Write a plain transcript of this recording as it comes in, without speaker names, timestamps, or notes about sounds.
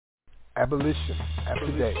Abolition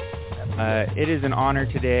today. It is an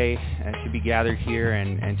honor today to be gathered here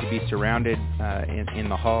and to be surrounded in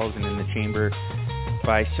the halls and in the chamber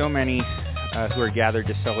by so many who are gathered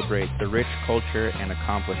to celebrate the rich culture and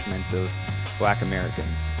accomplishments of Black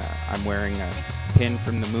Americans. I'm wearing a pin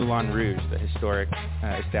from the Moulin Rouge, the historic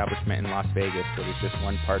establishment in Las Vegas that is just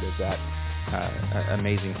one part of that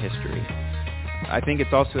amazing history. I think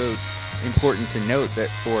it's also important to note that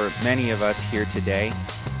for many of us here today,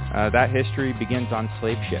 that history begins on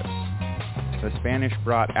slave ships. The Spanish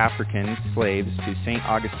brought African slaves to St.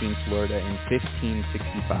 Augustine, Florida in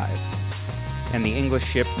 1565, and the English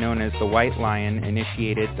ship known as the White Lion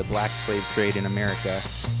initiated the black slave trade in America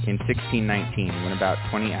in 1619, when about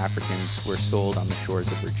 20 Africans were sold on the shores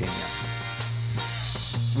of Virginia.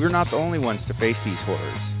 We're not the only ones to face these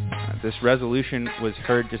horrors. This resolution was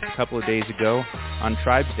heard just a couple of days ago on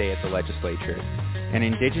Tribes Day at the legislature, and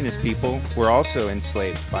indigenous people were also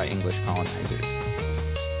enslaved by English colonizers.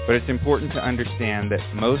 But it's important to understand that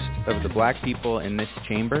most of the black people in this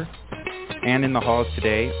chamber and in the halls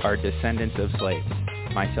today are descendants of slaves,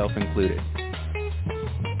 myself included.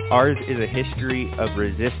 Ours is a history of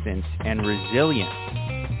resistance and resilience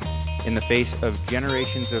in the face of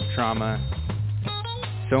generations of trauma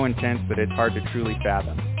so intense that it's hard to truly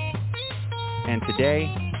fathom. And today,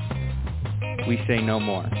 we say no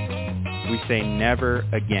more. We say never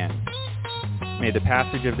again. May the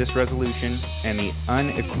passage of this resolution and the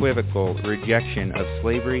unequivocal rejection of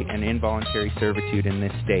slavery and involuntary servitude in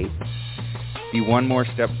this state be one more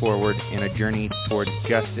step forward in a journey towards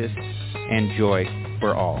justice and joy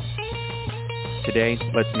for all. Today,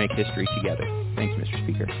 let's make history together. Thanks, Mr.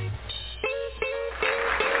 Speaker.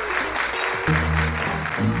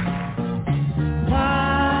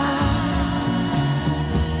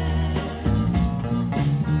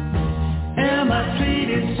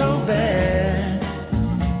 So bad.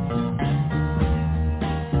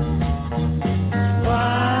 Why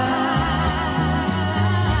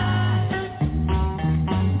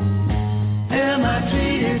am I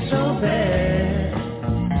treated so bad?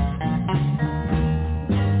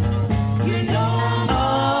 You know I'm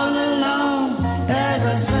all alone as I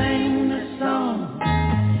sing the song.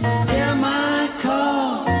 Hear my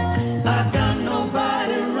call, I done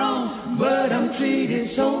nobody wrong, but I'm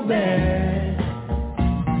treated so bad.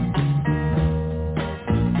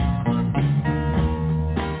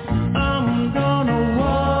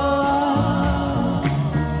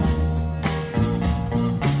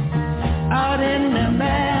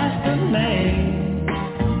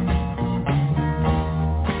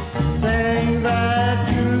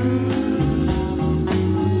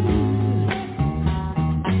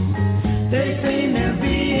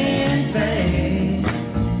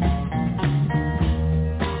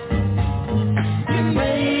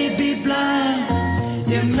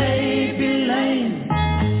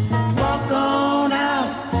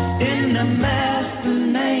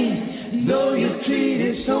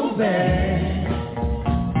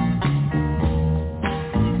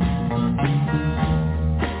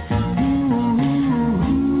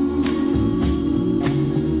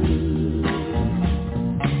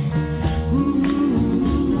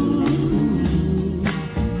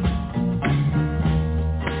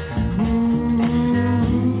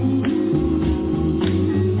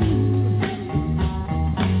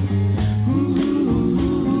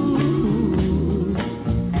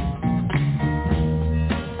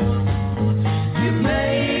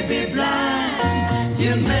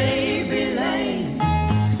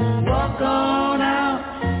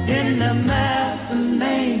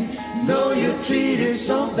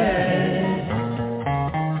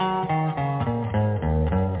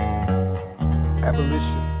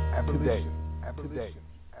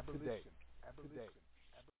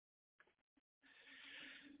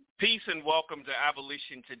 Peace and welcome to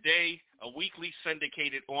Abolition Today, a weekly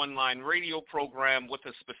syndicated online radio program with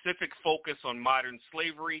a specific focus on modern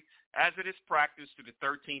slavery as it is practiced through the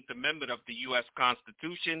 13th Amendment of the U.S.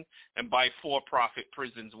 Constitution and by for-profit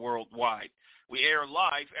prisons worldwide. We air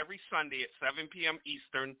live every Sunday at 7 p.m.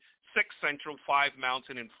 Eastern, 6 Central, 5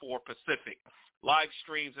 Mountain, and 4 Pacific. Live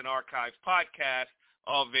streams and archived podcasts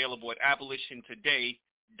are available at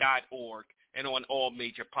abolitiontoday.org and on all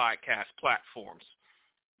major podcast platforms.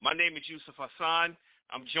 My name is Yusuf Hassan.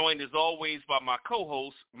 I'm joined, as always, by my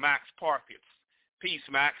co-host, Max Parkins. Peace,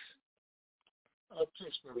 Max.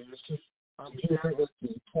 Peace, Brother Yusuf. I'm here at the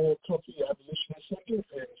Paul Tucky Abolition Center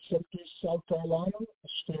in Sumter, South Carolina,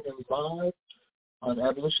 streaming live on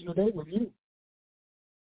Abolition Today with you.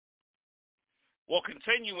 Well,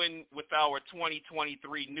 continuing with our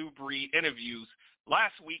 2023 New Breed interviews,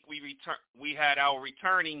 last week we had our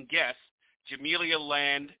returning guest, Jamelia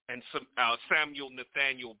Land and Samuel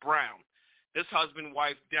Nathaniel Brown. This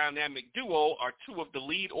husband-wife dynamic duo are two of the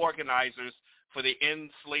lead organizers for the End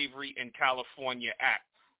Slavery in California Act.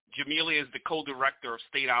 Jamelia is the co-director of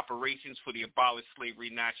state operations for the Abolish Slavery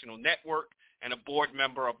National Network and a board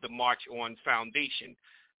member of the March On Foundation.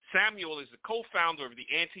 Samuel is the co-founder of the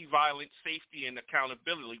Anti-Violence Safety and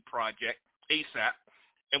Accountability Project, ASAP,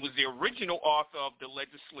 and was the original author of the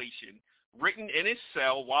legislation written in his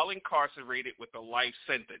cell while incarcerated with a life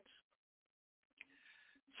sentence.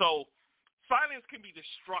 So silence can be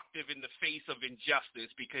destructive in the face of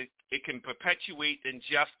injustice because it can perpetuate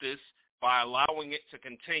injustice by allowing it to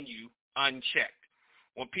continue unchecked.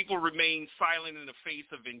 When people remain silent in the face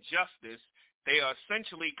of injustice, they are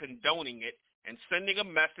essentially condoning it and sending a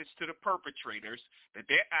message to the perpetrators that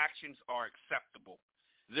their actions are acceptable.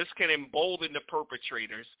 This can embolden the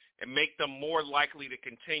perpetrators and make them more likely to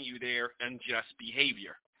continue their unjust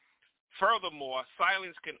behavior. Furthermore,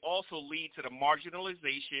 silence can also lead to the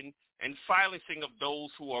marginalization and silencing of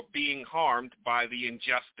those who are being harmed by the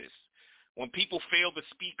injustice. When people fail to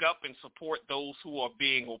speak up and support those who are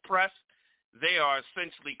being oppressed, they are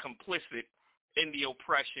essentially complicit in the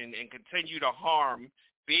oppression and continue to harm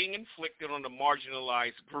being inflicted on the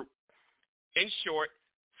marginalized group. In short,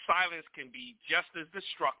 silence can be just as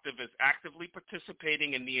destructive as actively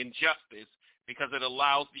participating in the injustice because it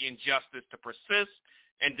allows the injustice to persist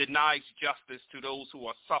and denies justice to those who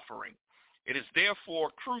are suffering. It is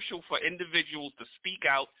therefore crucial for individuals to speak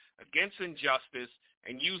out against injustice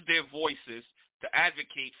and use their voices to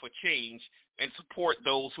advocate for change and support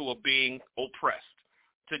those who are being oppressed.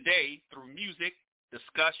 Today, through music,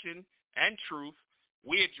 discussion, and truth,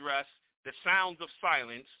 we address the sounds of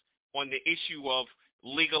silence on the issue of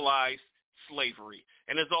legalized slavery.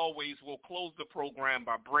 And as always, we'll close the program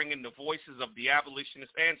by bringing the voices of the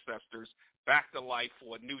abolitionist ancestors back to life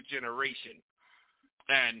for a new generation.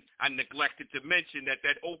 And I neglected to mention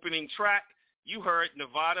that opening track, you heard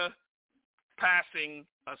Nevada passing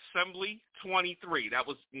Assembly 23. That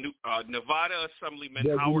was Nevada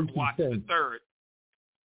Assemblyman Howard Watts III.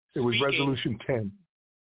 It was Resolution 10.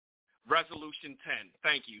 Resolution 10.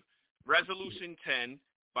 Thank you. Resolution 10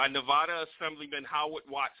 by Nevada Assemblyman Howard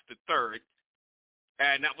Watts III.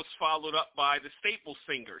 And that was followed up by the Staple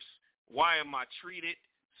Singers. Why Am I Treated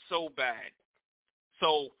So Bad?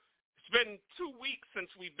 So it's been 2 weeks since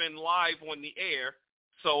we've been live on the air.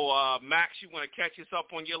 So, Max, you want to catch us up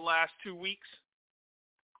on your last 2 weeks?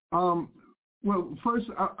 Well, first,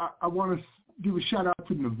 I want to give a shout-out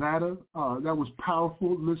to Nevada. That was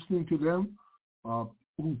powerful listening to them,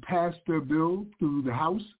 who passed their bill through the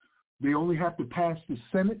House. They only have to pass the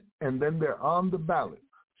Senate, and then they're on the ballot.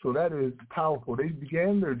 So that is powerful. They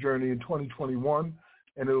began their journey in 2021,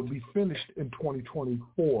 and it will be finished in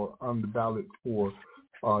 2024 on the ballot for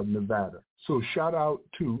Nevada. So shout out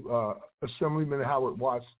to Assemblyman Howard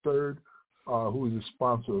Watts III, who is a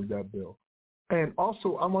sponsor of that bill. And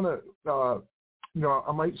also, I want to,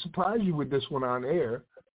 I might surprise you with this one on air,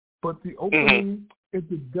 but the opening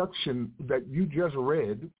introduction that you just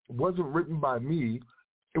read wasn't written by me.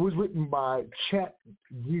 It was written by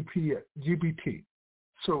GPT.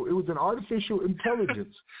 So it was an artificial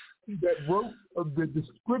intelligence that wrote the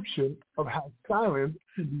description of how silence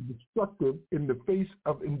can be destructive in the face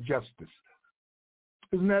of injustice.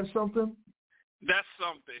 Isn't that something? That's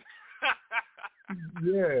something.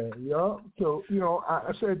 Yeah. So,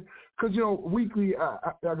 I said, because, weekly,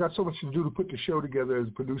 I got so much to do to put the show together as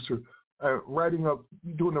a producer.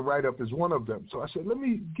 Doing the write-up is one of them. So I said, let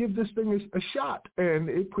me give this thing a shot. And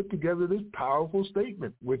it put together this powerful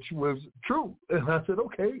statement, which was true. And I said,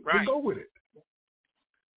 okay, we'll go with it.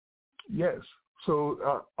 Yes.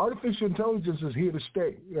 So artificial intelligence is here to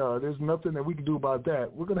stay. There's nothing that we can do about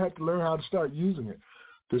that. We're going to have to learn how to start using it.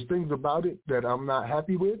 There's things about it that I'm not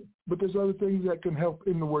happy with, but there's other things that can help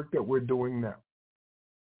in the work that we're doing now.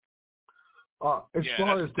 As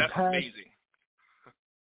far as the past, amazing.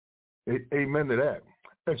 Amen to that.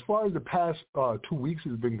 As far as the past 2 weeks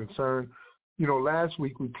has been concerned, last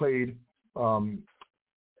week we played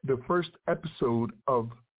the first episode of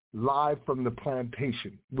Live from the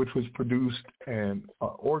Plantation, which was produced and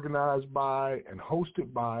organized by and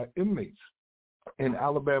hosted by inmates in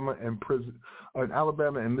Alabama and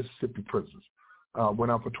Mississippi prisons.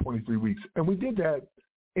 Went on for 23 weeks. And we did that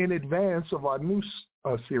in advance of our new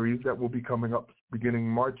series that will be coming up beginning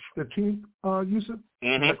March 15th, Yusuf?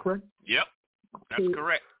 Is that correct? Yep, that's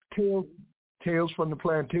correct. Tales from the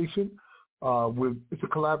Plantation. It's a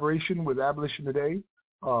collaboration with Abolition Today,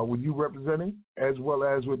 with you representing, as well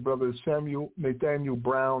as with Brother Samuel Nathaniel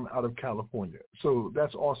Brown out of California. So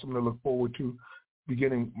that's awesome to look forward to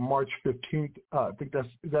beginning March 15th. I think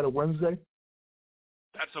is that a Wednesday?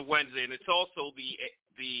 That's a Wednesday, and it's also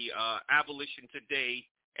the Abolition Today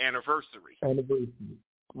anniversary.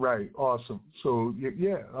 Right. Awesome. So,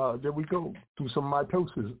 there we go. Do some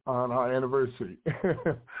mitosis on our anniversary.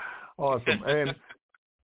 Awesome. And,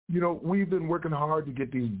 we've been working hard to get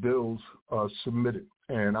these bills submitted.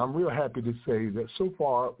 And I'm real happy to say that so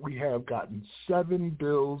far we have gotten 7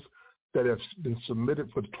 bills that have been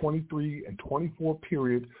submitted for the 23 and 24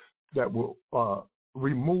 period that will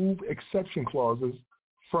remove exception clauses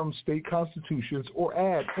from state constitutions or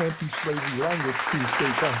add anti-slavery language to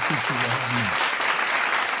state constitutions.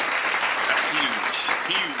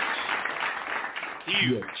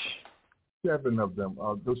 Huge. Yes. 7 of them.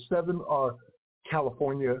 The 7 are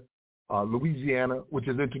California, Louisiana, which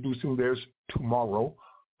is introducing theirs tomorrow.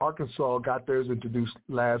 Arkansas got theirs introduced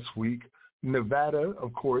last week. Nevada,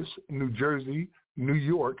 of course, New Jersey, New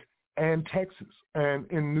York, and Texas. And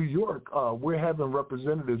in New York, we're having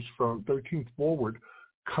representatives from 13th Forward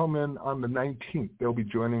come in on the 19th. They'll be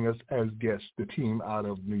joining us as guests, the team out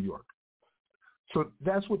of New York. So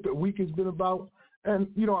that's what the week has been about. And,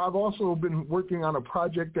 I've also been working on a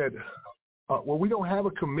project that, we don't have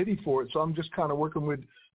a committee for it, so I'm just kind of working with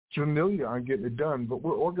Jamelia on getting it done, but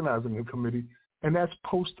we're organizing a committee, and that's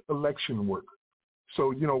post-election work.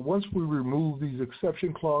 So, once we remove these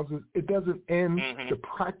exception clauses, it doesn't end the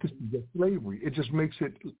practices of slavery. It just makes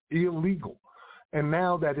it illegal. And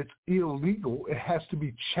now that it's illegal, it has to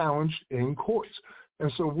be challenged in courts.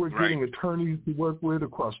 And so we're getting attorneys to work with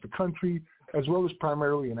across the country, as well as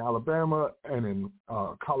primarily in Alabama and in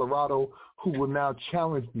Colorado, who will now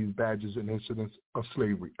challenge these badges and incidents of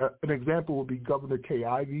slavery. An example would be Governor Kay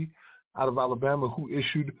Ivey out of Alabama, who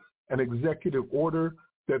issued an executive order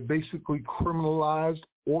that basically criminalized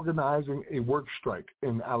organizing a work strike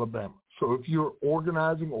in Alabama. So if you're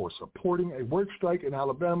organizing or supporting a work strike in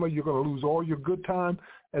Alabama, you're going to lose all your good time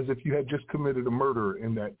as if you had just committed a murder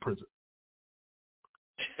in that prison.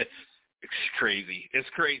 It's crazy. It's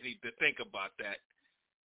crazy to think about that.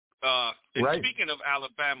 Speaking of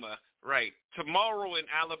Alabama, tomorrow in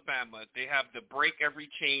Alabama, they have the Break Every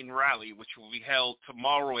Chain rally, which will be held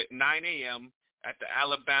tomorrow at 9 a.m. at the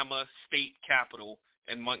Alabama State Capitol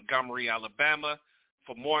in Montgomery, Alabama.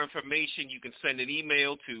 For more information, you can send an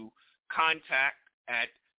email to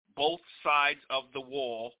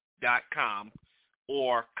contact@bothsidesofthewall.com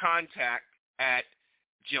or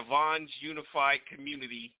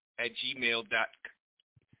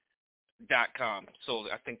contact@javonsunifiedcommunity@gmail.com.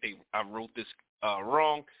 So I think I wrote this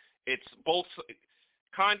wrong. It's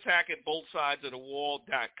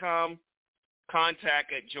contact@bothsidesofthewall.com,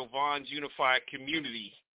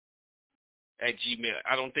 contact@javonsunifiedcommunity@gmail.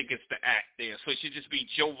 I don't think it's the @ there. So it should just be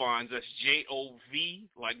Jovons. That's Jov,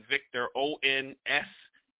 like Victor, ONS,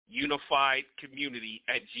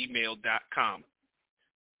 unifiedcommunity@gmail.com.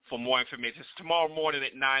 For more information. It's tomorrow morning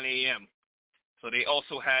at 9 a.m. So they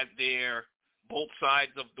also had their Both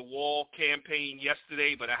Sides of the Wall campaign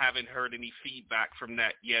yesterday, but I haven't heard any feedback from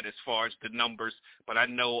that yet as far as the numbers. But I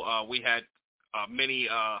know we had many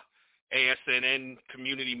ASNN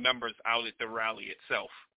community members out at the rally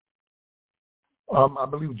itself. I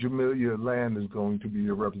believe Jamelia Land is going to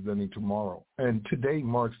be representing tomorrow. And today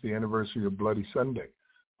marks the anniversary of Bloody Sunday,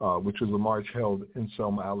 which was a march held in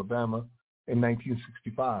Selma, Alabama in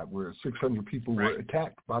 1965, where 600 people were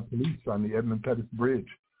attacked by police on the Edmund Pettus Bridge.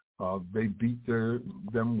 They beat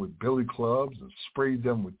them with billy clubs and sprayed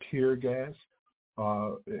them with tear gas.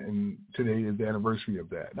 And today is the anniversary of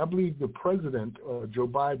that. And I believe the president, Joe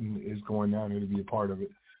Biden, is going down here to be a part of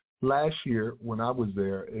it. Last year, when I was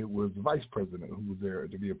there, it was the vice president who was there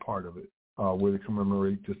to be a part of it, where they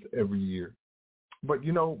commemorate just every year. But,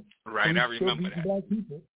 I remember that. Black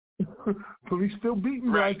people. Police still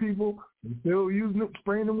beating black people and still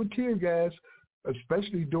spraying them with tear gas,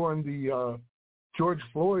 especially during the George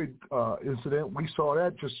Floyd incident. We saw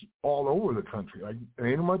that just all over the country. Like, there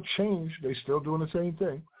ain't much change. They still doing the same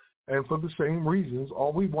thing. And for the same reasons,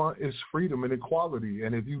 all we want is freedom and equality.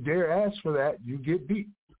 And if you dare ask for that, you get beat.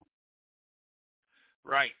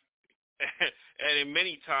 Right. And in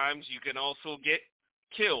many times you can also get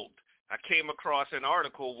killed. I came across an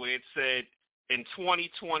article where it said in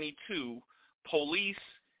 2022, police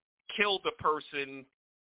killed a person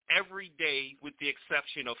every day with the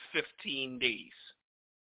exception of 15 days.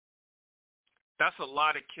 That's a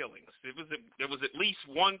lot of killings. There was at least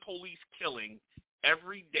one police killing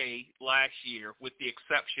every day last year with the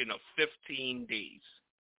exception of 15 days.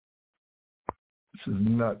 This is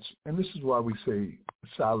nuts. And this is why we say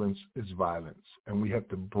silence is violence, and we have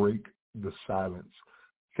to break the silence.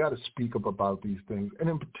 You got to speak up about these things, and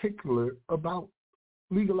in particular about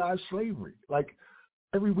legalized slavery. Like,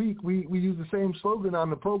 every week we use the same slogan on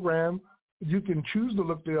the program, You can choose to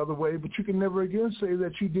look the other way, but you can never again say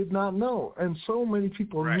that you did not know. And so many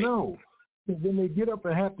people know that when they get up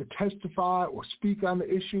and have to testify or speak on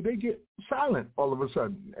the issue, they get silent all of a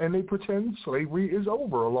sudden, and they pretend slavery is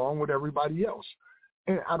over along with everybody else.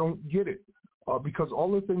 And I don't get it, because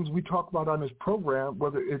all the things we talk about on this program,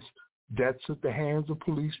 whether it's deaths at the hands of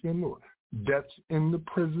policemen or deaths in the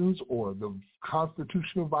prisons or the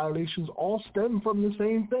constitutional violations, all stem from the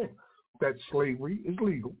same thing, that slavery is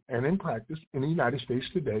legal and in practice in the United States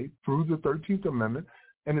today through the 13th Amendment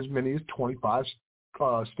and as many as 25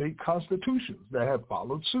 state constitutions that have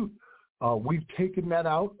followed suit. We've taken that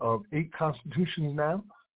out of 8 constitutions now,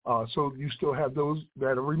 so you still have those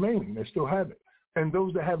that are remaining. They still have it. And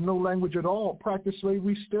those that have no language at all practice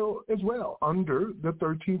slavery still as well under the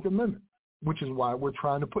 13th Amendment, which is why we're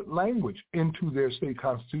trying to put language into their state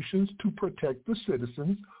constitutions to protect the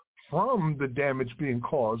citizens from the damage being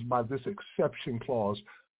caused by this exception clause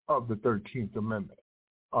of the 13th Amendment.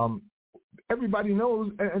 Everybody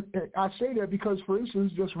knows, and I say that because, for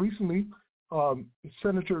instance, just recently,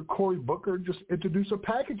 Senator Cory Booker just introduced a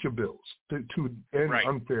package of bills to end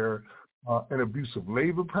unfair and abusive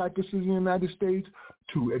labor practices in the United States,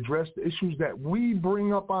 to address the issues that we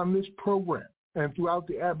bring up on this program and throughout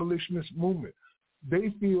the abolitionist movement.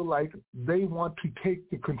 They feel like they want to take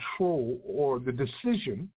the control or the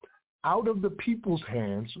decision out of the people's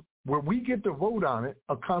hands, where we get to vote on it,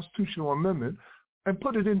 a constitutional amendment, and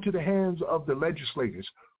put it into the hands of the legislators,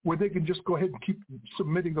 where they can just go ahead and keep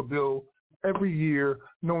submitting a bill every year,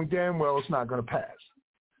 knowing damn well it's not going to pass,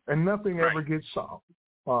 and nothing ever gets solved.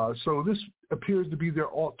 So this appears to be their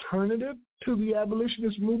alternative to the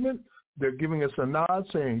abolitionist movement. They're giving us a nod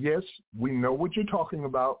saying, yes, we know what you're talking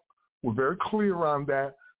about. We're very clear on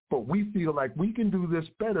that, but we feel like we can do this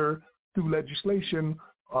better through legislation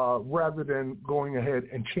rather than going ahead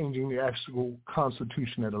and changing the actual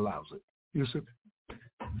constitution that allows it. Yusuf?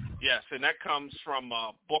 Yes, and that comes from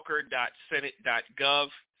booker.senate.gov.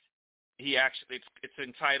 It's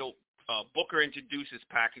entitled, Booker introduces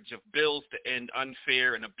package of bills to end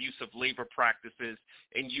unfair and abusive labor practices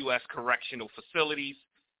in U.S. correctional facilities.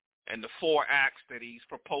 And the 4 acts that he's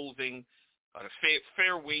proposing are the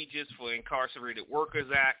Fair Wages for Incarcerated Workers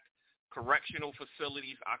Act, Correctional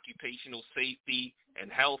Facilities Occupational Safety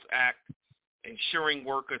and Health Act, Ensuring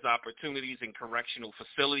Workers' Opportunities in Correctional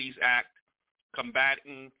Facilities Act,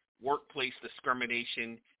 Combating Workplace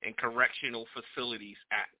Discrimination in Correctional Facilities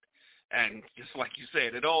Act. And just like you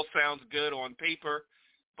said, it all sounds good on paper,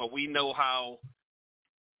 but we know how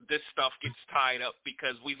this stuff gets tied up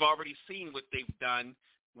because we've already seen what they've done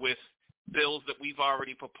with bills that we've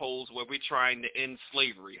already proposed where we're trying to end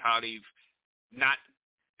slavery, how they've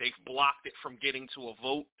blocked it from getting to a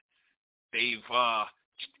vote. They've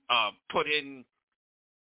put in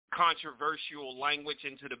controversial language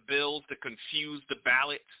into the bills to confuse the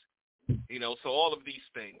ballots, so all of these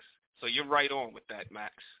things. So you're right on with that,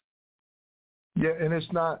 Max. Yeah, and it's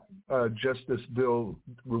not just this bill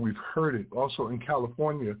where we've heard it. Also in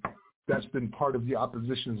California, that's been part of the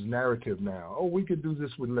opposition's narrative now. Oh, we could do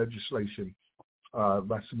this with legislation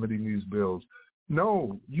by submitting these bills.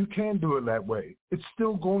 No, you can't do it that way. It's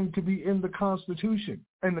still going to be in the Constitution,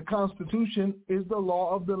 and the Constitution is the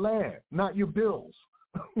law of the land, not your bills.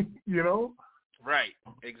 Right,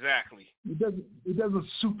 exactly. It doesn't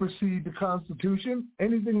supersede the Constitution.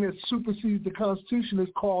 Anything that supersedes the Constitution is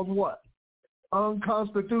called what?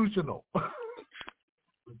 Unconstitutional.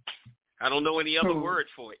 I don't know any other word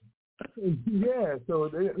for it. Yeah, so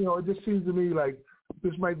it just seems to me like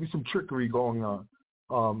this might be some trickery going on,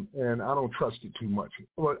 and I don't trust it too much.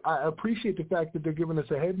 But I appreciate the fact that they're giving us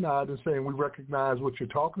a head nod and saying we recognize what you're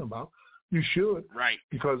talking about. You should, right?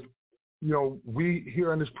 Because we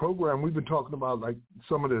here on this program we've been talking about like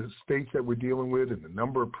some of the states that we're dealing with and the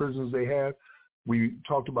number of prisons they have. We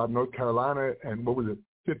talked about North Carolina and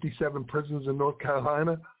 57 prisons in North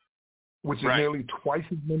Carolina, which is nearly twice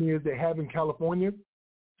as many as they have in California.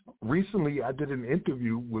 Recently, I did an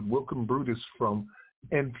interview with Wilkin Brutus from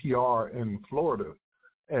NPR in Florida,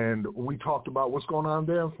 and we talked about what's going on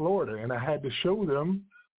there in Florida, and I had to show them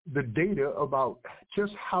the data about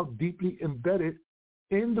just how deeply embedded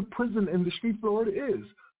in the prison industry Florida is.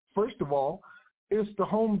 First of all, it's the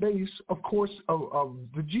home base, of course, of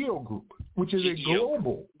the GEO Group, which is a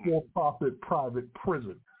global for-profit private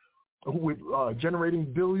prison with generating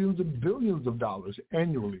billions and billions of dollars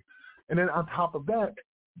annually. And then on top of that,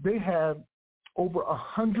 they have over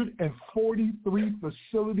 143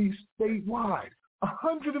 facilities statewide.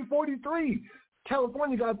 143.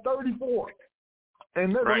 California got 34.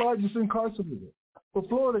 And they're the largest incarcerated. But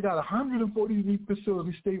Florida got 143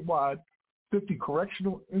 facilities statewide, 50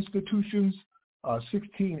 correctional institutions,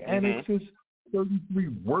 16 annexes, 33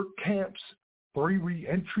 work camps, 3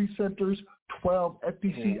 reentry centers, 12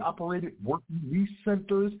 FTC-operated work release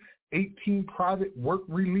centers, 18 private work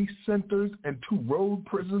release centers, and 2 road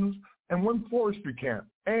prisons, and 1 forestry camp,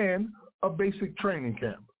 and a basic training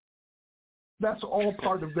camp. That's all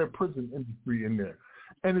part of their prison industry in there.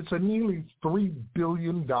 And it's a nearly $3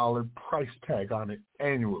 billion price tag on it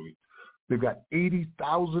annually. They've got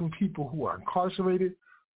 80,000 people who are incarcerated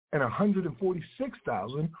and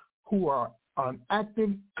 146,000 who are on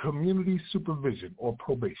active community supervision or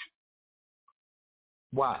probation.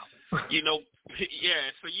 Wow.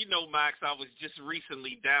 Max, I was just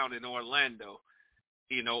recently down in Orlando.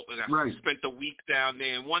 I spent a week down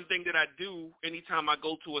there. And one thing that I do anytime I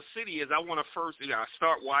go to a city is I want to first, I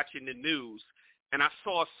start watching the news. And I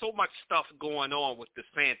saw so much stuff going on with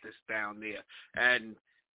DeSantis down there. And,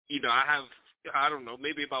 I have, I don't know,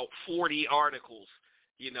 maybe about 40 articles,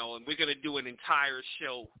 and we're going to do an entire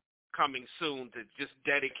show coming soon to just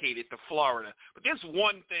dedicate it to Florida. But there's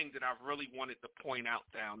one thing that I've really wanted to point out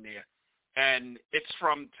down there. And it's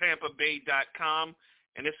from TampaBay.com.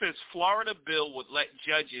 And it says Florida bill would let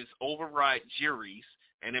judges override juries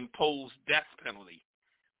and impose death penalty.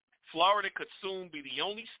 Florida could soon be the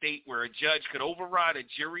only state where a judge could override a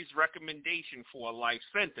jury's recommendation for a life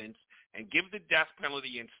sentence and give the death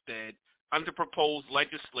penalty instead under proposed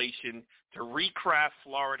legislation to recraft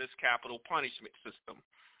Florida's capital punishment system.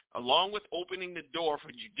 Along with opening the door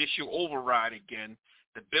for judicial override again,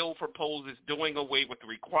 the bill proposes doing away with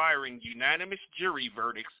requiring unanimous jury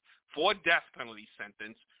verdicts for a death penalty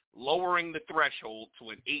sentence, lowering the threshold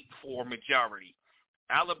to an 8-4 majority.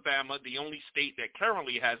 Alabama, the only state that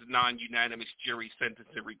currently has a non-unanimous jury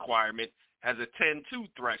sentencing requirement, has a 10-2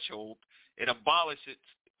 threshold. It abolished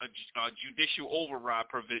a judicial override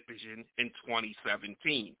provision in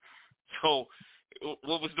 2017. So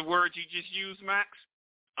what was the word you just used, Max?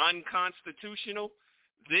 Unconstitutional?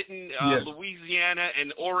 Didn't Louisiana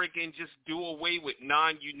and Oregon just do away with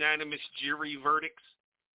non-unanimous jury verdicts?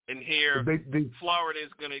 And here, Florida is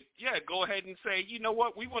going to, go ahead and say, you know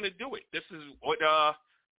what, we want to do it. This is what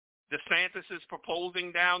DeSantis is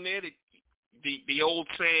proposing down there, the old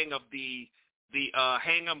saying of the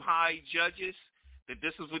hang 'em high judges, that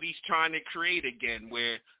this is what he's trying to create again,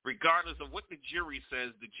 where regardless of what the jury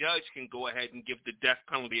says, the judge can go ahead and give the death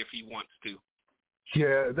penalty if he wants to.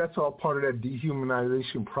 Yeah, that's all part of that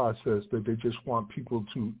dehumanization process that they just want people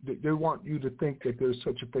to, they want you to think that there's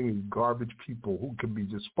such a thing as garbage people who can be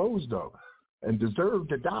disposed of and deserve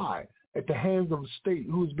to die at the hands of a state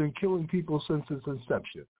who's been killing people since its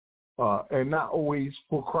inception, and not always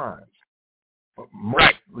for crimes,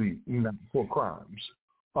 mostly not for crimes.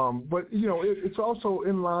 But, it's also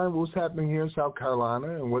in line with what's happening here in South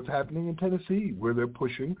Carolina and what's happening in Tennessee, where they're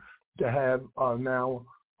pushing to have now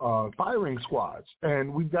firing squads.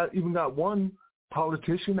 And we've even got one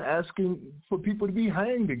politician asking for people to be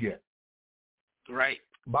hanged again. Right.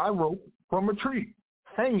 By rope from a tree.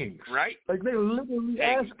 Hangings. Right. Like they're literally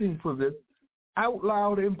asking for this out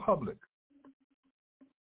loud in public.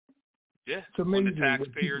 Yeah. It's amazing when the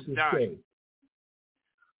taxpayers die.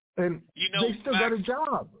 And they still got a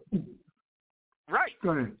job. Right. Go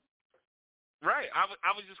ahead. Right. I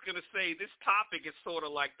was just going to say this topic is sort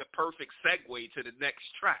of like the perfect segue to the next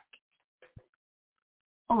track.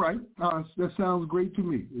 All right. That sounds great to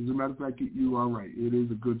me. As a matter of fact, you are right. It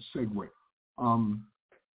is a good segue.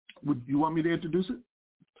 Would you want me to introduce it?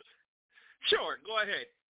 Sure. Go ahead.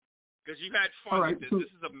 Because you had fun with this. This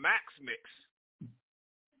is a Max Mix.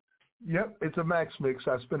 Yep, it's a Max Mix.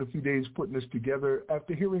 I spent a few days putting this together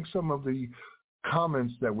after hearing some of the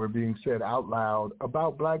comments that were being said out loud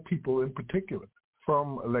about black people in particular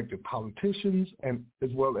from elected politicians and as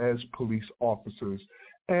well as police officers.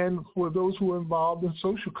 And for those who are involved in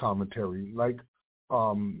social commentary, like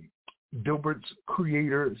Dilbert's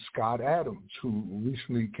creator, Scott Adams, who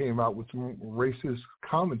recently came out with some racist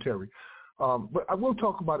commentary. But I will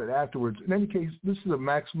talk about it afterwards. In any case, this is a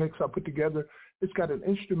Max Mix I put together. It's got an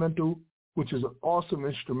instrumental, which is an awesome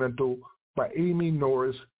instrumental by Amy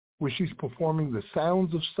Norris, where she's performing the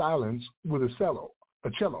sounds of silence with a cello.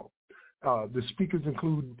 The speakers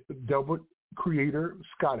include Dilbert creator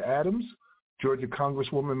Scott Adams, Georgia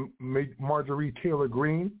Congresswoman Marjorie Taylor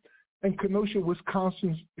Greene, and Kenosha,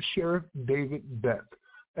 Wisconsin Sheriff David Beth.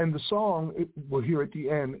 And the song we'll hear at the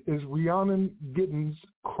end is Rhiannon Giddens'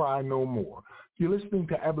 Cry No More. You're listening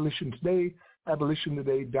to Abolition Today,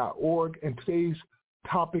 abolitiontoday.org, and today's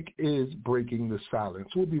topic is Breaking the Silence.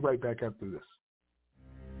 We'll be right back after this.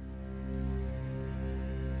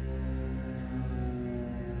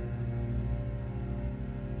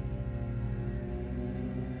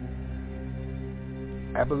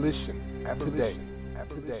 Abolition today.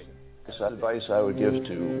 The advice I would give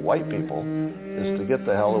to white people is to get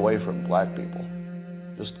the hell away from black people.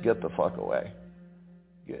 Just get the fuck away.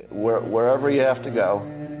 Wherever you have to go,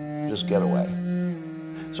 just get away.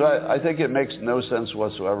 So I think it makes no sense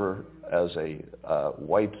whatsoever as a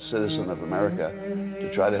white citizen of America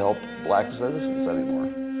to try to help black citizens anymore.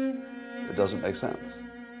 It doesn't make sense.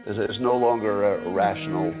 It's no longer a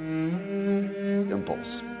rational impulse.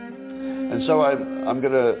 And so I'm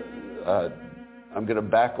gonna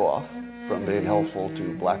back off from being helpful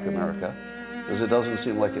to black America because it doesn't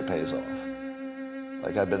seem like it pays off.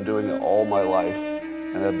 Like I've been doing it all my life,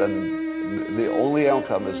 and the only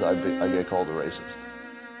outcome is I get called a racist.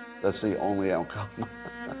 That's the only outcome.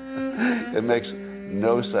 It makes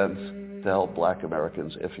no sense to help black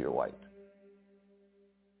Americans if you're white.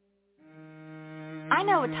 I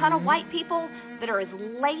know a ton of white people that are as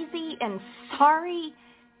lazy and sorry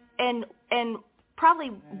and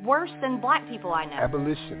probably worse than black people I know.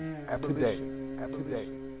 Abolition today.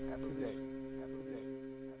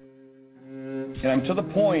 And I'm to the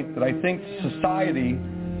point that I think society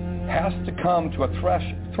has to come to a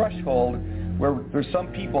threshold where there's some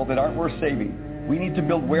people that aren't worth saving. We need to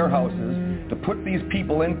build warehouses to put these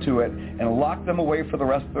people into it and lock them away for the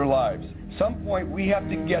rest of their lives. Some point we have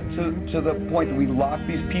to get to the point that we lock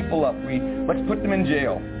these people up. Let's put them in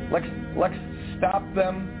jail. Let's stop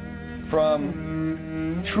them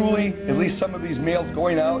from truly, at least some of these males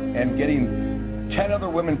going out and getting 10 other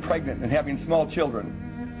women pregnant and having small children.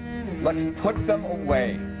 Let's put them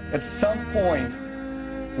away. At some point,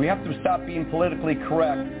 we have to stop being politically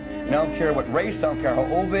correct. And I don't care what race, I don't care how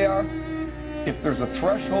old they are. If there's a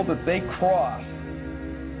threshold that they cross,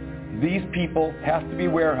 these people have to be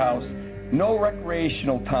warehoused. No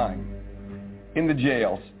recreational time in the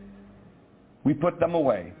jails. We put them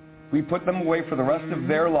away. We put them away for the rest of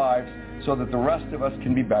their lives so that the rest of us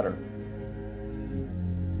can be better.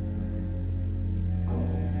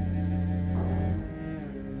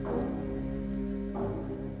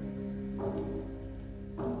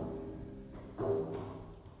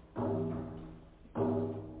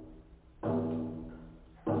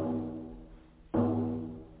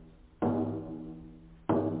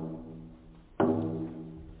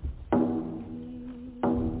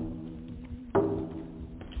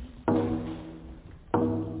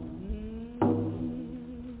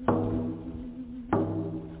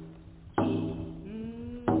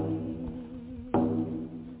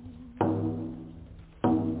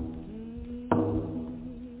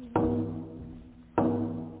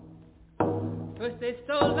 First they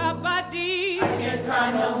stole our bodies, I can't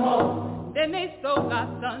cry no more. Then they stole our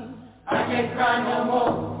sons, I can't cry no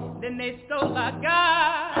more. Then they stole our God,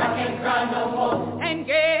 I can't cry no more. And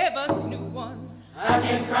gave us new ones, I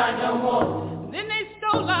can't cry no more. Then they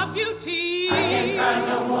stole our beauty, I can't cry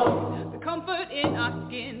no more. The comfort in our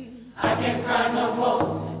skin, I can't cry no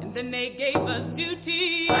more. And then they gave us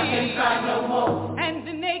duty, I can't cry no more. And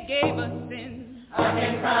then they gave us sin, I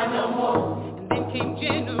can't cry no more. Then came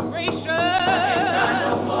generations that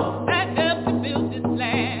helped to build this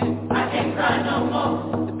land. I can't cry no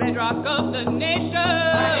more. The bedrock of the nation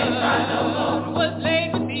was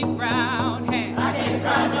laid with these brown hands. I can't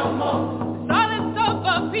cry no more. The solid soap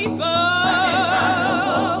of people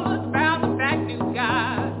was found to back new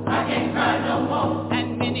skies. I can't cry no more.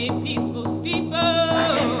 And many peaceful steeples. I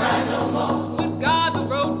can't cry no more. With God the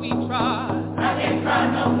road we trod. I can't cry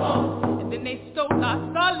no more. And then they stole our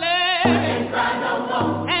solid.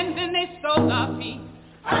 And then they stole our peace.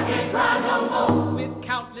 I can't cry no more. With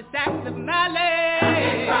countless acts of malice. I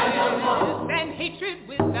can't cry no more. And hatred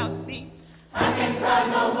without cease. I can't cry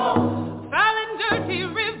no more. Foul and dirty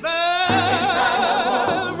river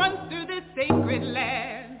runs through this sacred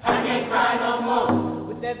land. I can't cry no more.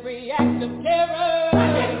 With every act of terror. I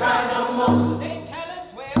can't cry no more. They tell us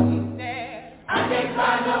where we stand. I can't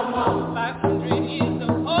cry no more. 500 years of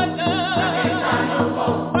order. I can't cry no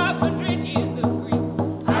more. 500 years of grief.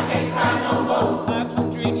 I can't cry no more.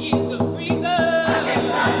 500 years of reason. I can't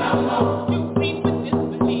cry no more. To plead with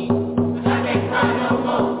disbelief. I can't cry no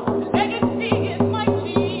more. The legacy is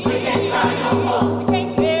mighty. We can't cry no more. We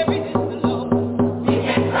can't carry this alone. We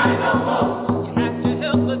can't cry no more. You have to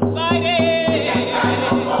help us fight it. We can't cry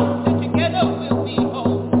no more. Then together we'll be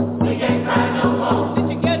whole. We can't cry no more. Then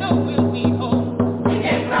together we'll be whole. We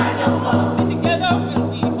can't cry no more. Then together we'll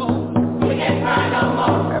be whole. We can't cry no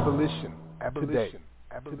more. Abolition.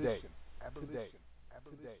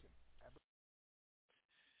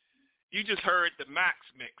 You just heard the Max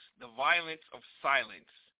mix, The Violence of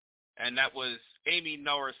Silence, and that was Amy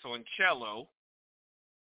Norris on cello,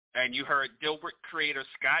 and you heard Dilbert creator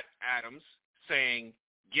Scott Adams saying,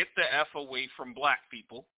 "Get the F away from black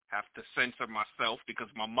people," Have to censor myself because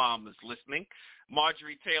my mom is listening.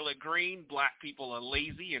 Marjorie Taylor Greene, black people are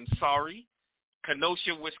lazy and sorry.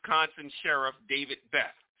 Kenosha, Wisconsin Sheriff David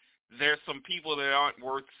Beth, there's some people that aren't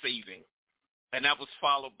worth saving. And that was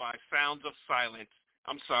followed by Sounds of Silence.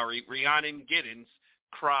 Rhiannon Giddens,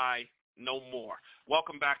 Cry No More.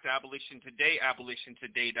 Welcome back to Abolition Today,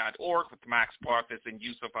 abolitiontoday.org with Max Parthas and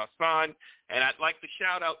Yusuf Hassan. And I'd like to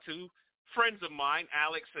shout out to friends of mine,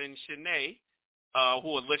 Alex and Shanae,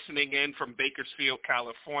 who are listening in from Bakersfield,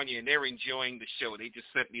 California, and they're enjoying the show. They just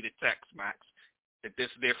sent me the text, Max, that this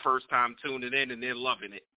is their first time tuning in, and they're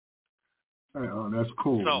loving it. Oh, that's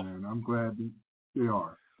cool, man. I'm glad they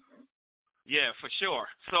are. Yeah, for sure.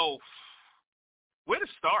 So where to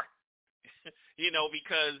start?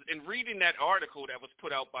 Because in reading that article that was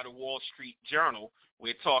put out by the Wall Street Journal,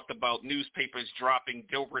 where it talked about newspapers dropping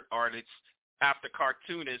Dilbert artists after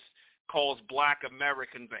cartoonist calls black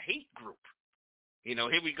Americans a hate group.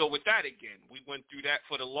 Here we go with that again. We went through that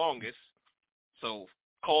for the longest. So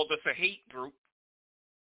called us a hate group.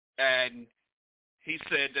 And he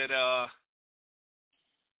said that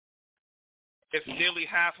if nearly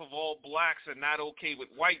half of all blacks are not okay with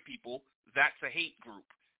white people, that's a hate group.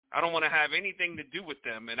 I don't want to have anything to do with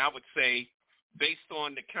them. And I would say, based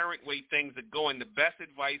on the current way things are going, the best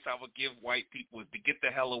advice I would give white people is to get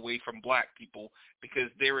the hell away from black people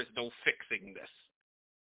because there is no fixing this.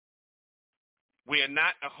 We are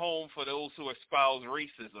not a home for those who espouse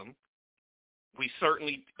racism. We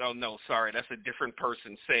certainly, that's a different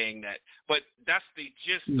person saying that. But that's the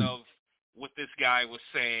gist of what this guy was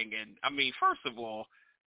saying. And, I mean, first of all,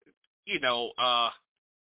 you know what,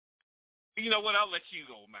 I'll let you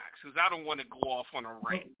go, Max, because I don't want to go off on a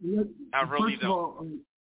rant. I really don't. First of all,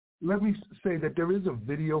 let me say that there is a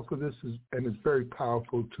video for this, and it's very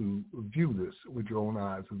powerful to view this with your own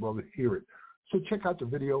eyes as well as hear it. So check out the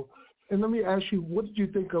video. And let me ask you, what did you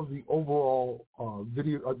think of the overall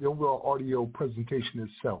video, the overall audio presentation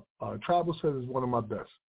itself? Travel says it's one of my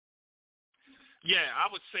best. Yeah, I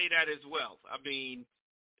would say that as well. I mean,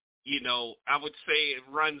 I would say it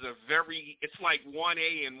runs it's like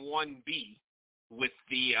 1A and 1B with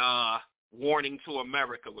the Warning to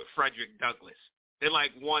America with Frederick Douglass. They're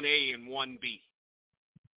like 1A and 1B.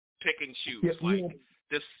 Pick and choose.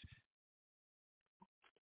 This.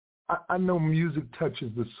 I know music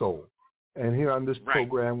touches the soul. And here on this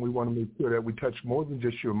program, we want to make sure that we touch more than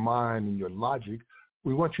just your mind and your logic.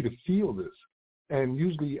 We want you to feel this. And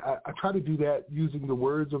usually I try to do that using the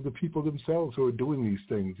words of the people themselves who are doing these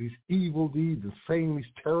things, these evil deeds and saying these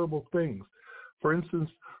terrible things. For instance,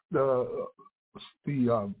 the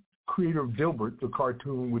creator of Dilbert, the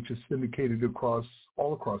cartoon, which is syndicated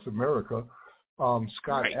all across America,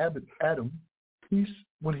 Scott Adams,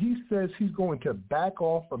 when he says he's going to back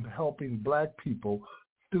off from helping black people,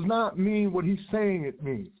 does not mean what he's saying it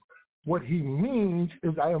means. What he means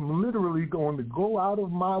is I am literally going to go out of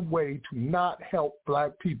my way to not help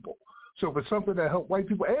black people. So if it's something that helps white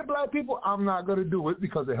people and black people, I'm not going to do it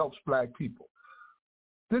because it helps black people.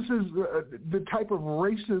 This is the type of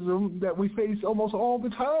racism that we face almost all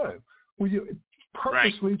the time. We're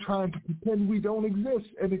purposely trying to pretend we don't exist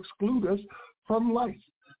and exclude us from life.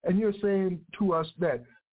 And you're saying to us that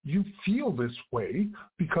you feel this way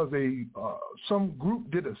because some group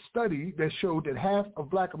did a study that showed that half of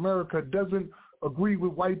black America doesn't agree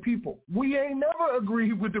with white people. We ain't never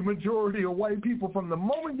agreed with the majority of white people from the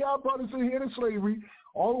moment y'all brought us in here to slavery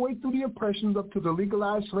all the way through the oppressions up to the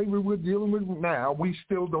legalized slavery we're dealing with now. We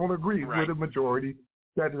still don't agree with the majority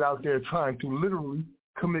that is out there trying to literally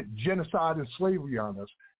commit genocide and slavery on us.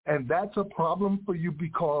 And that's a problem for you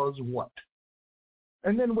because what?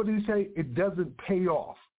 And then what did he say? It doesn't pay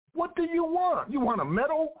off. What do you want? You want a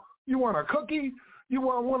medal? You want a cookie? You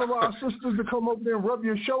want one of our sisters to come over there and rub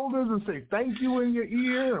your shoulders and say thank you in your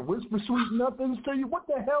ear and whisper sweet nothings to you? What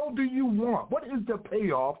the hell do you want? What is the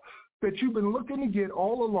payoff that you've been looking to get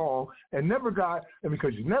all along and never got? And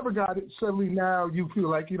because you never got it, suddenly now you feel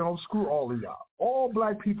like, screw all of y'all. All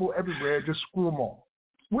black people everywhere, just screw them all.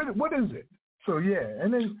 What is it? So,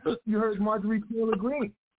 and then you heard Marjorie Taylor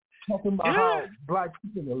Greene talking about how black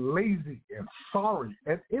people are lazy and sorry.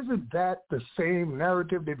 And isn't that the same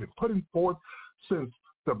narrative they've been putting forth since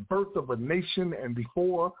the birth of a nation and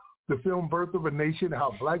before the film Birth of a Nation,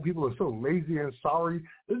 how black people are so lazy and sorry?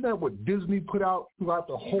 Isn't that what Disney put out throughout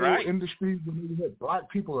the whole industry? When they had black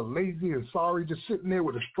people are lazy and sorry, just sitting there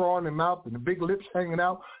with a straw in their mouth and the big lips hanging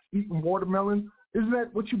out, eating watermelon. Isn't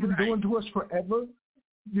that what you've been doing to us forever?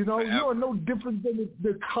 You are no different than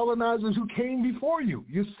the colonizers who came before you.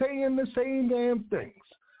 You're saying the same damn things.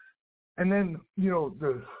 And then,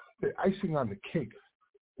 the icing on the cake,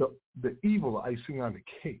 the evil icing on the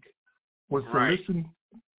cake was to listen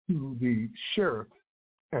to the sheriff,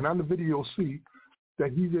 and on the video you'll see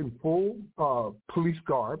that he's in full police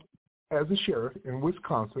garb as a sheriff in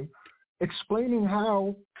Wisconsin, explaining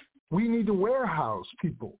how we need to warehouse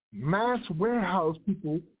people, mass warehouse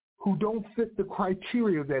people who don't fit the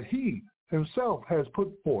criteria that he himself has put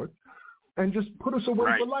forth, and just put us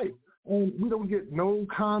away for life. And we don't get no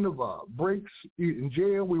kind of breaks in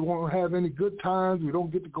jail. We won't have any good times. We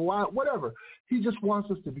don't get to go out, whatever. He just wants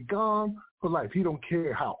us to be gone for life. He don't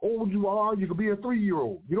care how old you are. You could be a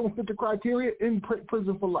 3-year-old. You don't fit the criteria, in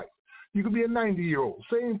prison for life. You could be a 90-year-old.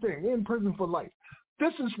 Same thing, in prison for life.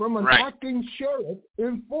 This is from an acting sheriff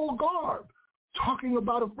in full garb talking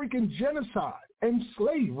about a freaking genocide and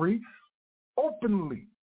slavery openly.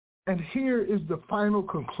 And here is the final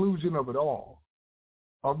conclusion of it all.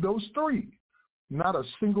 Of those 3, not a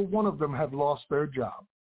single one of them have lost their job.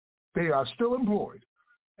 They are still employed,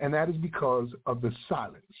 and that is because of the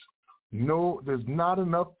silence. No, there's not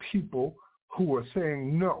enough people who are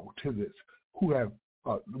saying no to this, who have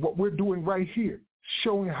what we're doing right here,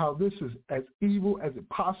 showing how this is as evil as it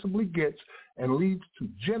possibly gets and leads to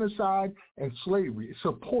genocide and slavery. It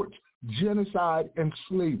supports genocide and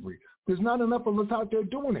slavery. There's not enough of us out there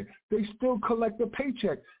doing it. They still collect a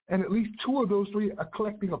paycheck, and at least 2 of those 3 are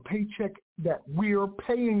collecting a paycheck that we are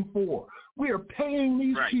paying for. We are paying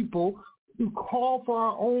these people to call for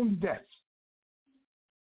our own deaths.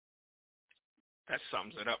 That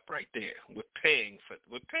sums it up right there. We're paying for it.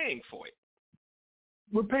 We're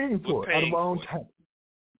paying for it out of our own tax.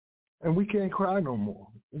 And we can't cry no more.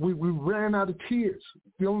 We ran out of tears.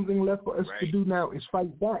 The only thing left for us to do now is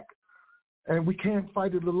fight back. And we can't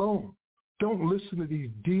fight it alone. Don't listen to these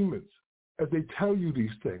demons as they tell you these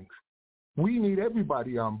things. We need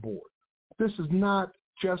everybody on board. This is not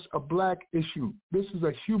just a black issue. This is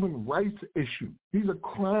a human rights issue. These are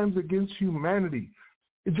crimes against humanity.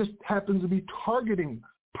 It just happens to be targeting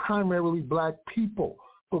primarily black people.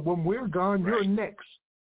 But when we're gone, you're next.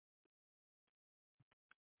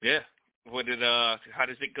 Yeah. How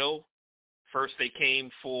does it go? First they came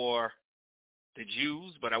for the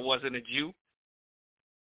Jews, but I wasn't a Jew.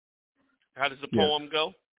 How does the poem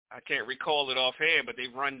go? I can't recall it offhand, but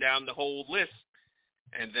they've run down the whole list.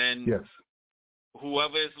 And then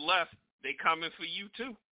whoever is left, they coming for you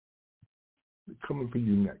too. They're coming for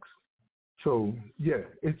you next. So,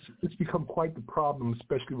 it's become quite the problem,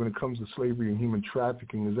 especially when it comes to slavery and human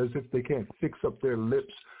trafficking. It's as if they can't fix up their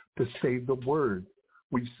lips to say the word.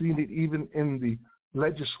 We've seen it even in the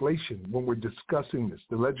legislation when we're discussing this.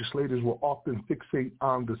 The legislators will often fixate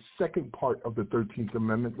on the second part of the 13th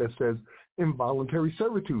Amendment that says involuntary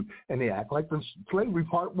servitude, and they act like the slavery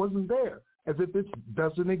part wasn't there, as if it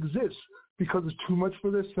doesn't exist because it's too much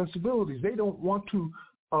for their sensibilities. They don't want to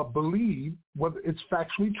believe, whether it's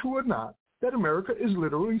factually true or not, that America is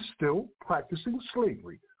literally still practicing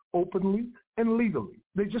slavery openly and legally.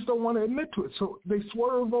 They just don't want to admit to it. So they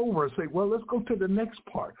swerve over and say, well, let's go to the next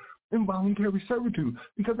part, involuntary servitude,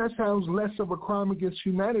 because that sounds less of a crime against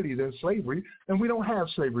humanity than slavery, and we don't have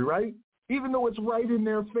slavery, right? Even though it's right in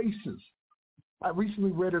their faces. I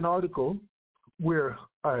recently read an article where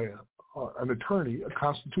an attorney, a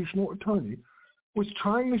constitutional attorney, was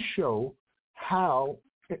trying to show how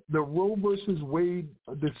the Roe versus Wade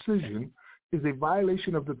decision is a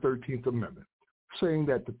violation of the 13th Amendment, saying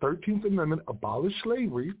that the 13th Amendment abolished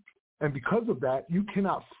slavery, and because of that, you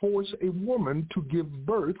cannot force a woman to give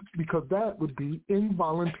birth because that would be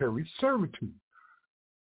involuntary servitude.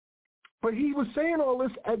 But he was saying all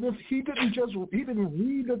this as if he didn't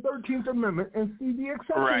read the 13th Amendment and see the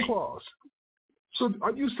exception clause. So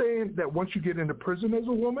are you saying that once you get into prison as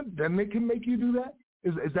a woman, then they can make you do that?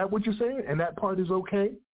 Is that what you're saying? And that part is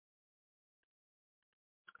okay?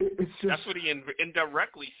 It's just, that's what he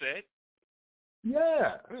indirectly said.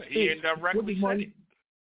 Yeah. He indirectly said it.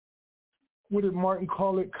 What did Martin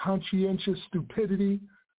call it? Conscientious stupidity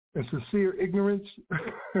and sincere ignorance?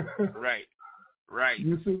 Right.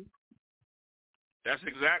 You see? That's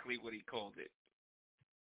exactly what he called it.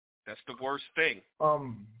 That's the worst thing.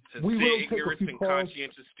 Sincere ignorance and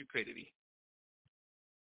conscientious stupidity.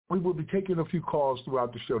 We will be taking a few calls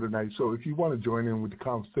throughout the show tonight, so if you want to join in with the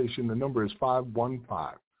conversation, the number is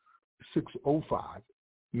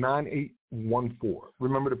 515-605-9814.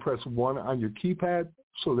 Remember to press 1 on your keypad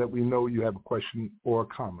so that we know you have a question or a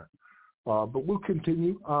comment. But we'll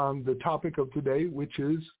continue on the topic of today, which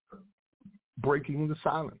is breaking the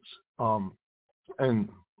silence. And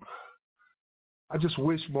I just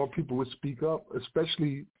wish more people would speak up,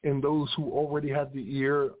 especially in those who already have the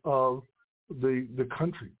ear of the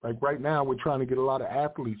country. Like right now, we're trying to get a lot of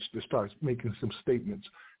athletes to start making some statements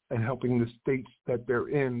and helping the states that they're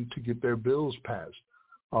in to get their bills passed.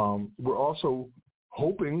 We're also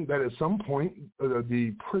hoping that at some point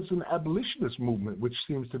the prison abolitionist movement, which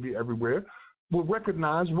seems to be everywhere, will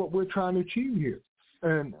recognize what we're trying to achieve here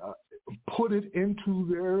and put it into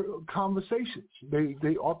their conversations.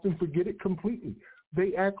 They often forget it completely.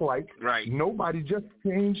 They act like nobody just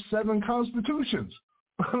changed 7 constitutions.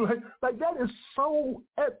 like that is so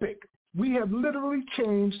epic. We have literally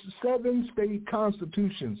changed 7 state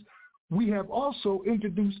constitutions. We have also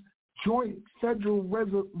introduced joint federal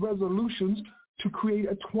resolutions to create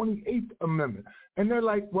a 28th Amendment. And they're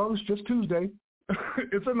like, well, it's just Tuesday.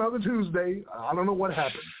 It's another Tuesday. I don't know what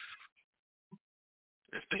happened.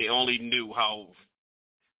 If they only knew how,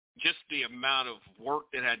 just the amount of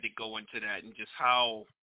work that had to go into that and just how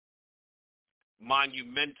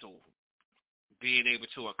monumental being able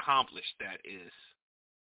to accomplish that is.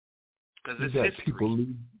 Because it's history.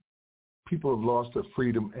 People have lost their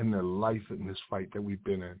freedom and their life in this fight that we've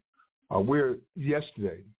been in.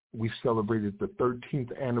 Yesterday, we celebrated the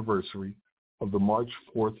 13th anniversary of the March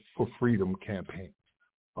 4th for Freedom campaign.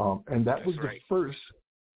 And that was the first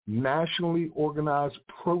nationally organized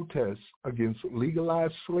protest against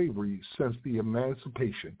legalized slavery since the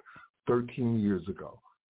emancipation 13 years ago.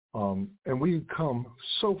 And we've come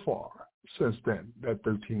so far since then, that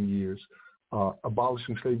 13 years,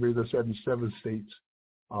 abolishing slavery in 77 states.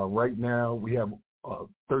 Right now, we have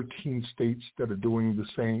 13 states that are doing the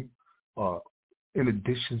same, in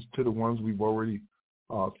addition to the ones we've already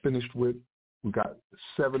finished with. We've got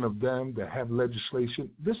 7 of them that have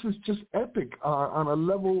legislation. This is just epic on a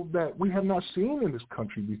level that we have not seen in this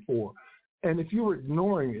country before. And if you're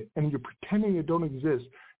ignoring it and you're pretending it don't exist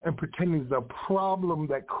and pretending the problem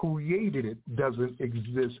that created it doesn't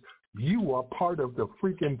exist, you are part of the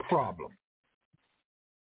freaking problem.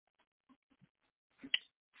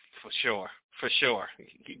 For sure.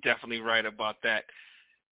 You're definitely right about that.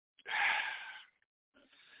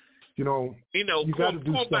 You got to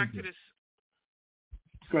do something. Back to this.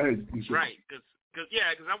 Go ahead. Right, because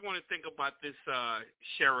I want to think about this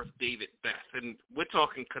Sheriff David Beth, and we're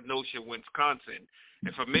talking Kenosha, Wisconsin.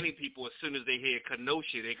 And for many people, as soon as they hear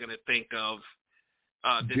Kenosha, they're going to think of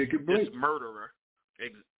this murderer.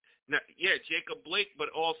 Jacob Blake, but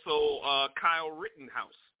also Kyle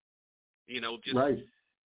Rittenhouse.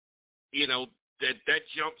 That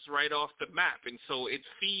jumps right off the map, and so it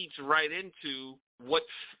feeds right into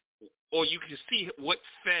you can see what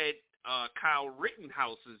fed Kyle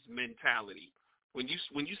Rittenhouse's mentality. When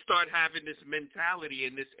you start having this mentality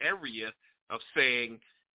in this area of saying,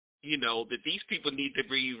 that these people need to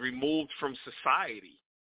be removed from society,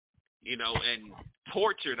 and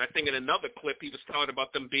tortured. I think in another clip he was talking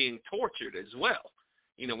about them being tortured as well.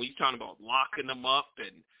 When you're talking about locking them up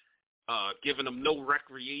and giving them no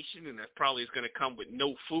recreation, and that probably is going to come with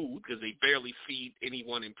no food because they barely feed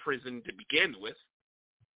anyone in prison to begin with.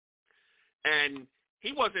 And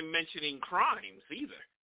he wasn't mentioning crimes either.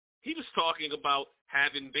 He was talking about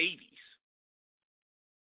having babies.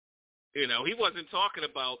 He wasn't talking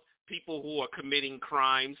about people who are committing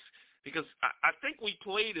crimes, because I think we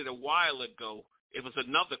played it a while ago. It was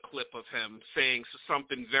another clip of him saying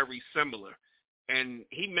something very similar. And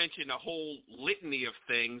he mentioned a whole litany of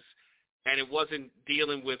things, and it wasn't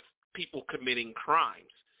dealing with people committing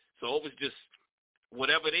crimes. So it was just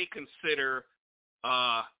whatever they consider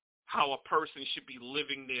how a person should be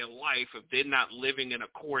living their life. If they're not living in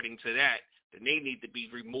according to that, then they need to be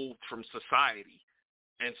removed from society.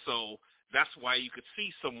 And so that's why you could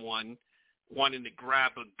see someone wanting to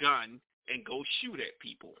grab a gun and go shoot at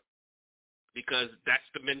people, because that's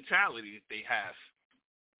the mentality that they have.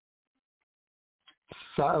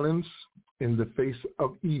 Silence in the face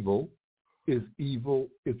of evil is evil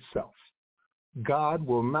itself. God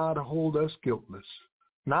will not hold us guiltless.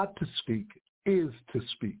 Not to speak is to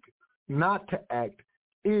speak. Not to act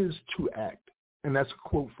is to act. And that's a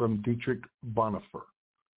quote from Dietrich Bonhoeffer.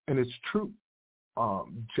 And it's true.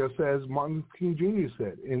 Just as Martin Luther King Jr.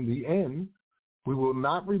 said, in the end, we will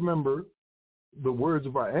not remember the words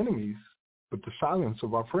of our enemies, but the silence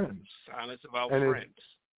of our friends. Silence of our friends.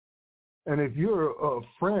 And if you're a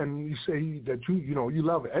friend, you say that you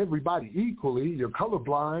love everybody equally, you're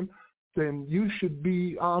colorblind, then you should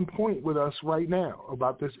be on point with us right now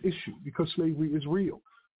about this issue, because slavery is real.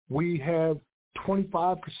 We have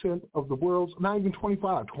 25% of the world's, not even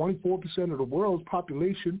 25, 24% of the world's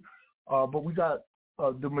population, but we got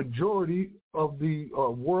the majority of the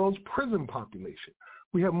world's prison population.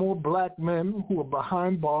 We have more black men who are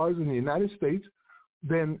behind bars in the United States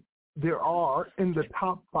than there are in the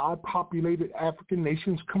top 5 populated African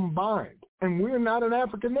nations combined. And we're not an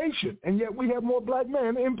African nation, and yet we have more black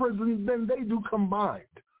men in prison than they do combined.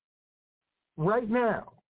 Right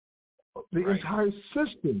now, The entire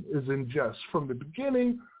system is unjust from the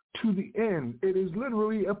beginning to the end. It is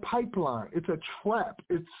literally a pipeline. It's a trap.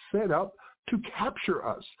 It's set up to capture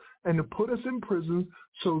us and to put us in prison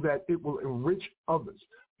so that it will enrich others.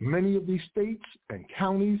 Many of these states and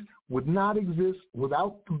counties would not exist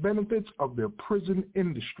without the benefits of their prison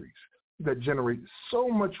industries that generate so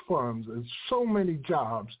much funds and so many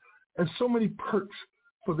jobs and so many perks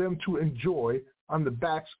for them to enjoy on the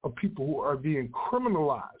backs of people who are being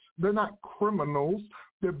criminalized. They're not criminals.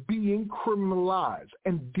 They're being criminalized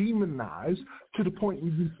and demonized to the point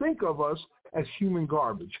where you think of us as human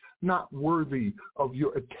garbage, not worthy of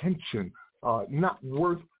your attention, not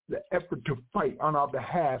worth the effort to fight on our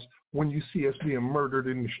behalf when you see us being murdered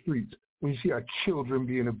in the streets, when you see our children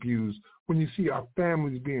being abused, when you see our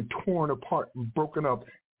families being torn apart and broken up,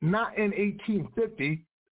 not in 1850,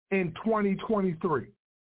 in 2023.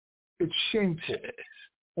 It's shameful.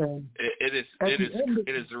 It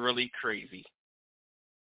is really crazy.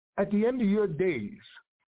 At the end of your days,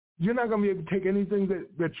 you're not going to be able to take anything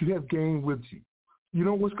that you have gained with you. You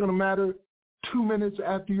know what's going to matter 2 minutes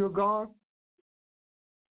after you're gone?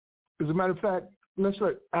 As a matter of fact, let's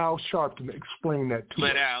let Al Sharpton explain that to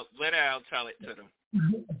us. Let Al tell it to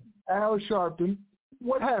them. Al Sharpton,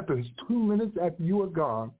 what happens 2 minutes after you are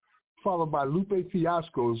gone, followed by Lupe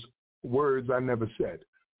Fiasco's words I never said?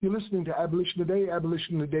 You're listening to Abolition Today,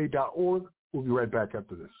 abolitiontoday.org. We'll be right back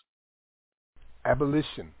after this.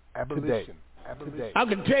 Abolition Today. I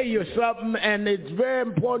can tell you something, and it's very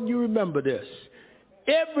important you remember this.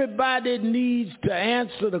 Everybody needs to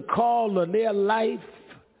answer the call of their life.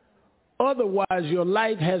 Otherwise, your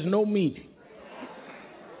life has no meaning.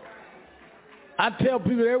 I tell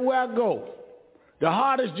people everywhere I go, the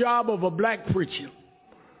hardest job of a black preacher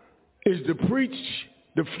is to preach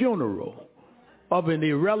the funeral of an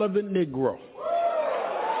irrelevant Negro.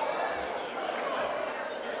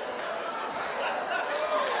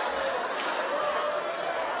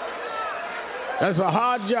 That's a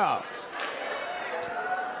hard job.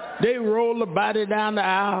 They roll the body down the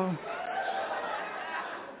aisle,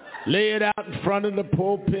 lay it out in front of the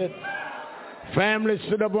pulpit. Families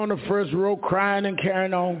sit up on the first row crying and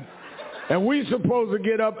carrying on. And we supposed to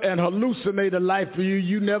get up and hallucinate a life for you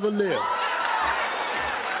you never lived.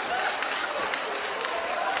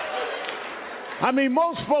 I mean,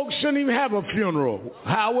 most folks shouldn't even have a funeral,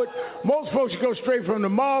 Howard. Most folks should go straight from the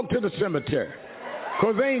morgue to the cemetery.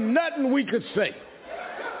 Because there ain't nothing we could say.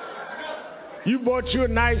 You bought you a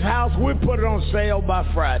nice house, we'll put it on sale by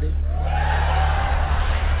Friday.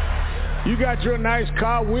 You got your nice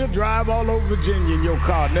car, we'll drive all over Virginia in your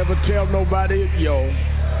car. Never tell nobody it's yours.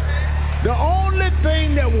 The only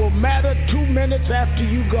thing that will matter 2 minutes after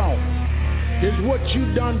you gone is what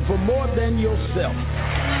you done for more than yourself.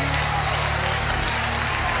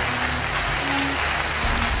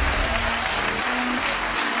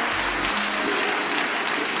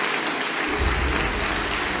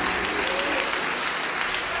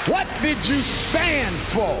 What did you stand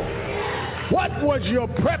for? What was your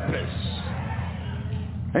purpose?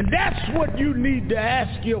 And that's what you need to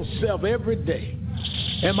ask yourself every day.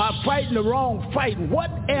 Am I fighting the wrong fight? What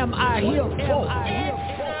am I here for?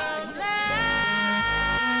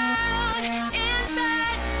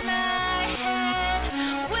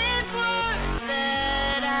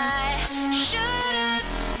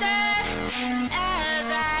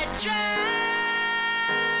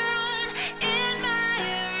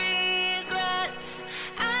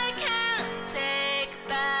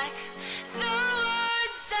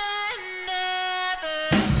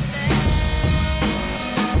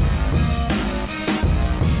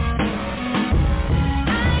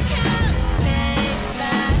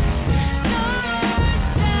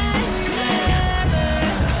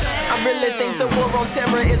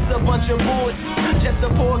 Terror is a bunch of bullshit. Just a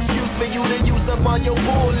poor excuse for you to use up all your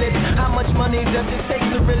bullets. How much money does it take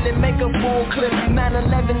to really make a full clip?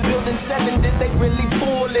 9/11 building 7, did they really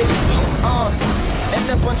pull it? And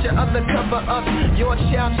a bunch of other cover-ups. Your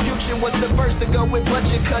child's future was the first to go with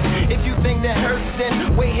budget cuts. If you think that hurts,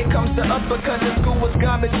 then wait, here comes the uppercut. The school was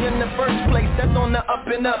garbage in the first place. That's on the up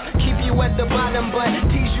and up. Keep you at the bottom, but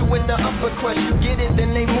tease you with the uppercut. You get it,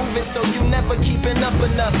 then they move it, so you never keeping up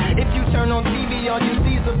enough. If you turn on TV, all you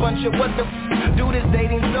see is a bunch of what the dude is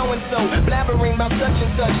dating so-and-so, blabbering about such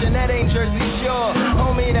and such, and that ain't Jersey Shore.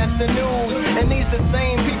 Homie, that's the news. And these the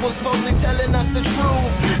same people supposedly telling us the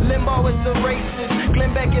truth. Limbaugh is a racist.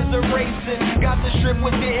 Glenn Beck is a racist. Got the strip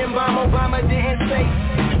with didn't bomb, Obama didn't say.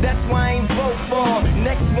 That's why I ain't vote for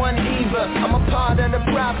next one either. I'm a part of the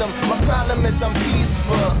problem. My problem is I'm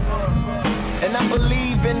peaceful, and I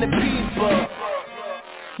believe in the people.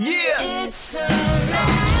 Yeah. It's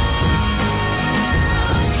around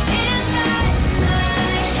in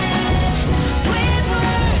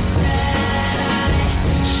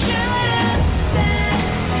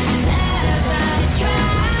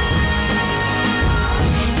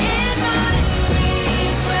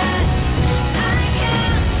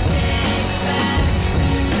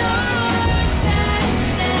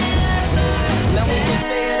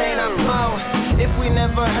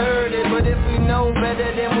never heard it, but if we know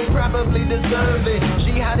better, then we probably deserve it.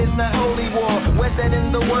 Jihad is not holy war, where's that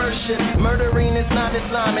in the worship? Murdering is not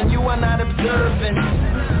Islam, and you are not observant.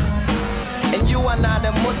 And you are not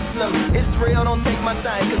a Muslim. Israel, don't take my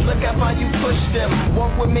side, cause look how far you pushed them.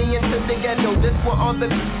 Walk with me into the ghetto, this where all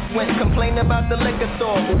the went. Complain about the liquor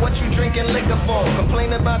store, but what you drinking liquor for?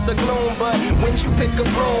 Complain about the gloom, but when you pick a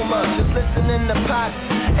broom up, just listen in the pot,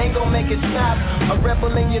 ain't gon' make it stop. A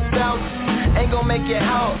rebel in your doubts, ain't gon' make it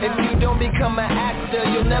out. If you don't become an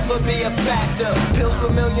actor, you'll never be a factor. Pills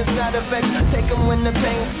with million side effects, take them when the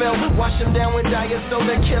pain fell. Wash them down with diet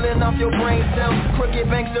soda, killing off your brain cells.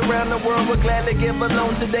 Crooked banks around the world will glad to give a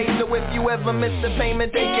loan today. So if you ever miss the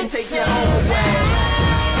payment, they can take your home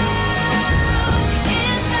away.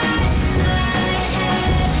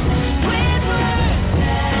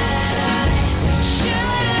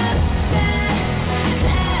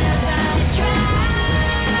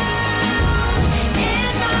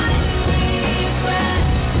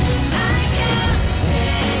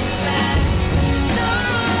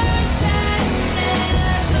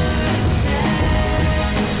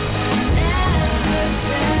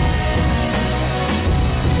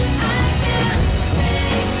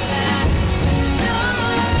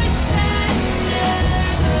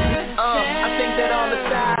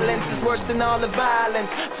 Worse than all the violence.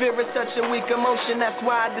 Fear is such a weak emotion, that's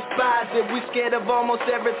why I despise it. We scared of almost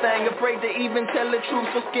everything, afraid to even tell the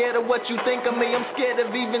truth. So scared of what you think of me, I'm scared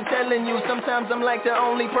of even telling you. Sometimes I'm like the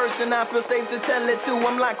only person I feel safe to tell it to.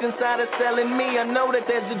 I'm locked inside of selling me, I know that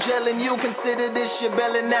there's a gel in you. Consider this your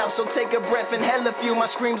belly now, so take a breath and hell a few.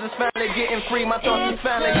 My screams is finally getting free, my thoughts is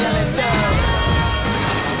finally yelling down.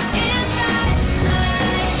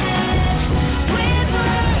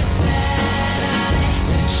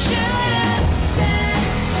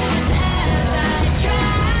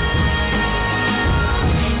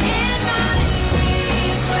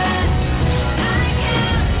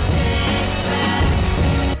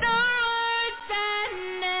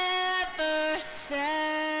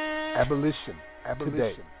 Abolition.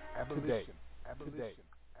 Today.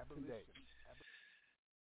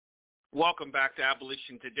 Welcome back to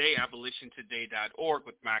Abolition Today, abolitiontoday.org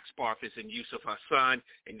with Max Barthas and Yusuf Hassan.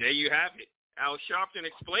 And there you have it. Al Sharpton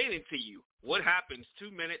explaining to you what happens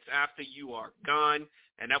 2 minutes after you are gone.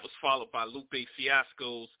 And that was followed by Lupe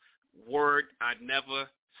Fiasco's word I never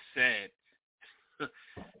said.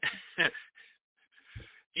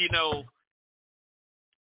 You know,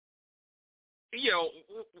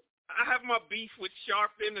 I have my beef with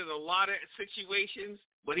Sharpton in a lot of situations,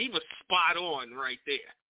 but he was spot on right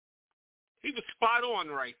there.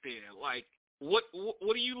 Like, what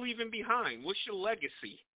are you leaving behind? What's your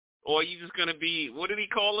legacy? Or are you just going to be, what did he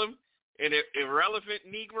call him, an irrelevant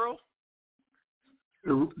Negro?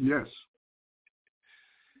 Yes.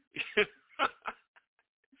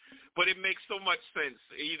 But it makes so much sense.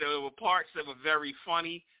 There were parts that were very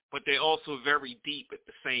funny, but they're also very deep at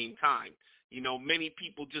the same time. Many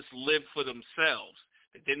people just live for themselves.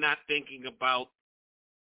 They're not thinking about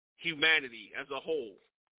humanity as a whole.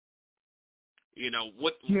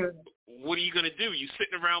 What are you going to do? You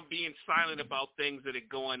sitting around being silent about things that are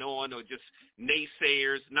going on, or just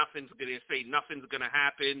naysayers, nothing's going to say nothing's going to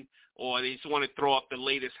happen, or they just want to throw up the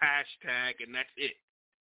latest hashtag, and that's it.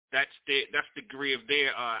 That's the degree of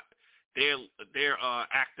their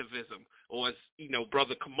activism. Or as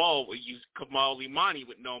Brother Kamal Imani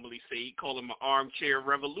would normally say, he called him an armchair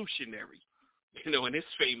revolutionary, in his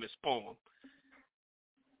famous poem.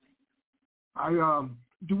 I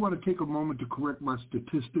do want to take a moment to correct my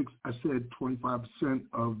statistics. I said 25%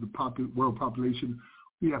 of the world population.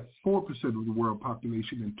 We have 4% of the world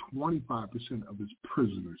population and 25% of its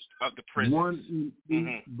prisoners. Of the prisoners. 1 in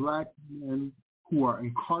 8 black men who are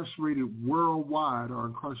incarcerated worldwide are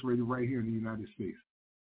incarcerated right here in the United States.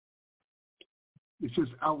 It's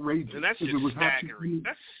just outrageous. And that's just staggering.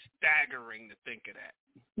 That's staggering to think of that.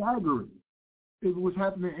 Staggering. If it was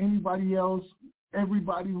happening to anybody else,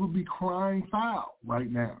 everybody would be crying foul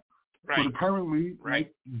right now. Right. But apparently,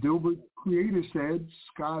 like Dilbert Creator said,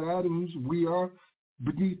 Scott Adams, we are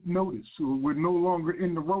beneath notice. So we're no longer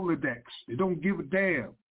in the Rolodex. They don't give a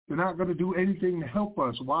damn. They're not going to do anything to help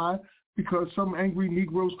us. Why? Because some angry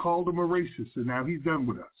Negroes called him a racist, and now he's done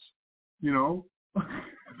with us.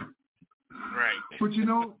 Right. But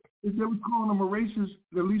if they were calling them a racist,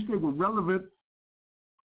 at least they were relevant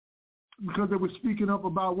because they were speaking up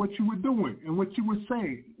about what you were doing and what you were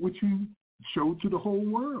saying, what you showed to the whole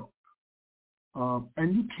world.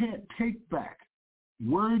 And you can't take back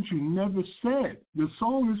words you never said. The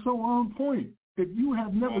song is so on point. If you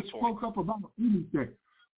have never spoke up about anything,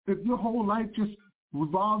 if your whole life just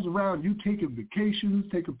revolves around you taking vacations,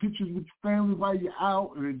 taking pictures with your family while you're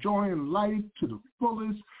out and enjoying life to the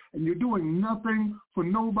fullest, and you're doing nothing for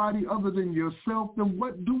nobody other than yourself, then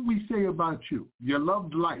what do we say about you? You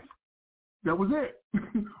loved life. That was it.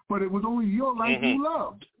 But it was only your life you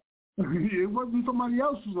loved. It wasn't somebody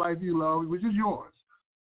else's life you loved. It was just yours.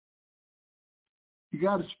 You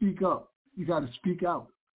got to speak up. You got to speak out.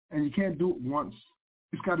 And you can't do it once.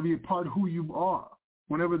 It's got to be a part of who you are.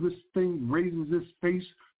 Whenever this thing raises its face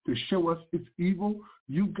to show us it's evil,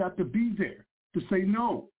 you've got to be there to say,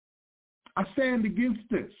 no, I stand against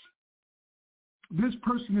this. This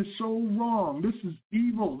person is so wrong. This is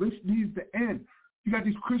evil. This needs to end. You got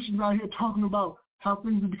these Christians out here talking about how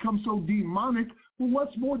things have become so demonic. Well,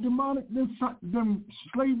 what's more demonic than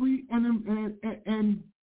slavery and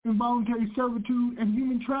involuntary servitude and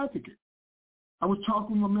human trafficking? I was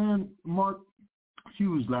talking to my man, Mark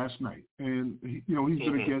Hughes, last night, and he's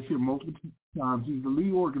been a guest here multiple times. He's the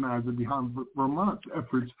lead organizer behind Vermont's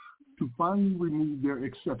efforts to finally remove their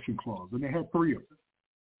exception clause, and they had 3 of them.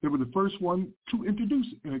 They were the first one to introduce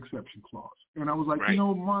an exception clause, and I was like,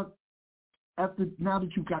 Mark, now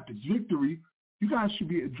that you've got the victory, you guys should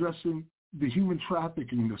be addressing the human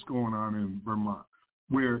trafficking that's going on in Vermont,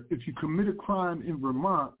 where if you commit a crime in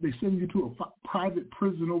Vermont, they send you to a private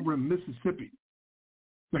prison over in Mississippi.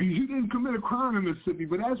 Like, you didn't commit a crime in Mississippi,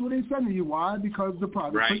 but that's what they're sending you. Why? Because the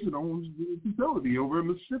private prison owns the facility over in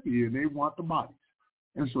Mississippi, and they want the bodies.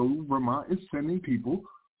 And so Vermont is sending people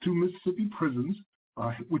to Mississippi prisons,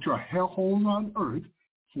 which are hellholes on earth,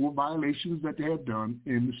 for violations that they have done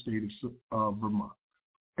in the state of Vermont.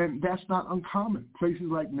 And that's not uncommon. Places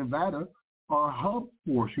like Nevada are a hub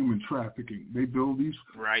for human trafficking. They build these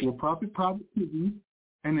for-profit private prisons.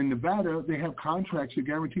 And in Nevada, they have contracts that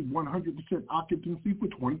guarantee 100% occupancy for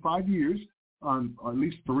 25 years on at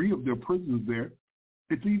least 3 of their prisons there.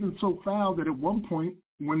 It's even so foul that at one point,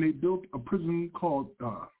 when they built a prison called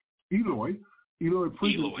Eloy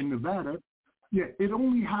Prison in Nevada, it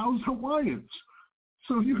only housed Hawaiians.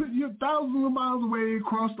 So you're thousands of miles away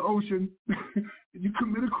across the ocean. You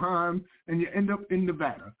commit a crime, and you end up in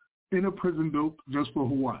Nevada in a prison built just for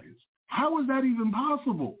Hawaiians. How is that even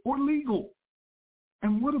possible or legal?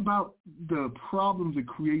 And what about the problems it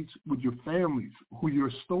creates with your families who you're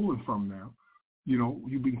stolen from now?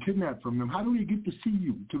 You've been kidnapped from them. How do they get to see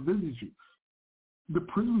you, to visit you? The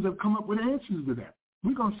prisons have come up with answers to that.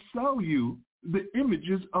 We're going to sell you the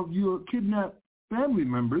images of your kidnapped family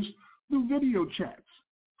members through video chats.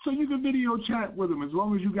 So you can video chat with them as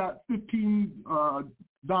long as you got $15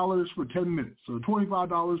 for 10 minutes. So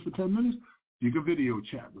 $25 for 10 minutes, you can video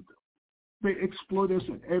chat with them. They exploit us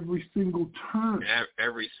at every single turn.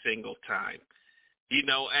 Every single time. And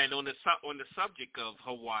on the subject of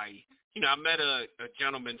Hawaii, I met a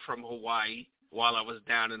gentleman from Hawaii while I was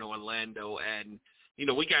down in Orlando, and,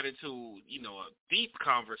 we got into, a deep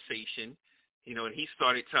conversation, and he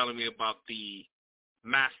started telling me about the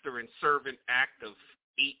Master and Servant Act of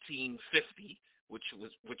 1850, which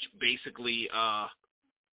basically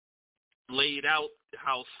laid out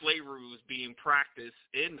how slavery was being practiced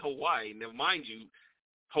in Hawaii. Now, mind you,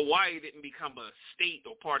 Hawaii didn't become a state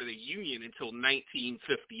or part of the Union until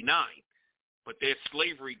 1959, but their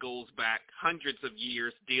slavery goes back hundreds of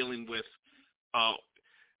years, dealing with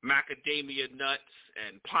macadamia nuts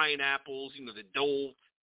and pineapples. The Dole,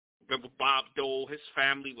 remember Bob Dole, his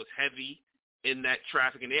family was heavy in that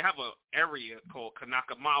trafficking. They have an area called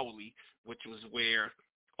Kanaka Maoli, which was where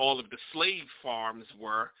all of the slave farms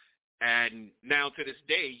were. And now to this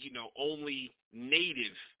day, only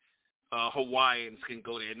native Hawaiians can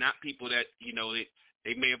go there, not people that,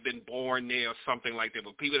 they may have been born there or something like that,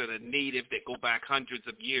 but people that are native that go back hundreds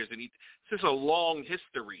of years. And it's just a long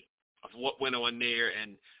history of what went on there,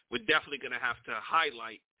 and we're definitely going to have to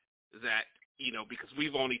highlight that, because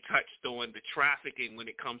we've only touched on the trafficking when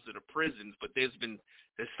it comes to the prisons, but there's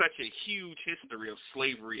such a huge history of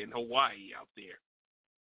slavery in Hawaii out there.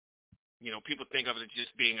 People think of it as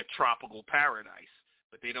just being a tropical paradise,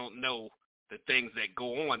 but they don't know the things that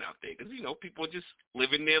go on out there because, people are just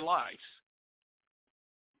living their lives.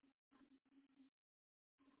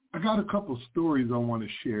 I got a couple stories I want to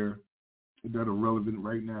share that are relevant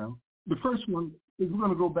right now. The first one is we're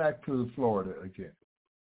going to go back to Florida again.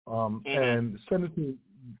 And Senator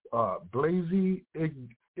Blasey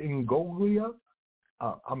Ingoglia,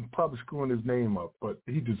 I'm probably screwing his name up, but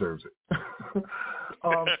he deserves it.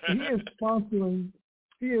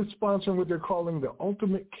 He is sponsoring what they're calling the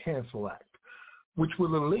Ultimate Cancel Act, which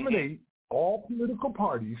will eliminate all political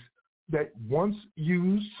parties that once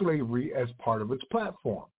used slavery as part of its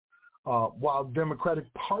platform. While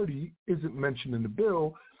Democratic Party isn't mentioned in the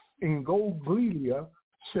bill, Ingoglia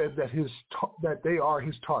said that they are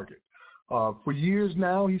his target. For years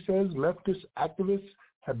now, he says, leftist activists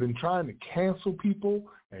have been trying to cancel people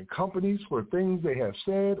and companies for things they have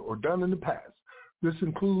said or done in the past. This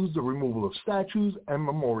includes the removal of statues and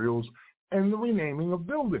memorials and the renaming of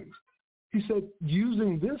buildings. He said,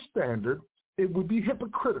 using this standard, it would be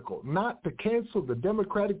hypocritical not to cancel the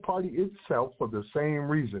Democratic Party itself for the same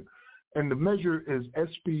reason. And the measure is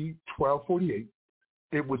S4-E8.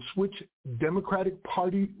 It would switch Democratic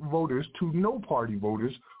Party voters to no party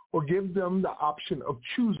voters or give them the option of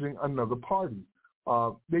choosing another party.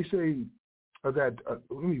 They say that,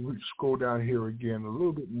 let me scroll down here again a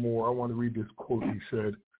little bit more. I want to read this quote he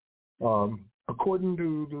said. According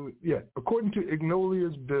to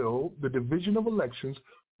Ignolia's bill, the division of elections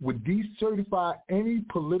would decertify any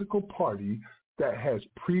political party that has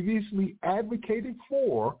previously advocated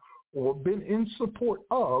for or been in support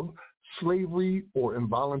of slavery or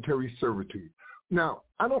involuntary servitude. Now,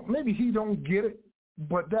 maybe he don't get it,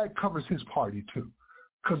 but that covers his party too.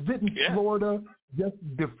 Because didn't Florida just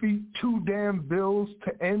defeat 2 damn bills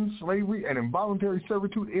to end slavery and involuntary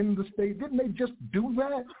servitude in the state? Didn't they just do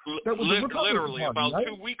that? That was literally party, about right?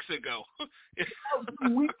 2 weeks ago.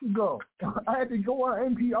 2 weeks ago. I had to go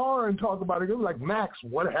on NPR and talk about it. It was like, Max,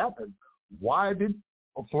 what happened? Why did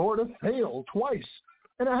Florida fail twice?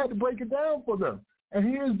 And I had to break it down for them. And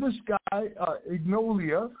here's this guy,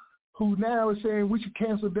 Ignolia, who now is saying we should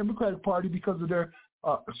cancel the Democratic Party because of their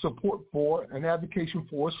support for and advocacy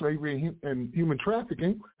for slavery and human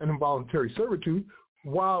trafficking and involuntary servitude,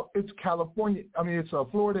 while it's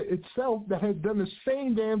Florida itself that has done the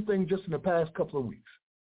same damn thing just in the past couple of weeks.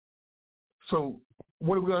 So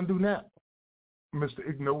what are we going to do now, Mr.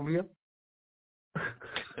 Ignolia?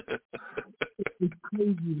 It's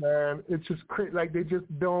crazy, man. It's just crazy. Like, they just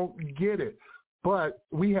don't get it. But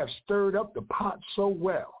we have stirred up the pot so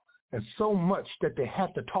well and so much that they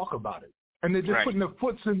have to talk about it. And they're just putting their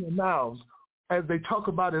foots in their mouths as they talk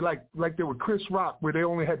about it like they were Chris Rock, where they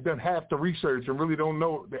only had done half the research and really don't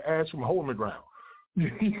know the ass from a hole in the ground. You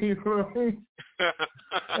know what I mean?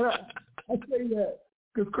 I say that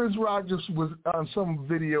because Chris Rock just was on some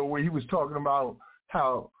video where he was talking about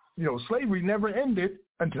how, slavery never ended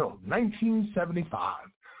until 1975,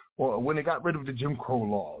 or when they got rid of the Jim Crow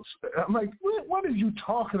laws. I'm like, what are you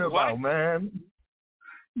talking about, man?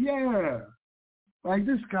 Yeah. Like,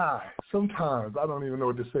 this guy, sometimes I don't even know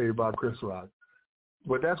what to say about Chris Rock.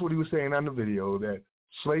 But that's what he was saying on the video, that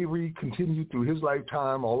slavery continued through his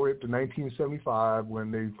lifetime all the way up to 1975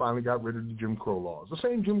 when they finally got rid of the Jim Crow laws. The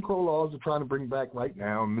same Jim Crow laws they're trying to bring back right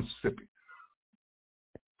now in Mississippi.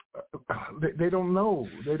 They don't know.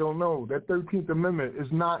 They don't know. That 13th Amendment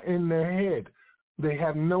is not in their head. They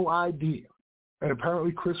have no idea. And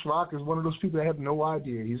apparently Chris Rock is one of those people that have no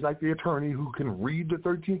idea. He's like the attorney who can read the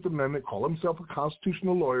 13th Amendment, call himself a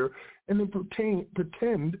constitutional lawyer, and then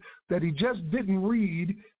pretend that he just didn't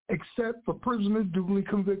read except for prisoners duly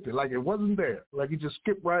convicted. Like it wasn't there. Like he just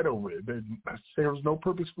skipped right over it. There was no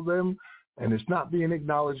purpose for them, and it's not being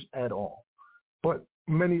acknowledged at all. But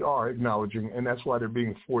many are acknowledging, and that's why they're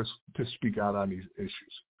being forced to speak out on these issues.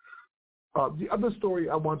 The other story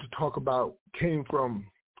I want to talk about came from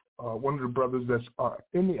one of the brothers that's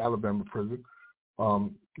in the Alabama prison,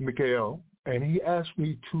 Mikhail, and he asked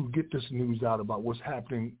me to get this news out about what's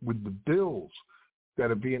happening with the bills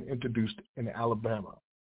that are being introduced in Alabama.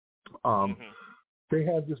 They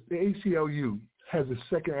have this, the ACLU has a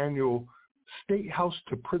second annual State House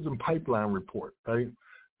to Prison Pipeline report, right?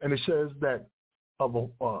 And it says that of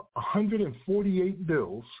 148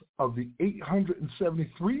 bills of the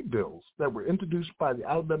 873 bills that were introduced by the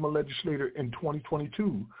Alabama legislature in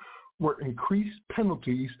 2022 were increased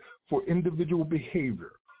penalties for individual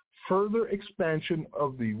behavior, further expansion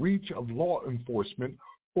of the reach of law enforcement,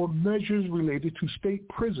 or measures related to state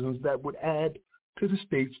prisons that would add to the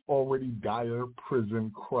state's already dire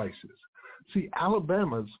prison crisis. See,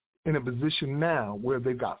 Alabama's in a position now where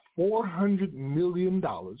they've got $400 million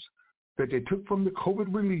that they took from the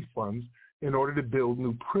COVID relief funds in order to build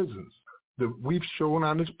new prisons. We've shown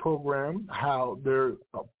on this program how they're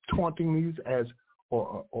taunting these as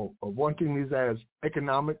or wanting these as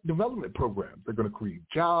economic development programs. They're going to create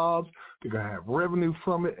jobs, they're going to have revenue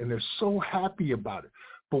from it, and they're so happy about it.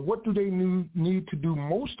 But what do they need to do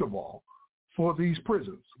most of all for these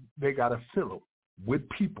prisons? They got to fill them with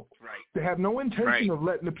people. Right. They have no intention of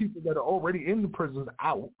letting the people that are already in the prisons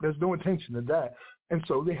out. There's no intention of that. And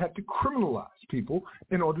so they have to criminalize people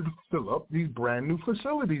in order to fill up these brand new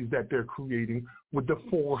facilities that they're creating with the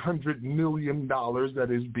 $400 million that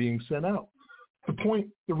is being sent out.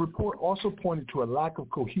 The report also pointed to a lack of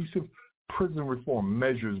cohesive prison reform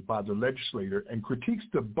measures by the legislator and critiques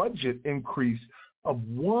the budget increase of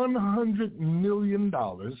 $100 million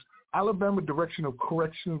Alabama Direction of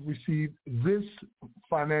Corrections received this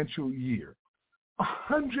financial year.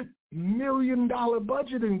 $100 million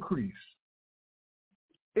budget increase.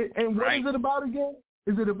 And what is it about again?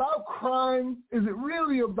 Is it about crime? Is it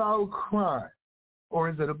really about crime? Or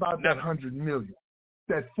is it about that $100 million,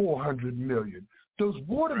 that $400 million? Those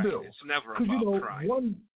water bills. It's never about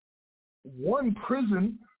crime. One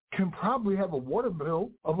prison can probably have a water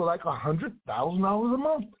bill of like $100,000 a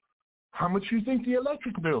month. How much do you think the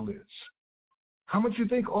electric bill is? How much do you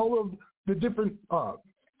think all of the different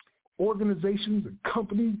organizations and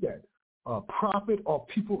companies that profit off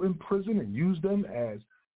people in prison and use them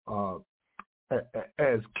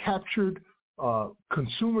as captured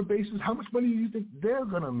consumer bases, how much money do you think they're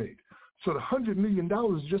going to make? So the $100 million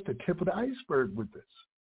is just the tip of the iceberg with this.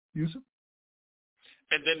 Yusuf?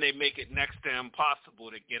 And then they make it next to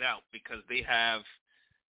impossible to get out because they have,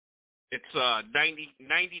 it's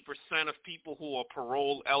 90% of people who are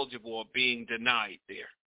parole eligible are being denied there.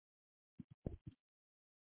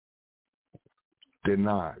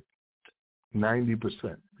 Denied.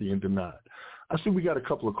 90% being denied. I see we got a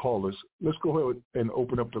couple of callers. Let's go ahead and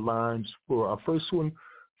open up the lines for our first one.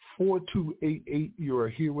 4288, you are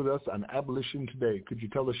here with us on Abolition Today. Could you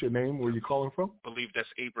tell us your name, where you're calling from? I believe that's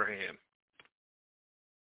Abraham.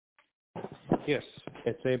 Yes,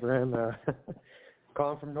 it's Abraham,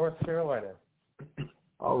 calling from North Carolina.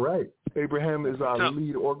 All right. Abraham is our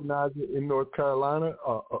lead organizer in North Carolina,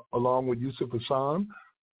 along with Yusuf Hassan,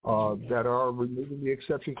 that are removing the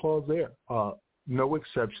exception clause there. No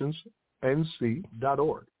exceptions,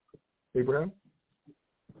 nc.org. Abraham?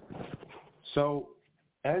 So,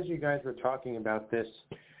 as you guys were talking about this,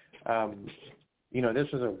 this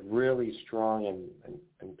was a really strong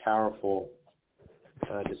and powerful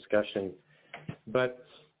discussion. But,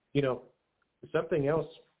 something else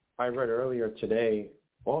I read earlier today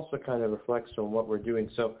also kind of reflects on what we're doing.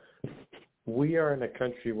 So we are in a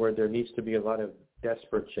country where there needs to be a lot of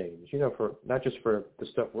desperate change, for not just for the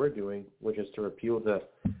stuff we're doing, which is to repeal the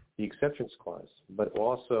exceptions clause, but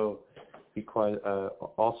also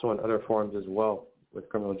also in other forms as well with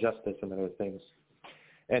criminal justice and other things.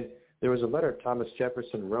 And there was a letter Thomas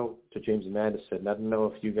Jefferson wrote to James Madison. I don't know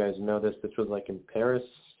if you guys know this. This was like in Paris,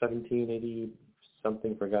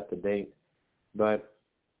 1780-something, forgot the date. But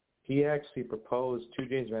he actually proposed to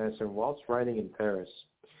James Madison whilst writing in Paris.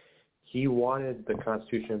 He wanted the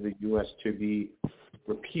Constitution of the U.S. to be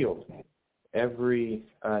repealed every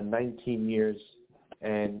 19 years,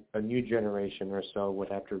 and a new generation or so would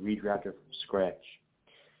have to redraft it from scratch.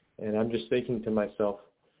 And I'm just thinking to myself,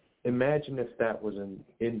 imagine if that was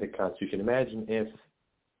in the Constitution. Imagine if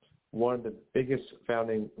one of the biggest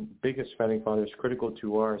founding fathers critical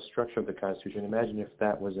to our structure of the Constitution, imagine if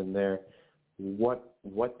that was in there,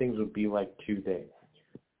 what things would be like today.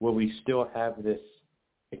 Will we still have this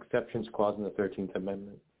exceptions clause in the 13th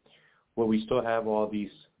Amendment? Will we still have all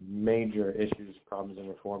these major issues, problems, and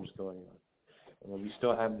reforms going on? And will we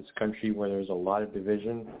still have this country where there's a lot of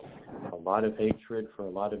division, a lot of hatred for a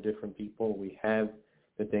lot of different people? We have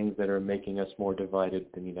the things that are making us more divided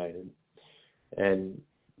than united. And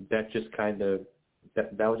that just kind of,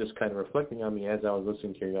 that was just kind of reflecting on me as I was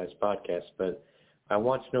listening to your guys' podcast. But I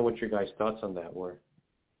want to know what your guys' thoughts on that were.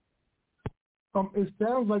 It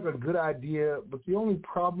sounds like a good idea, but the only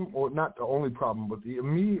problem, or not the only problem, but the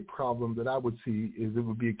immediate problem that I would see is it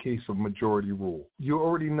would be a case of majority rule. You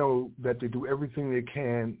already know that they do everything they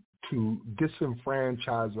can to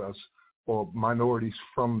disenfranchise us or minorities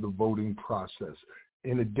from the voting process.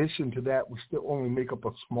 In addition to that, we still only make up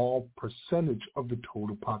a small percentage of the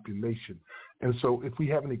total population. And so if we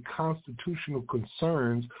have any constitutional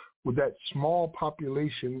concerns with that small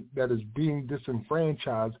population that is being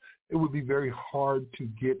disenfranchised, it would be very hard to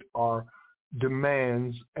get our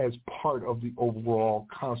demands as part of the overall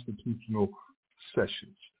constitutional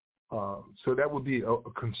sessions. So that would be a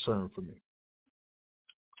concern for me.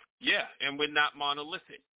 Yeah, and we're not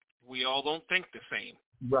monolithic. We all don't think the same.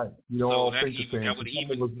 Right. You all think the same. That would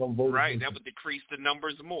that would decrease the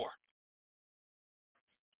numbers more.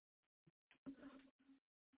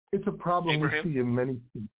 It's a problem Abraham? we see in many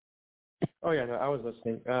people. Oh, yeah, no, I was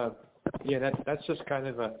listening. That's just kind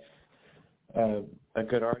of a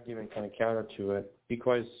good argument, kind of counter to it,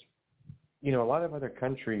 because, a lot of other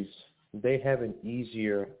countries, they have an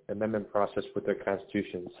easier amendment process with their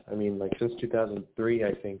constitutions. I mean, like since 2003,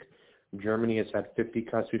 I think, Germany has had 50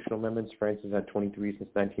 constitutional amendments. France has had 23 since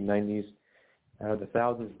 1990s. Out of the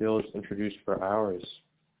thousands of bills introduced for ours,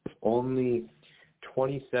 only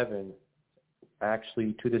 27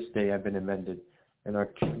 actually to this day have been amended in our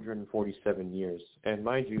 247 years. And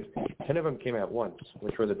mind you, 10 of them came at once,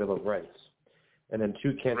 which were the Bill of Rights. and then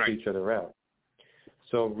 2 cancel each other out.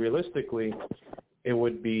 So realistically, it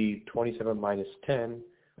would be 27 minus 10,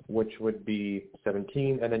 which would be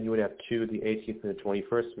 17, and then you would have 2, the 18th and the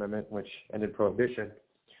 21st Amendment, which ended Prohibition.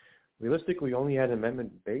 Realistically, we only had an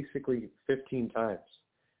amendment basically 15 times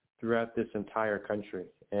throughout this entire country.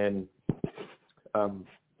 And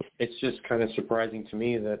it's just kind of surprising to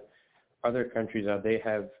me that other countries, they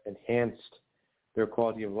have enhanced their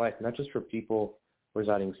quality of life, not just for people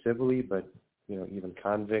residing civilly, but, even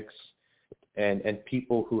convicts and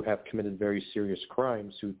people who have committed very serious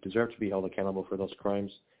crimes who deserve to be held accountable for those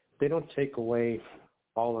crimes. They don't take away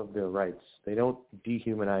all of their rights. They don't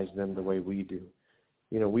dehumanize them the way we do.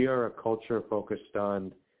 We are a culture focused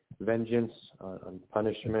on vengeance, on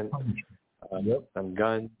punishment, on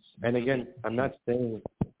guns. And again, I'm not saying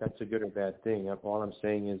that's a good or bad thing. All I'm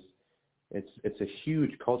saying is it's a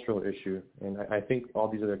huge cultural issue. And I think all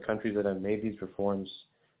these other countries that have made these reforms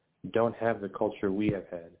don't have the culture we have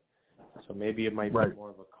had. So maybe it might be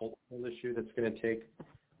more of a cultural issue that's going to take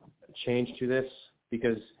change to this,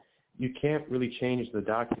 because you can't really change the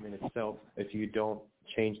document itself if you don't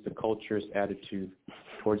change the culture's attitude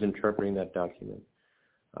towards interpreting that document.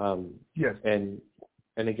 Yes. And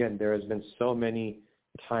again, there has been so many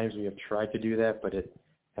times we have tried to do that, but it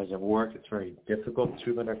hasn't worked. It's very difficult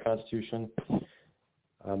to amend our Constitution.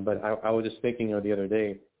 But I was just thinking the other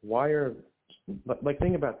day,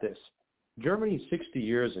 think about this. Germany 60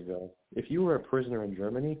 years ago, if you were a prisoner in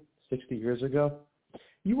Germany 60 years ago,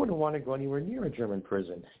 you wouldn't want to go anywhere near a German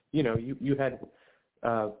prison. You had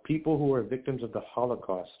people who were victims of the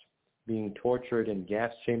Holocaust being tortured in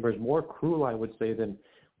gas chambers, more cruel, I would say, than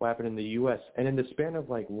what happened in the U.S. And in the span of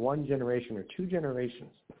like 1 generation or 2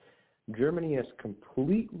 generations, Germany has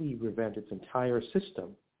completely revamped its entire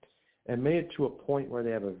system and made it to a point where they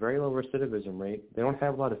have a very low recidivism rate. They don't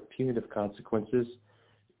have a lot of punitive consequences.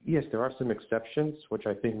 Yes, there are some exceptions, which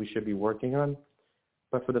I think we should be working on.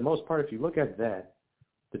 But for the most part, if you look at that,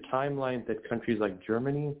 the timeline that countries like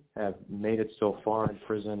Germany have made it so far in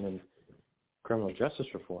prison and criminal justice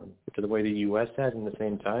reform to the way the U.S. has in the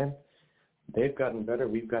same time, they've gotten better,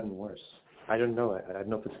 we've gotten worse. I don't know. I don't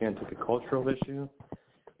know if it's going to take a cultural issue,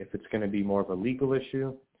 if it's going to be more of a legal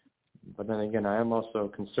issue. But then again, I am also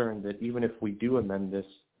concerned that even if we do amend this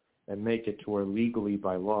and make it to where legally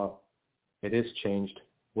by law it is changed,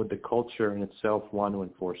 would the culture in itself want to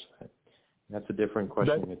enforce that? That's a different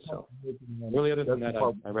question in itself. Really, other than that,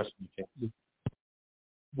 I rest my case.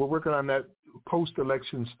 We're working on that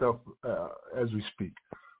post-election stuff as we speak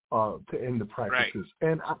to end the practices.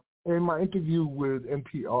 Right. And in my interview with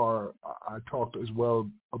NPR, I talked as well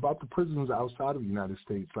about the prisons outside of the United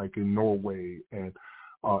States, like in Norway and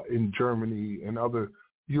in Germany and other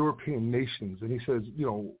European nations. And he says,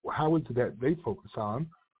 how is it that they focus on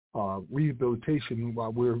rehabilitation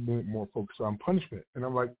while we're more focused on punishment? And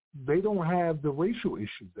I'm like, they don't have the racial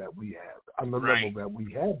issues that we have on the level that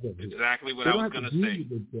we have them here. Exactly what I was going to say.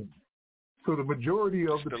 So the majority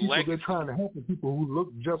of the people they're trying to help are people who look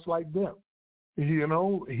just like them.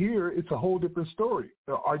 Here it's a whole different story.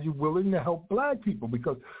 Are you willing to help black people?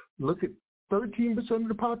 Because look at 13% of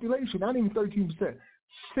the population, not even 13%,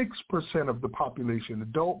 6% of the population,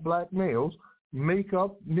 adult black males, make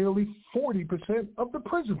up nearly 40% of the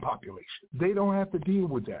prison population. They don't have to deal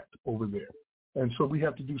with that over there. And so we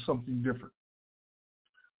have to do something different.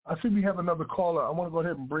 I see we have another caller. I want to go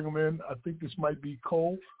ahead and bring him in. I think this might be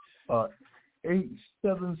Cole.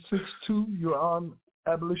 8762, you're on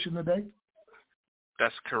Abolition Today.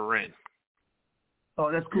 That's Corinne.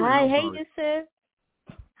 Oh, that's cool. Hi, hey, Yusuf.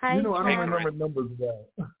 Hi, I don't remember numbers well.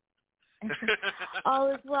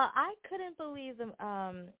 All is well. I couldn't believe them.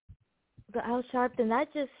 Al Sharpton,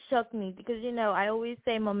 that just shook me because, I always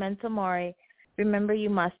say memento mori, remember you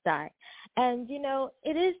must die. And,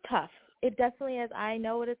 it is tough. It definitely is. I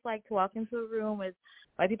know what it's like to walk into a room with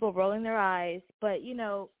white people rolling their eyes, but, you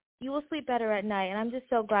will sleep better at night. And I'm just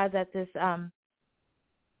so glad that this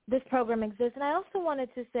program exists. And I also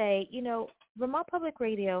wanted to say, Vermont Public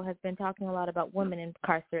Radio has been talking a lot about women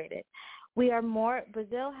incarcerated.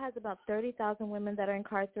 Brazil has about 30,000 women that are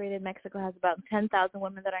incarcerated. Mexico has about 10,000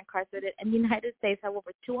 women that are incarcerated. And the United States have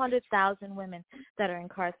over 200,000 women that are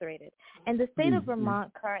incarcerated. And the state of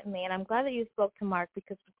Vermont currently, and I'm glad that you spoke to Mark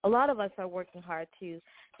because a lot of us are working hard to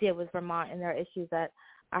deal with Vermont and their issues that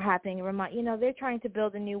are happening in Vermont. They're trying to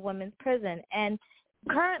build a new women's prison. And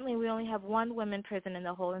currently, we only have 1 women's prison in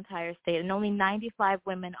the whole entire state, and only 95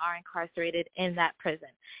 women are incarcerated in that prison.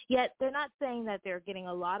 Yet, they're not saying that they're getting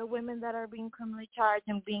a lot of women that are being criminally charged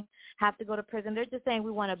and have to go to prison. They're just saying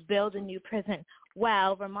we want to build a new prison.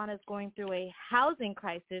 Well, Vermont is going through a housing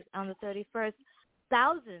crisis. On the 31st,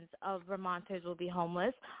 thousands of Vermonters will be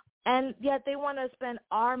homeless. And yet they want to spend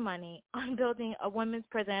our money on building a women's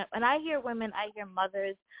prison. And I hear women, I hear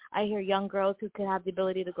mothers, I hear young girls who could have the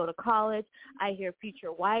ability to go to college. I hear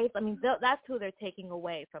future wives. I mean, that's who they're taking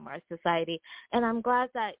away from our society. And I'm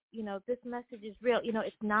glad that, this message is real.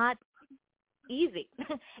 It's not easy.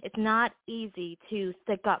 It's not easy to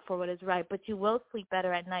stick up for what is right, but you will sleep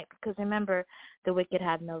better at night because, remember, the wicked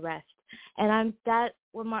have no rest. And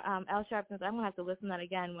when my Al Sharpton's, I'm gonna have to listen to that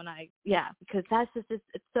again because that's it's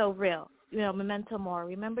so real. Memento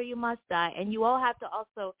mori. Remember, you must die, and you all have to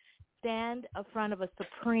also stand in front of a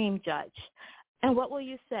supreme judge. And what will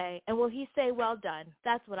you say? And will he say, "Well done"?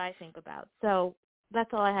 That's what I think about. So that's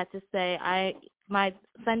all I had to say. My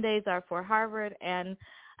Sundays are for Harvard and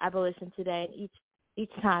Abolition Today.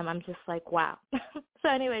 Each time I'm just like, wow. So,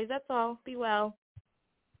 anyways, that's all. Be well.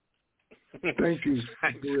 Thank you.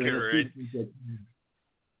 Thanks, Karen.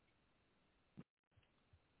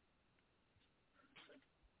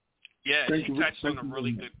 Yeah, she touched on a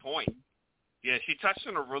really good point. Yeah, she touched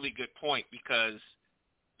on a really good point because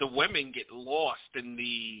the women get lost in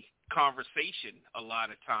the conversation a lot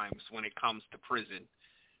of times when it comes to prison,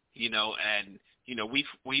 and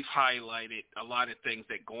we've highlighted a lot of things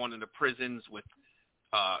that go on in the prisons with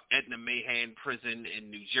Edna Mahan prison in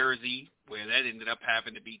New Jersey, where that ended up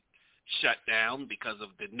having to be shut down because of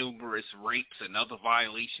the numerous rapes and other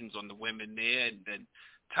violations on the women there, and then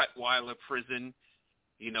Tutwiler prison,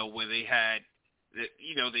 where they had,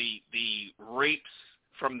 the rapes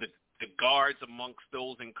from the guards amongst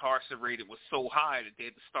those incarcerated was so high that they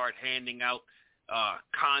had to start handing out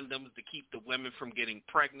condoms to keep the women from getting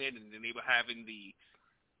pregnant, and then they were having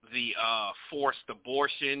the forced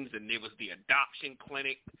abortions, and there was the adoption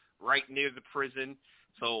clinic right near the prison.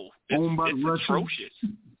 So it's atrocious.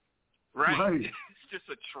 Right. It's just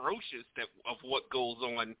atrocious of what goes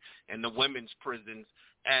on in the women's prisons.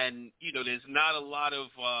 And, there's not a lot of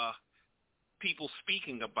people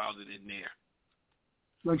speaking about it in there.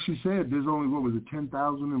 Like she said, there's only,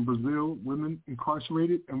 10,000 in Brazil, women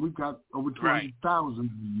incarcerated, and we've got over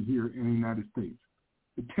 200,000 here in the United States.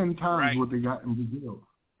 10 times what they got in Brazil.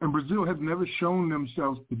 And Brazil has never shown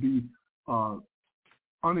themselves to be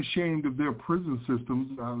unashamed of their prison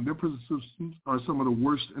systems. Their prison systems are some of the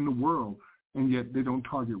worst in the world, and yet they don't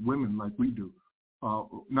target women like we do.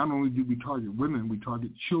 Not only do we target women, we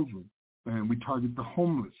target children, and we target the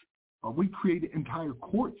homeless. We created entire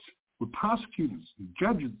courts with prosecutors and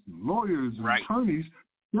judges and lawyers and attorneys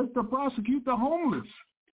just to prosecute the homeless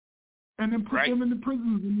and then put them in the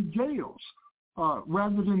prisons and the jails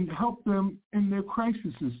rather than help them in their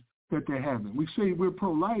crises that they're having. We say we're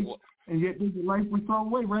pro-life, and yet there's a life we throw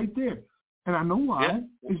away right there. And I know why. Yeah.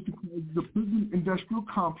 It's because the prison industrial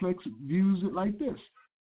complex views it like this.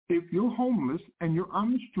 If you're homeless and you're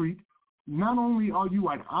on the street, not only are you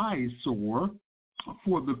an eyesore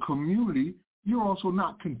for the community, you're also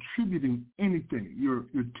not contributing anything. You're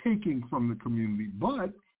taking from the community.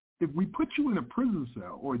 But if we put you in a prison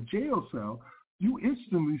cell or a jail cell, you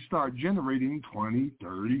instantly start generating $20,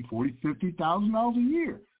 $30, $40, $50,000 a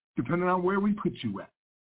year, depending on where we put you at.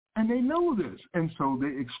 And they know this. And so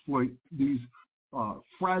they exploit these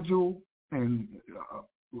fragile and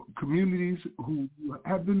communities who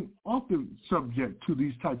have been often subject to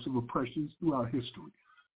these types of oppressions throughout history.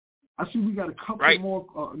 I see we got a couple more,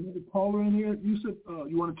 another caller in here. Yusuf,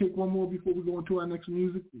 you want to take one more before we go into our next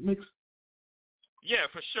music mix? Yeah,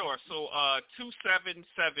 for sure. So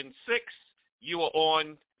 2776, you are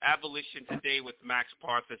on Abolition Today with Max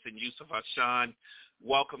Parthas and Yusuf Hassan.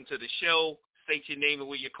 Welcome to the show. State your name and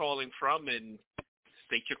where you're calling from, and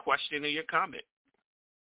state your question or your comment.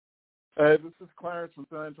 Hey, this is Clarence from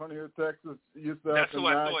San Antonio, Texas. That's who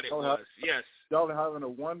I thought it was. Yes. Y'all are having a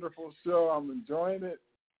wonderful show. I'm enjoying it,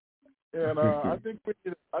 and I think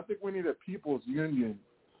we need a people's union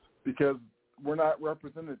because we're not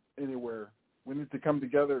represented anywhere. We need to come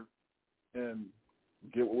together and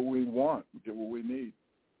get what we want, get what we need.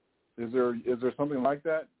 Is there something like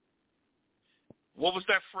that? What was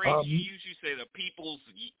that phrase you used? You say the people's.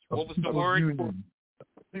 What was the word? Union.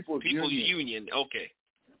 People's union. Okay.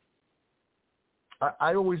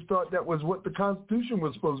 I always thought that was what the Constitution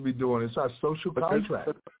was supposed to be doing. It's our social contract.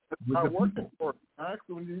 It's not working for us.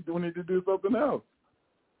 Actually, we need to do something else.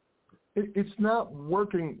 It's not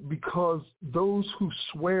working because those who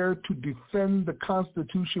swear to defend the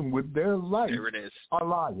Constitution with their life are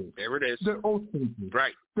liars. There it is. They're oath breakers.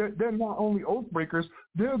 Right. They're not only oath breakers,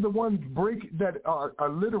 they're the ones that are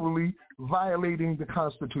literally violating the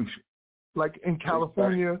Constitution. Like in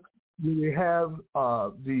California, they have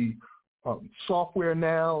the software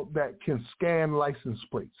now that can scan license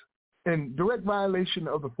plates in direct violation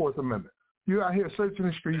of the Fourth Amendment. You're out here searching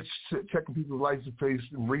the streets, checking people's license plates,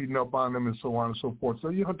 and reading up on them and so on and so forth. So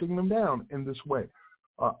you're hunting them down in this way.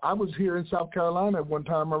 I was here in South Carolina at one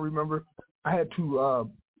time. I remember I had to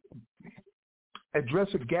address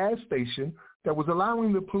a gas station that was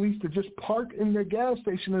allowing the police to just park in their gas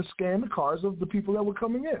station and scan the cars of the people that were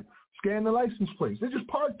coming in, scan the license plates. They just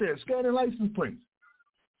parked there, scan their license plates.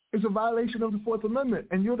 It's a violation of the Fourth Amendment,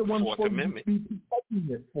 and you're the one supposed to be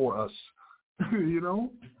protecting it for us, you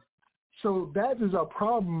know? So that is our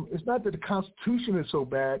problem. It's not that the Constitution is so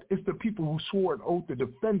bad. It's the people who swore an oath to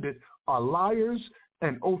defend it are liars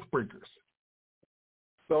and oath breakers.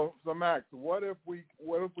 So Max, what if we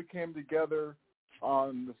came together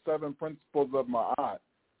on the 7 principles of Ma'at,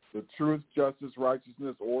 the truth, justice,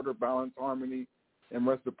 righteousness, order, balance, harmony, and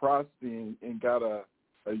reciprocity, and got a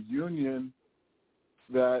union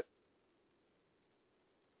that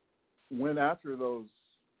went after those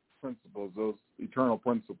principles, those eternal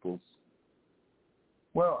principles?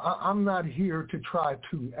 Well, I'm not here to try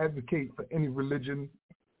to advocate for any religion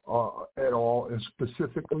at all, and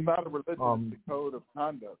specifically. It's not a religion, it's a code of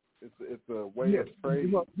conduct. It's a way of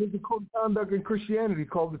trading. There's a code of conduct in Christianity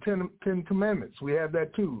called the Ten Commandments. We have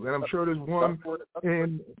that too, and I'm sure there's one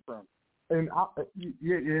in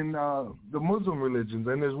the Muslim religions,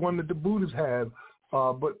 and there's one that the Buddhists have.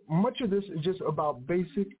 But much of this is just about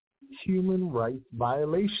basic human rights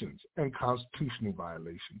violations and constitutional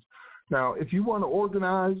violations. Now, if you want to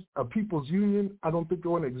organize a people's union, I don't think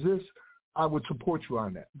one exists. I would support you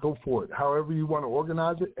on that. Go for it. However you want to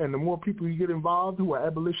organize it. And the more people you get involved who are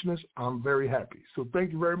abolitionists, I'm very happy. So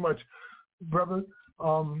thank you very much, brother.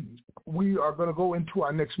 We are going to go into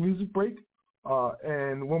our next music break.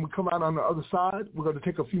 And when we come out on the other side, we're going to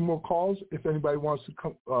take a few more calls if anybody wants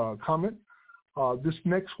to comment. This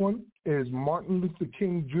next one is Martin Luther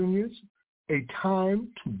King Jr.'s A Time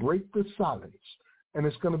to Break the Silence. And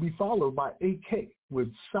it's going to be followed by AK with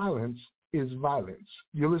Silence is Violence.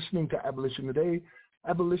 You're listening to Abolition Today,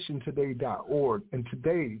 abolitiontoday.org. And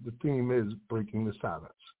today the theme is Breaking the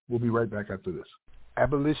Silence. We'll be right back after this.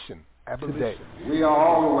 Abolition Today. We are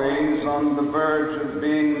always on the verge of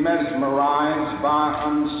being mesmerized by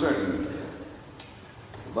uncertainty.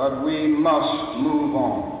 But we must move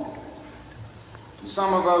on.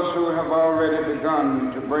 Some of us who have already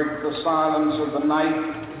begun to break the silence of the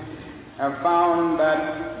night have found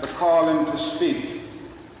that the calling to speak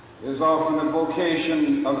is often a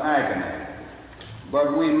vocation of agony.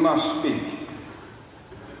 But we must speak.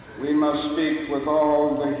 We must speak with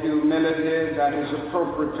all the humility that is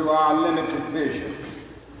appropriate to our limited vision.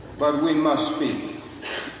 But we must speak.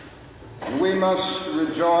 And we must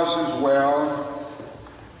rejoice as well,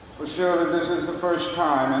 for surely this is the first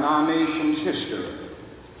time in our nation's history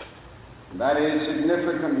that a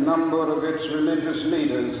significant number of its religious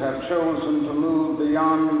leaders have chosen to move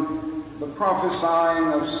beyond the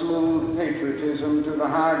prophesying of smooth patriotism to the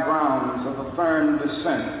high grounds of a firm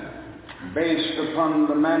dissent based upon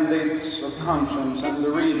the mandates of conscience and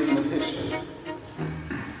the reading of history.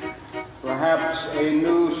 Perhaps a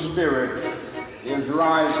new spirit is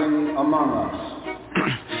rising among us.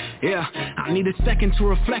 Yeah, I need a second to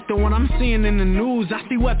reflect on what I'm seeing in the news. I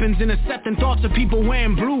see weapons intercepting thoughts of people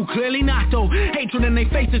wearing blue. Clearly not though, hatred in their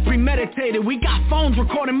faces premeditated. We got phones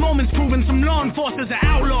recording moments proving some law enforcers are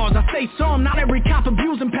outlaws. I say some, not every cop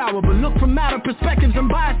abusing power, but look from outer perspectives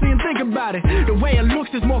unbiasedly and think about it. The way it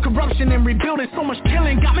looks is more corruption than rebuilding. So much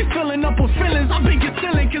killing, got me filling up with feelings I've been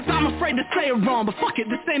concealing, cause I'm afraid to say it wrong. But fuck it,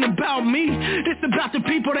 this ain't about me. This about the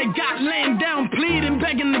people they got laying down, pleading,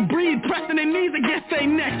 begging to breathe, pressing their knees against their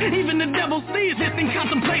necks. Even the devil sees this and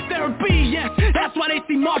contemplates therapy, yes. That's why they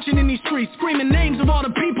see marching in these streets, screaming names of all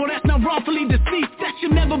the people that's now wrongfully deceased. That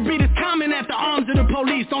should never be this common at the arms of the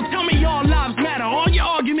police. Don't tell me your lives matter, all your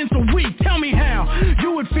arguments are weak. Tell me how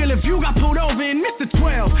you would feel if you got pulled over in Mr. 12.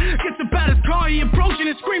 Gets about his car, he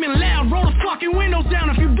approaching and screaming loud. Roll the fucking windows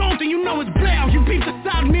down, if you don't then you know it's blouse. You peep the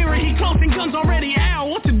side mirror, he close and guns already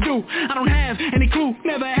out. What to do? I don't have any clue.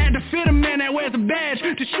 Never had to fit a man that wears a badge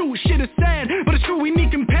to shoot. Shit is sad, but it's true, we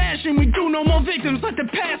need compassion. We do no more victims, let the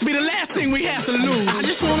past be the last thing we have to lose. I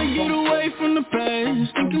just wanna get away from the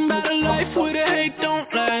past, thinking about a life where the hate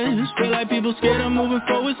don't last. Feel like people scared of moving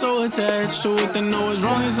forward, so attached to what they know is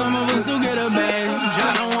wrong, and some of us still get a badge.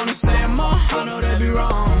 I don't wanna say more, I know that'd be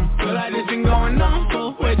wrong. Feel like this been going on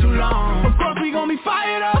for way too long. Of course we gon' be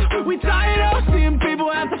fired up, we tired of seeing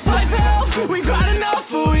people have to fight for help. We got enough,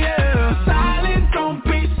 oh yeah. Silent, don't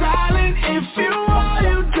be silent. If you are,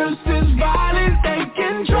 you just as violent. They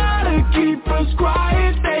can try to keep us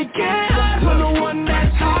quiet, they can't hide from the one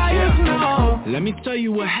that's highest, no. Let me tell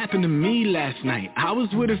you what happened to me last night. I was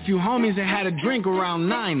with a few homies and had a drink around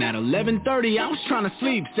 9. At 11:30, I was trying to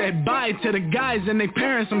sleep. Said bye to the guys and their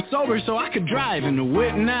parents. I'm sober so I could drive in the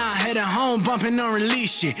whip now. Heading home, bumping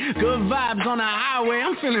unreleased shit. Good vibes on the highway,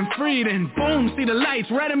 I'm feeling free. Then boom, see the lights,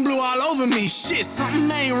 red and blue all over me. Shit,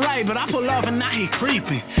 something ain't right, but I pull off and now he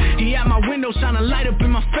creeping. He at my window trying to light up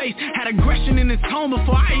in my face. Had aggression in his tone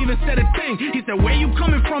before I even said a thing. He said, where you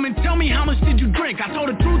coming from and tell me how much did you drink? I told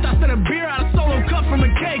the truth, I said a beer out of solo cup from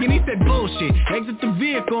a keg. And he said, bullshit, exit the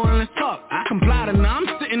vehicle and let's talk. I complied and now I'm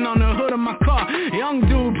sitting on the hood of my car. Young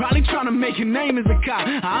dude, probably trying to make a name as a cop.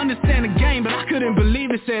 I understand the game, but I couldn't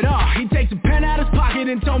believe it. Said, oh, he takes a pen out of his pocket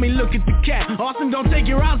and told me, look at the cat. Austin, don't take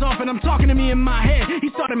your eyes off it, I'm talking to me in my head. He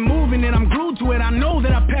started moving and I'm glued to it, I know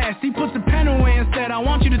that I passed. He puts the pen away and said, I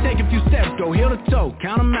want you to take a few steps. Go heel to toe,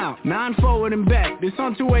 count them out, 9 forward and back. This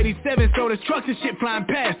on 287, so there's trucks and shit flying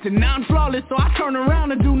past. And now I'm flawless, so I turn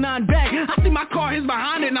around and do 9 back. I see my car, his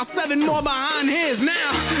behind it, now 7 more behind his.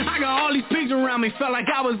 Now, I got all these pigs around me, felt like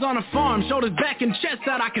I was on a farm. Shoulders back and chest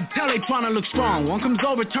out, I could tell they trying to look strong. One comes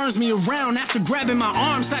over, turns me around, after grabbing my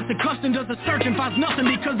arm, slaps the custom, does a search and finds nothing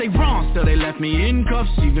because they wrong. Still they left me in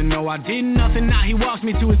cuffs, even though I did nothing. Now he walks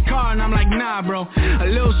me to his car and I'm like, nah bro. A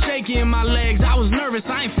little shaky in my legs, I was nervous,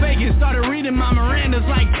 I ain't faking. Started reading my Mirandas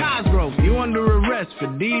like Cosgrove. You under arrest for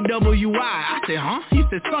DWI. I said, huh? He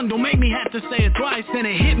said, son, don't make me have to say it twice. Then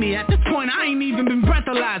it hit me, at this point I ain't even been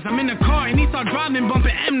breathalyzed. I'm in the car and he started driving,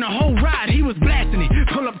 bumping M the whole ride. He was blasting it,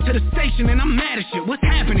 pull up to the station and I'm mad as shit. What's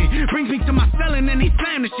happening? Brings me to my cell and then he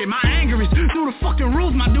slammed the shit. My anger is through the fucking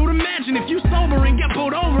roof, my dude. Imagine if you sober and get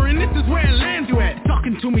pulled over and this is where it lands you at.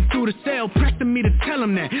 Talking to me through the cell, pressing me to tell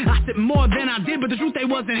him that I said more than I did, but the truth they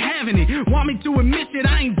wasn't having it. Want me to admit shit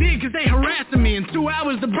I ain't did cause they harassing me. In 2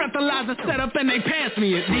 hours the breathalyzer set up and they passed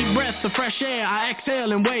me it. Deep breaths of fresh air, I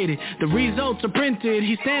exhale and waited. The results are printed,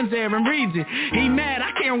 he stands there and reads it. He mad,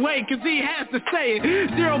 I can't wait cause he has to say it.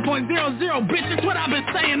 0.00, bitch, that's what I've been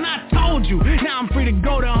saying, I told you. Now I'm free to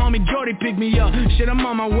go, the homie Jordy picked me up. Shit, I'm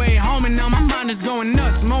on my way home and now my mind is going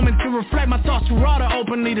nuts. Moment to reflect, my thoughts were all to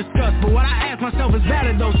openly discuss. But what I ask myself is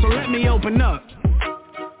valid though, so let me open up.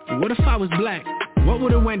 What if I was black? What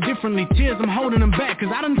would've went differently? Tears, I'm holding them back.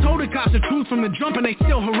 Cause I done told the cops the truth from the jump and they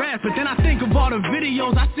still harass. But then I think of all the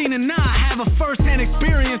videos I seen and now I have a first-hand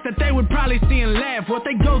experience that they would probably see and laugh. What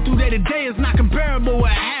they go through day to day is not comparable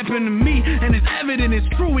what happened to me. And it's evident, it's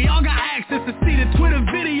true, we all got access to see the Twitter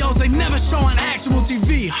videos they never show on actual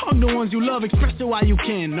TV. Hug the ones you love, express it while you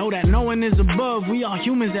can. Know that no one is above, we all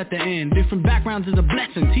humans at the end. Different backgrounds is a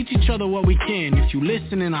blessing, teach each other what we can. If you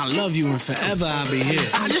listening, I love you and forever I'll be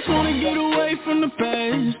here. I just wanna get away from the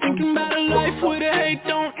past, thinking about a life where the hate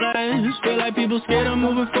don't last. Feel like people scared of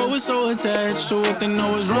moving forward, so attached to what they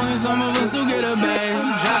know is wrong, and some of us do get a badge.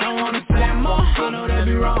 I don't wanna say more, I know that'd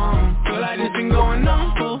be wrong. Feel like it's been going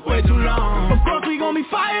on for way too long. Of course we gon' be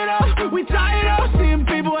fired up, we tired of seeing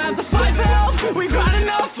people have to fight for help. We got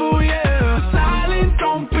enough, oh yeah. Silent,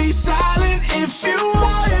 don't be silent. If you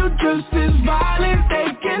want you just as violent,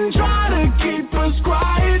 they can try to keep us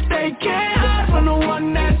quiet. They can't hide from the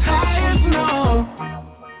one that's highest, no.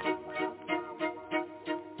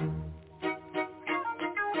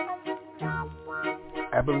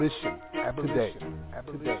 Abolition today.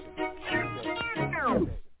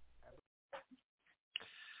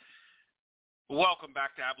 Welcome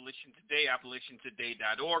back to Abolition Today,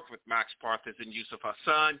 abolitiontoday.org with Max Parthas and Yusuf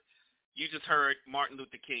Hassan. You just heard Martin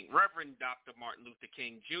Luther King, Reverend Dr. Martin Luther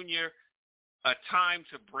King Jr., A Time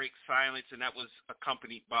to Break Silence, and that was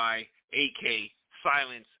accompanied by AK,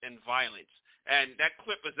 Silence and Violence. And that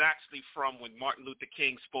clip is actually from when Martin Luther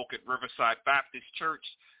King spoke at Riverside Baptist Church,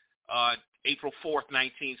 April 4th,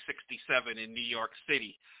 1967 in New York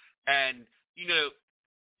City. And, you know,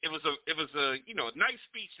 it was a nice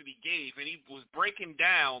speech that he gave, and he was breaking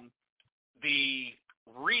down the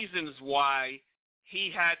reasons why he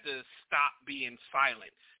had to stop being silent.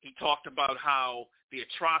 He talked about how the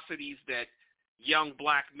atrocities that young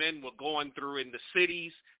black men were going through in the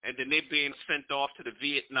cities, and then they're being sent off to the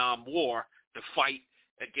Vietnam War to fight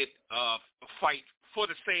for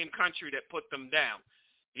the same country that put them down.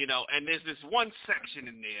 You know, and there's this one section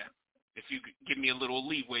in there, if you could give me a little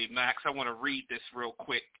leeway, Max, I want to read this real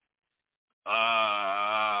quick.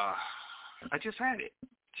 I just had it.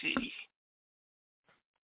 Gee.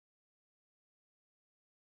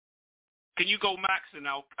 Can you go, Max, and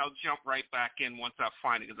I'll jump right back in once I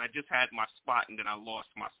find it, because I just had my spot and then I lost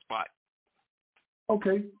my spot.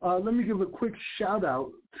 Okay, let me give a quick shout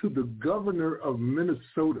out to the governor of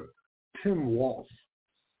Minnesota, Tim Walz,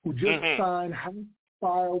 who just signed House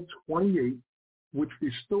File 28, which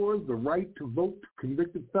restores the right to vote to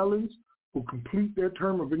convicted felons who complete their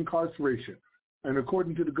term of incarceration. And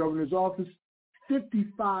according to the governor's office,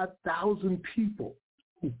 55,000 people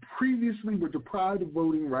who previously were deprived of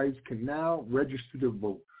voting rights can now register to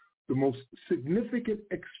vote. The most significant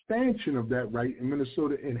expansion of that right in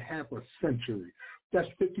Minnesota in half a century. That's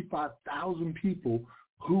 55,000 people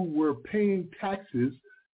who were paying taxes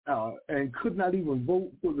and could not even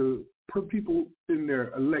vote for the people in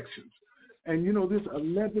their elections. And, there's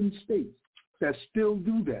 11 states that still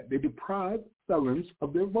do that. They deprive felons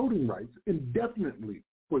of their voting rights indefinitely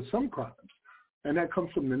for some crimes. And that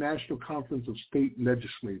comes from the National Conference of State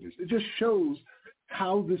Legislators. It just shows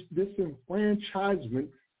how this disenfranchisement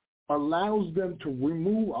allows them to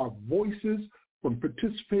remove our voices from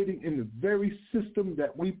participating in the very system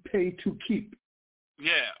that we pay to keep.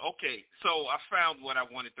 Yeah, okay. So I found what I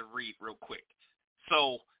wanted to read real quick.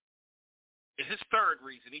 So his third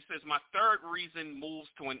reason, he says, my third reason moves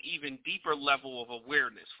to an even deeper level of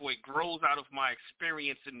awareness, for it grows out of my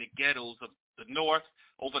experience in the ghettos of the North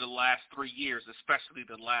over the last 3 years, especially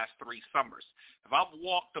the last 3 summers. If I've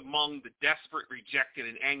walked among the desperate, rejected,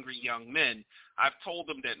 and angry young men, I've told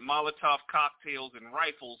them that Molotov cocktails and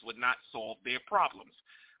rifles would not solve their problems.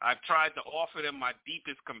 I've tried to offer them my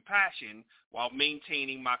deepest compassion while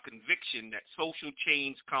maintaining my conviction that social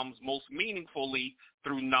change comes most meaningfully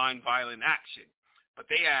through nonviolent action. But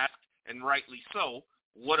they ask, and rightly so,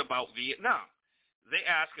 what about Vietnam? They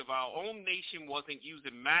ask if our own nation wasn't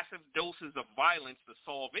using massive doses of violence to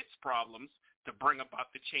solve its problems to bring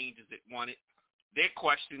about the changes it wanted. Their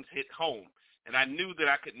questions hit home, and I knew that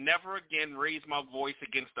I could never again raise my voice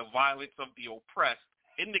against the violence of the oppressed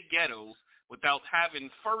in the ghettos without having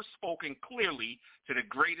first spoken clearly to the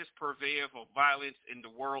greatest purveyor of violence in the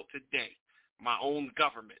world today, my own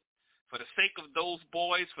government. For the sake of those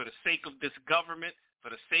boys, for the sake of this government, for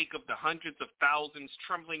the sake of the hundreds of thousands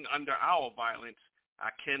trembling under our violence,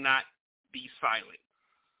 I cannot be silent.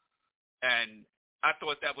 And I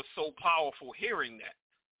thought that was so powerful hearing that,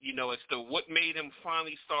 as to what made him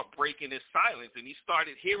finally start breaking his silence. And he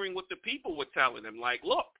started hearing what the people were telling him, like,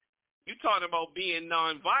 look, you talking about being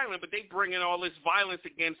nonviolent, but they bringing all this violence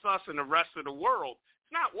against us and the rest of the world.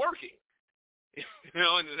 It's not working.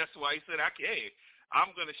 And that's why he said, okay, I'm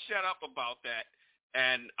going to shut up about that,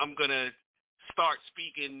 and I'm going to start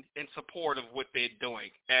speaking in support of what they're doing.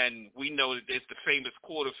 And we know that there's the famous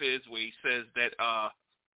quote of his where he says that,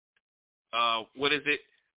 what is it?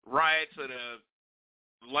 Riots are the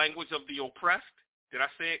language of the oppressed. Did I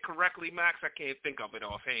say it correctly, Max? I can't think of it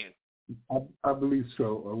offhand. I believe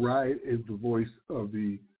so. A riot is the voice of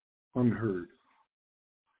the unheard.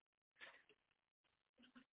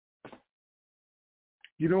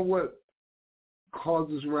 You know what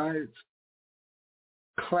causes riots?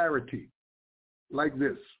 Clarity. Like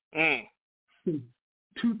this. In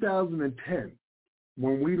 2010,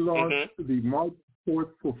 when we launched the March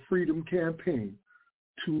 4th for Freedom campaign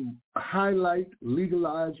to highlight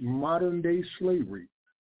legalized modern-day slavery,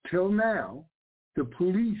 till now, the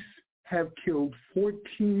police have killed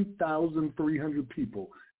 14,300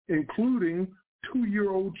 people, including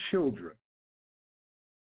 2-year-old children.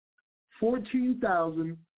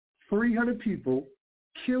 14,300 people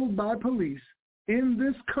killed by police in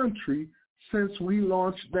this country since we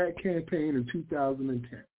launched that campaign in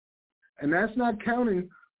 2010. And that's not counting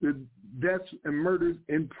the deaths and murders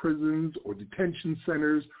in prisons or detention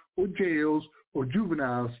centers or jails or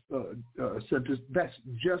juvenile centers. That's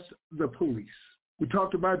just the police. We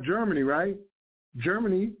talked about Germany, right?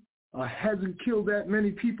 Germany hasn't killed that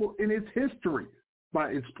many people in its history by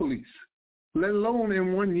its police, let alone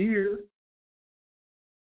in 1 year.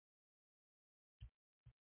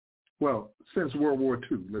 Well, since World War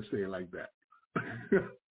II, let's say it like that.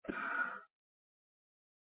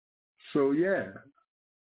 So, yeah,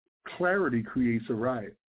 clarity creates a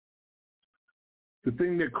riot. The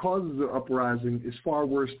thing that causes the uprising is far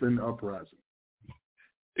worse than the uprising.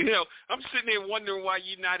 I'm sitting there wondering why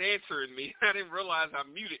you're not answering me. I didn't realize I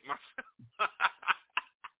muted myself.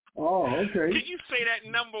 Oh, okay. Can you say that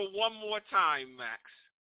number one more time, Max?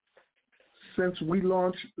 Since we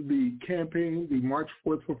launched the campaign, the March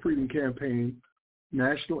 4th for Freedom campaign,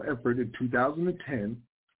 national effort in 2010,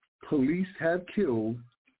 police have killed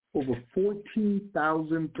over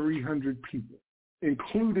 14,300 people,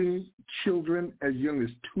 including children as young as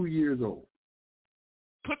 2 years old.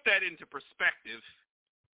 Put that into perspective.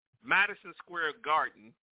 Madison Square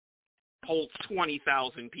Garden holds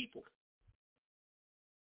 20,000 people.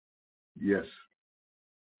 Yes.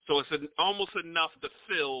 So it's almost enough to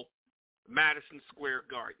fill Madison Square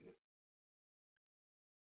Garden.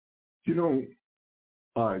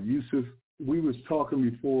 Yusuf, we was talking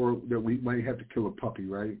before that we might have to kill a puppy,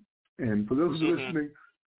 right? And for those listening,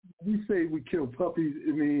 we say we kill puppies,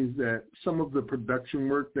 it means that some of the production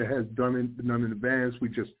work that has been done in advance, we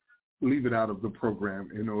just leave it out of the program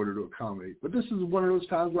in order to accommodate. But this is one of those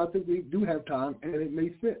times where I think we do have time, and it may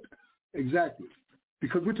fit. Exactly.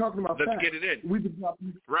 Because we're talking about facts. Let's get it in. We've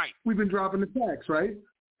been dropping the facts, right?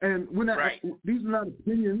 And we're not, these are not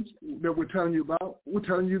opinions that we're telling you about. We're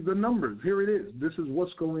telling you the numbers. Here it is. This is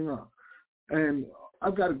what's going on. And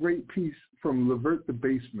I've got a great piece from Levert the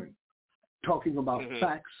Basement talking about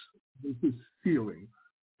facts versus feeling.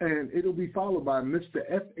 And it'll be followed by Mr.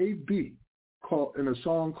 F.A.B. in a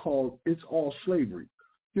song called It's All Slavery.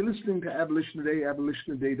 You're listening to Abolition Today,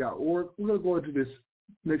 abolitiontoday.org. We're going to go into this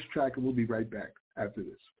next track, and we'll be right back after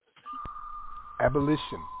this.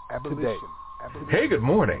 Abolition Today. Hey, good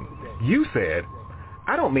morning. You said,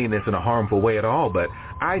 I don't mean this in a harmful way at all, but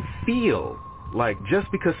I feel like just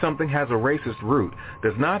because something has a racist root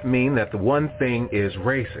does not mean that the one thing is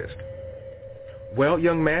racist. Well,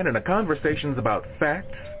 young man, in a conversations about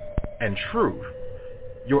facts and truth,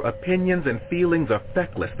 your opinions and feelings are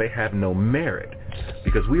feckless. They have no merit,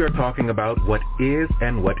 because we are talking about what is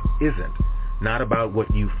and what isn't, not about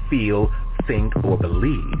what you feel, think, or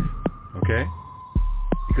believe, okay?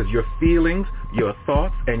 Because your feelings, your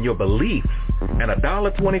thoughts, and your beliefs, and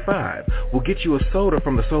 $1.25 will get you a soda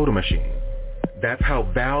from the soda machine. That's how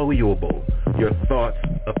valuable your thoughts,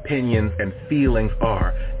 opinions, and feelings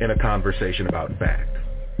are in a conversation about facts.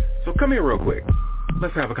 So come here real quick.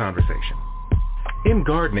 Let's have a conversation. In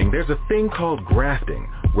gardening, there's a thing called grafting,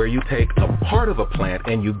 where you take a part of a plant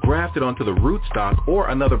and you graft it onto the rootstock or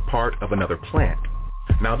another part of another plant.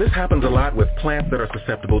 Now, this happens a lot with plants that are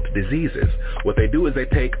susceptible to diseases. What they do is they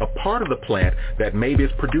take a part of the plant that maybe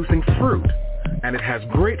is producing fruit, and it has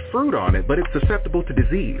great fruit on it, but it's susceptible to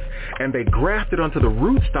disease, and they graft it onto the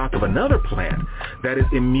rootstock of another plant that is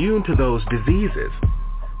immune to those diseases.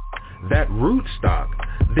 That rootstock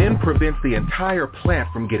then prevents the entire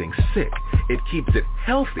plant from getting sick. It keeps it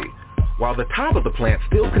healthy, while the top of the plant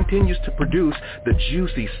still continues to produce the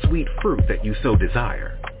juicy, sweet fruit that you so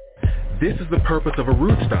desire. This is the purpose of a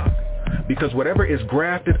rootstock, because whatever is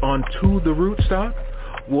grafted onto the rootstock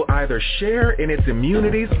will either share in its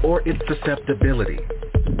immunities or its susceptibility.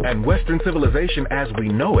 And Western civilization as we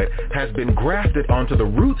know it has been grafted onto the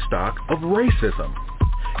rootstock of racism.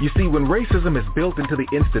 You see, when racism is built into the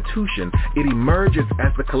institution, it emerges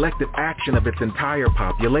as the collective action of its entire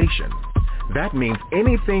population. That means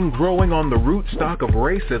anything growing on the rootstock of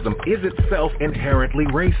racism is itself inherently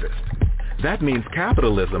racist. That means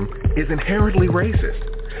capitalism is inherently racist.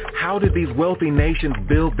 How did these wealthy nations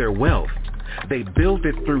build their wealth? They built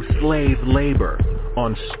it through slave labor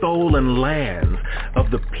on stolen lands of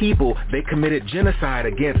the people they committed genocide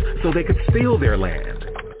against so they could steal their land.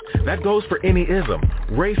 That goes for any ism,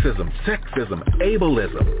 racism, sexism,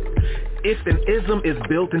 ableism. If an ism is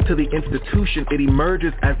built into the institution, it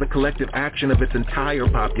emerges as the collective action of its entire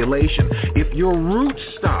population. If your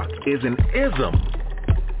rootstock is an ism,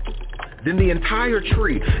 then the entire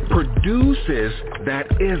tree produces that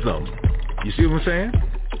ism. You see what I'm saying?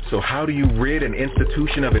 So how do you rid an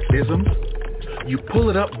institution of its isms? You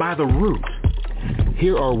pull it up by the root.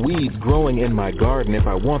 Here are weeds growing in my garden. If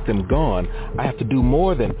I want them gone, I have to do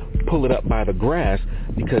more than pull it up by the grass,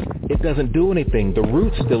 because it doesn't do anything. The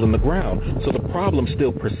root's still in the ground, so the problem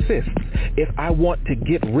still persists. If I want to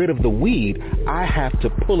get rid of the weed, I have to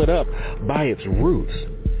pull it up by its roots,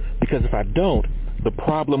 because if I don't, the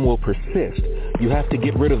problem will persist. You have to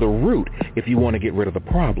get rid of the root if you want to get rid of the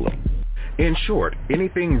problem. In short,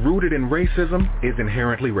 anything rooted in racism is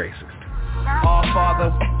inherently racist. Our Father,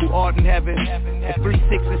 who art in heaven, if 3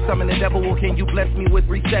 6s summon the devil, well, can you bless me with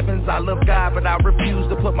 3 7s? I love God, but I refuse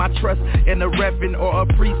to put my trust in a reverend or a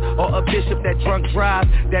priest or a bishop that drunk drives,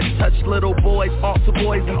 that touch little boys, altar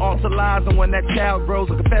boys and altar lives. And when that child grows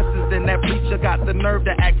and confesses, then that preacher got the nerve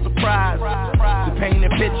to act surprised. To paint a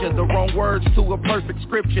picture, the wrong words to a perfect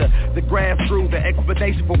scripture. The grass grew, the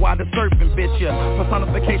explanation for why the serpent bit you.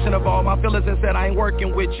 Personification of all my feelings and said I ain't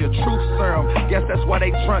working with you. Truth serum, guess that's why they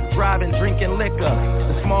drunk driving, drinking liquor.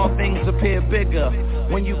 The small things appear bigger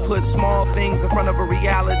when you put small things in front of a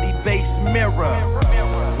reality-based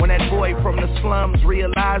mirror. When that boy from the slums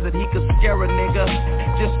realized that he could scare a nigga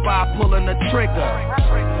just by pulling a trigger,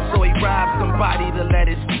 so he robbed somebody to let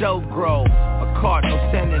his dough grow. A cardinal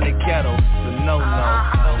sin in the ghetto, the no-no.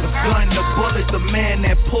 The gun, the bullet, the man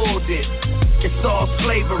that pulled it. It's all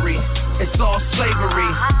slavery. It's all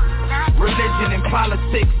slavery. Religion and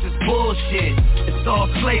politics is bullshit. It's all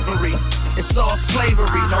slavery. It's all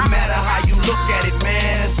slavery. No matter how you look at it,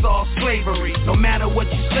 man, it's all slavery. No matter what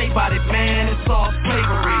you say about it, man, it's all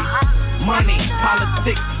slavery. Money,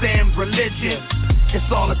 politics, and religion. It's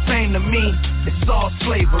all the same to me, it's all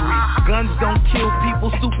slavery. Guns don't kill people,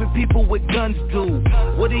 stupid people with guns do.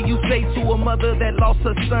 What do you say to a mother that lost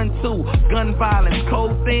her son too? Gun violence,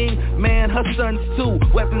 cold thing, man, her sons too.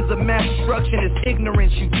 Weapons of mass destruction is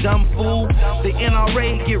ignorance, you dumb fool. The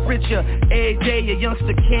NRA get richer every day. A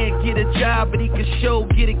youngster can't get a job, but he can show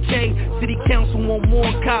get a K. City council want more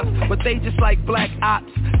cops, but they just like black ops.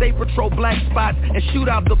 They patrol black spots and shoot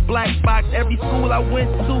out the black box. Every school I went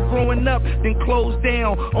to growing up then closed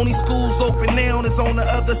down. Only schools open now is on the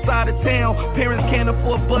other side of town. Parents can't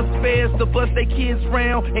afford bus fares to bus their kids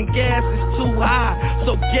round, and gas is too high.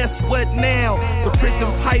 So guess what now? The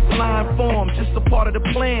prison pipeline formed, just a part of the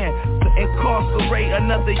plan to incarcerate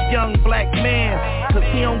another young black man. Cause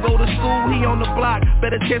he don't go to school, he on the block.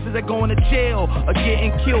 Better chances of going to jail or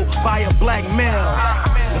getting killed by a black male.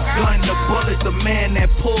 The gun, the bullet, the man that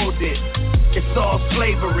pulled it. It's all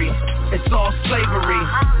slavery, it's all slavery.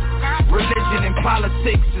 Religion and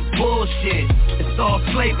politics is bullshit. It's all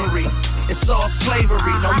slavery, it's all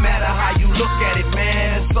slavery. No matter how you look at it,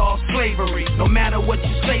 man, it's all slavery. No matter what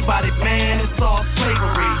you say about it, man, it's all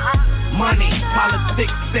slavery. Money,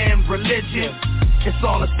 politics, and religion, it's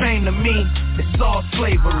all the same to me, it's all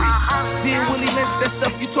slavery. Dear Willie Lynch, that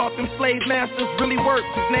stuff you taught them slave masters really works,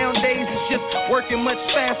 cause nowadays it's just working much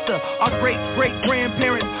faster. Our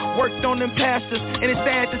great-great-grandparents worked on them pastors, and it's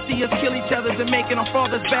sad to see us kill each other and making our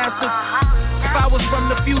fathers bastards. If I was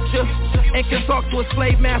from the future and can talk to a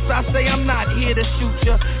slave master, I say I'm not here to shoot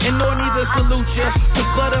ya, and nor neither salute ya. Cause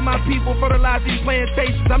blood of my people fertilize these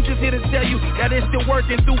plantations. I'm just here to tell you that it's still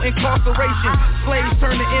working through incarceration. Slaves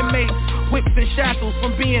turn to inmates, whips and shackles.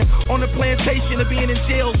 From being on the plantation to being in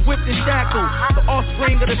jails, whipped and shackled. The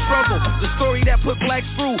offspring of the struggle, the story that put blacks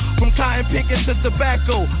through, from cotton picking to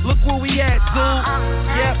tobacco. Look where we at, dude.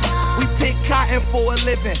 Yep, we pick cotton for a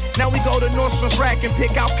living. Now we go to Nordstrom's rack and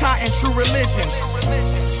pick out cotton, true religion.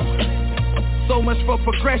 So much for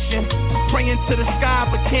progression, praying to the sky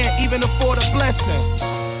but can't even afford a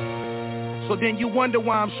blessing. So then you wonder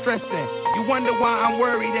why I'm stressing, you wonder why I'm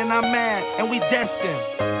worried and I'm mad, and we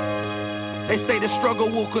destined. They say the struggle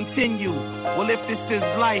will continue. Well, if this is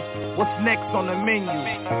life, what's next on the menu?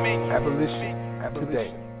 Abolition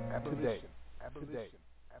today.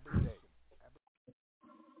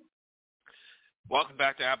 Welcome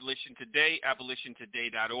back to Abolition Today,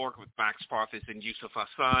 abolitiontoday.org with Max Parthas and Yusuf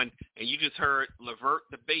Hassan. And you just heard Levert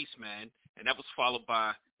the Bassman, and that was followed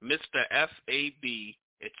by Mr. F.A.B.,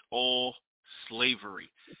 It's All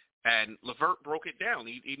Slavery. And Levert broke it down.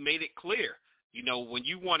 He made it clear. You know, when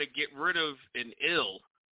you want to get rid of an ill,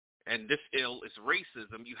 and this ill is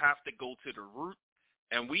racism, you have to go to the root.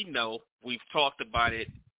 And we know, we've talked about it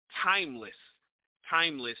timeless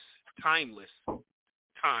times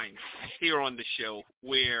here on the show,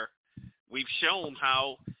 where we've shown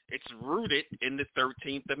how it's rooted in the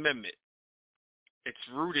 13th Amendment. It's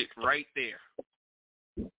rooted right there.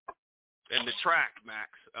 And the track,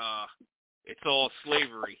 Max, it's all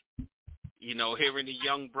slavery. You know, hearing the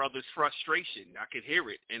young brother's frustration, I could hear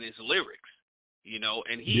it in his lyrics, you know,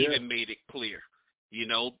 and he even made it clear, you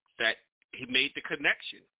know, that he made the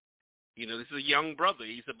connection. You know, this is a young brother.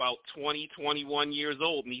 He's about 20, 21 years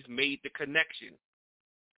old, and he's made the connection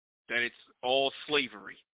that it's all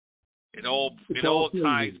slavery. It all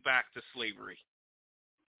ties back to slavery.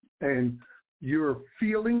 And your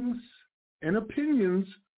feelings and opinions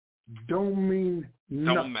don't mean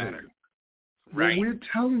nothing. Don't matter. Right. When we're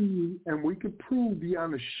telling you, and we can prove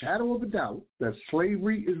beyond a shadow of a doubt, that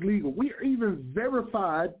slavery is legal. We are even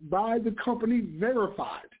verified by the company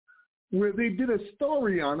Verified, where they did a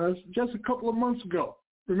story on us just a couple of months ago.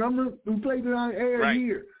 Remember? We played it on air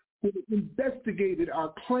here. They investigated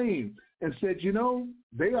our claim and said, you know,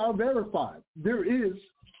 they are verified. There is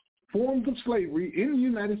forms of slavery in the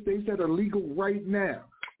United States that are legal right now.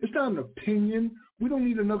 It's not an opinion. We don't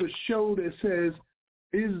need another show that says,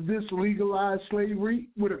 is this legalized slavery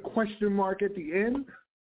with a question mark at the end?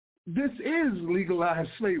 This is legalized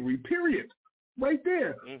slavery, period. Right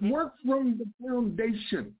there. Mm-hmm. Work from the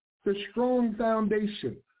foundation, the strong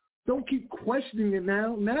foundation. Don't keep questioning it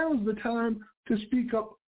now. Now is the time to speak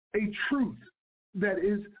up a truth that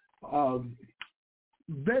is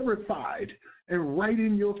verified and right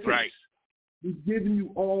in your face. Right. We've given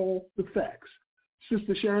you all the facts.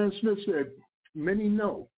 Sister Sharon Smith said, many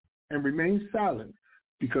know and remain silent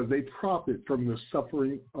because they profit from the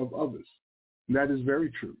suffering of others. And that is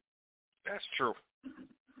very true. That's true.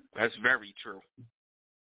 That's very true.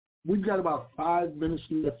 We've got about 5 minutes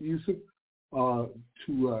left, Yusuf,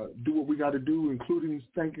 to do what we got to do, including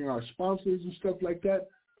thanking our sponsors and stuff like that.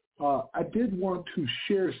 I did want to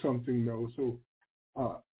share something, though. So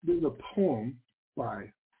there's a poem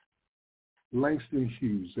by Langston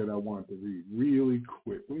Hughes that I want to read really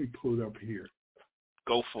quick. Let me pull it up here.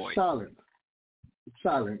 Go for it.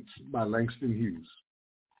 Silence by Langston Hughes.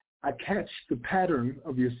 I catch the pattern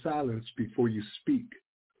of your silence before you speak.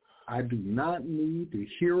 I do not need to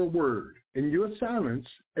hear a word. In your silence,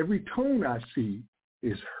 every tone I see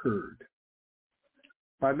is heard.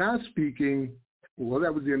 By not speaking, well,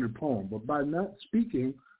 that was the end of the poem, but by not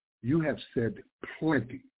speaking, you have said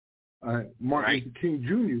plenty. Martin Luther King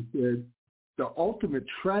Jr. said, the ultimate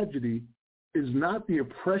tragedy is not the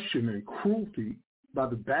oppression and cruelty by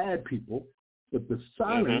the bad people, but the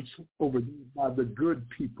silence by the good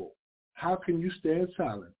people. How can you stand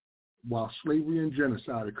silent while slavery and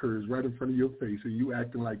genocide occurs right in front of your face and you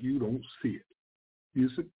acting like you don't see it? You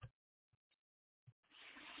see?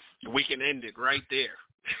 We can end it right there.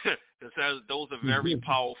 Those are very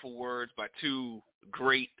powerful words by two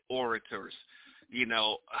great orators. You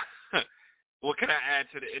know, what can I add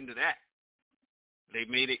to the end of that? They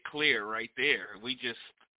made it clear right there. We just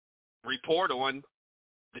report on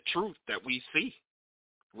the truth that we see.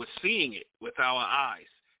 We're seeing it with our eyes.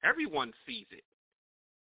 Everyone sees it.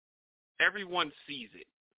 Everyone sees it.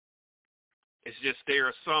 It's just there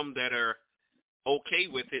are some that are okay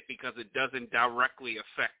with it because it doesn't directly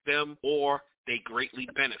affect them, or they greatly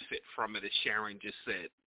benefit from it, as Sharon just said.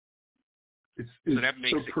 So that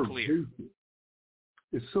makes it clear.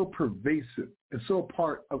 It's so pervasive. It's so a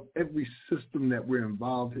part of every system that we're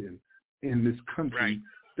involved in this country,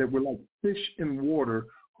 that we're like fish in water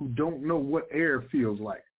who don't know what air feels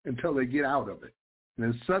like until they get out of it.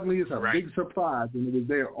 And then suddenly it's a big surprise, and it was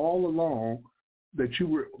there all along that you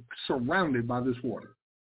were surrounded by this water.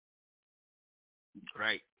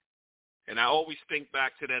 Right. And I always think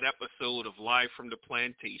back to that episode of Live from the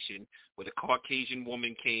Plantation where the Caucasian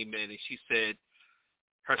woman came in and she said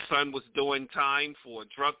her son was doing time for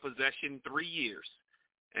drug possession 3 years.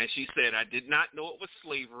 And she said, I did not know it was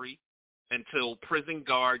slavery until prison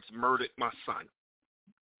guards murdered my son.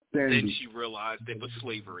 Then she realized it was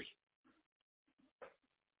slavery.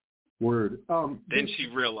 Word. Then she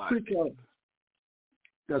realized it.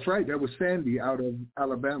 That's right. That was Sandy out of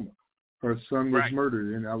Alabama. Her son was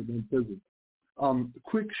murdered in Alabama prison.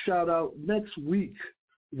 Quick shout out. Next week,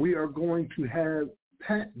 we are going to have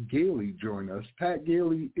Pat Gailey join us. Pat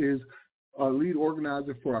Gailey is a lead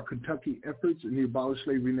organizer for our Kentucky efforts in the Abolish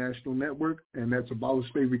Slavery National Network, and that's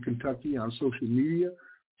Abolish Slavery Kentucky on social media.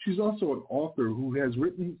 She's also an author who has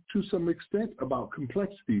written to some extent about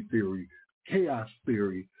complexity theory, chaos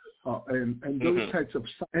theory, and those types of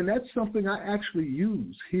stuff. And that's something I actually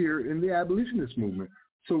use here in the abolitionist movement.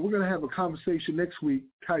 So we're going to have a conversation next week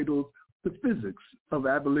titled The Physics of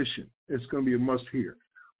Abolition. It's going to be a must hear.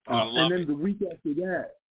 And then the week after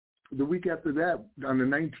that, on the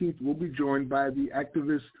 19th, we'll be joined by the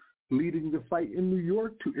activists leading the fight in New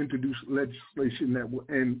York to introduce legislation that will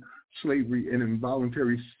end slavery and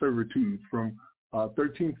involuntary servitude from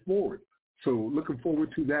 13th forward. So looking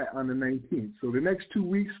forward to that on the 19th. So the next 2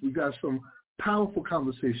 weeks, we got some powerful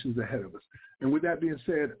conversations ahead of us. And with that being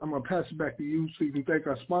said, I'm going to pass it back to you so you can thank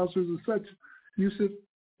our sponsors and such. Yusuf,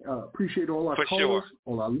 appreciate all our callers,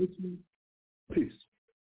 all our listeners. Peace.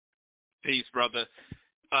 Peace, brother.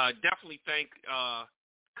 Definitely thank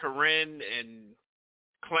Corinne and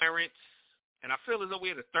Clarence. And I feel as though we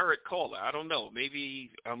had a third caller. I don't know.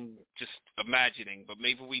 Maybe I'm just imagining, but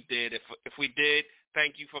maybe we did. If we did,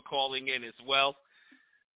 thank you for calling in as well.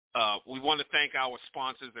 We want to thank our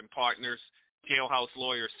sponsors and partners, Jailhouse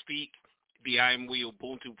Lawyers Speak, the IMW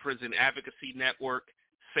Ubuntu Prison Advocacy Network,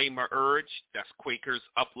 Seymour Urge, that's Quakers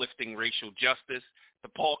Uplifting Racial Justice, the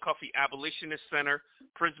Paul Cuffey Abolitionist Center,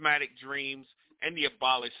 Prismatic Dreams, and the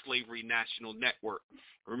Abolish Slavery National Network.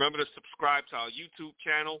 Remember to subscribe to our YouTube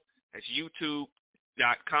channel. That's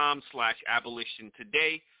youtube.com/Abolition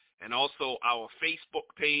Today, and also our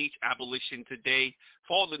Facebook page, Abolition Today,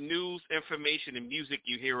 for all the news, information, and music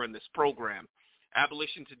you hear in this program.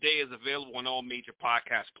 Abolition Today is available on all major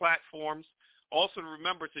podcast platforms. Also,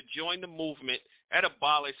 remember to join the movement at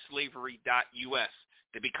abolishslavery.us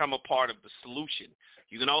to become a part of the solution.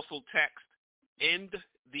 You can also text END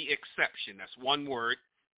THE EXCEPTION, that's one word,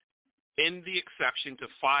 END THE EXCEPTION to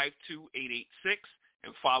 52886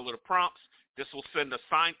 and follow the prompts. This will send a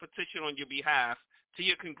signed petition on your behalf to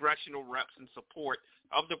your congressional reps in support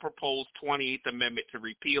of the proposed 28th Amendment to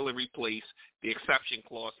repeal and replace the exception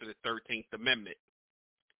clause to the 13th Amendment.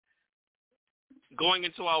 Going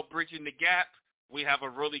into our Bridging the Gap, we have a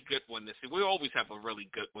really good one this year. We always have a really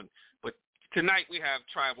good one, but tonight we have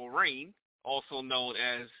Tribal Rain, also known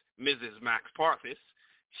as Mrs. Max Parthis.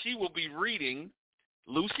 She will be reading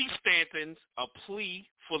Lucy Stanton's A Plea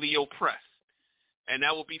for the Oppressed, and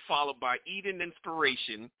that will be followed by Eden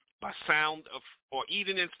Inspiration by Sound of, or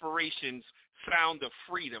Eden Inspirations, Sound of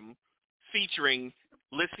Freedom, featuring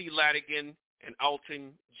Lissy Ladigan and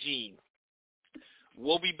Alton Jean.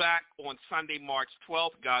 We'll be back on Sunday, March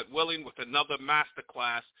 12th, God willing, with another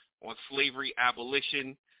masterclass on slavery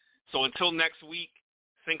abolition. So until next week,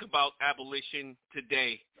 think about abolition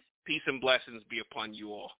today. Peace and blessings be upon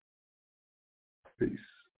you all. Peace.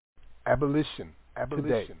 Abolition.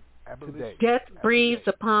 Today. Death breathes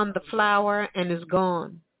upon the flower and is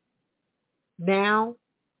gone. Now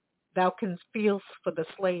thou canst feel for the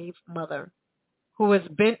slave mother, who is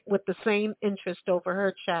bent with the same interest over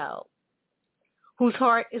her child, whose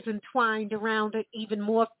heart is entwined around it even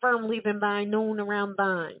more firmly than thine own around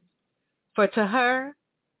thine. For to her,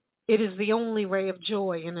 it is the only ray of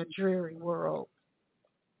joy in a dreary world.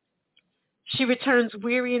 She returns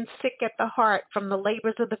weary and sick at the heart from the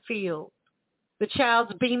labors of the field. The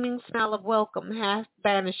child's beaming smile of welcome half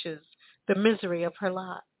banishes the misery of her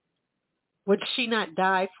lot. Would she not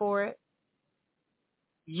die for it?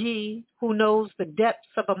 Ye, who knows the depths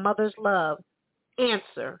of a mother's love,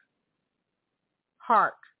 answer.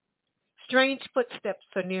 Hark! Strange footsteps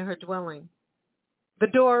are near her dwelling. The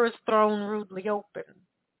door is thrown rudely open.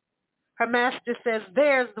 Her master says,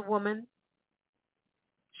 "There's the woman."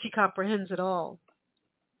 She comprehends it all.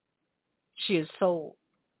 She is sold.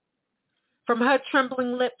 From her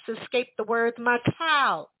trembling lips escape the words, "My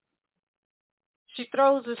child." She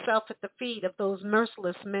throws herself at the feet of those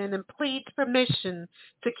merciless men and pleads permission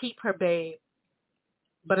to keep her babe.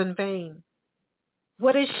 But in vain.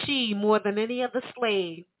 What is she more than any other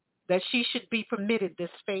slave that she should be permitted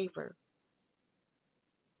this favor?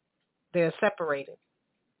 They are separated.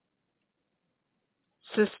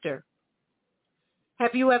 Sister,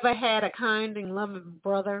 have you ever had a kind and loving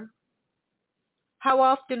brother? How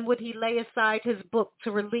often would he lay aside his book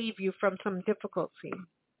to relieve you from some difficulty?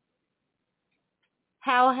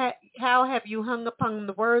 How have you hung upon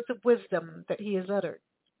the words of wisdom that he has uttered?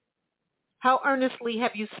 How earnestly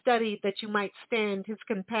have you studied that you might stand his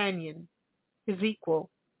companion, his equal?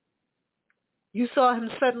 You saw him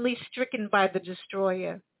suddenly stricken by the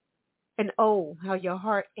destroyer, and oh, how your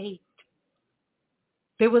heart ached.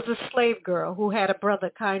 There was a slave girl who had a brother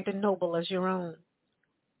kind and noble as your own.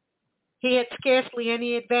 He had scarcely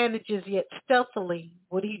any advantages, yet stealthily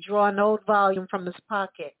would he draw an old volume from his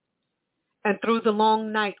pocket, and through the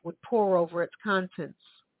long night would pore over its contents.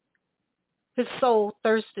 His soul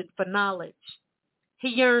thirsted for knowledge. He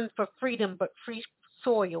yearned for freedom, but free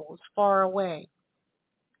soil was far away.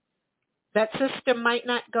 That sister might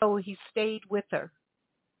not go, he stayed with her.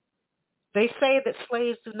 They say that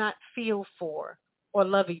slaves do not feel for or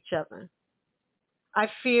love each other. I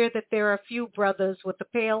fear that there are few brothers with a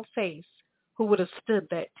pale face who would have stood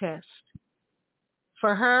that test.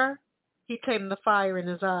 For her, he tamed the fire in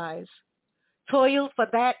his eyes, toiled for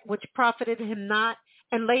that which profited him not,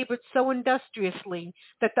 and labored so industriously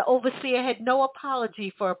that the overseer had no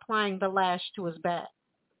apology for applying the lash to his back.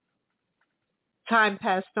 Time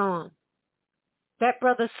passed on. That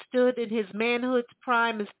brother stood in his manhood's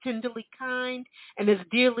prime as tenderly kind and as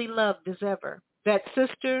dearly loved as ever. That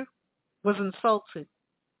sister was insulted.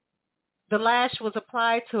 The lash was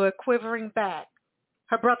applied to her quivering back.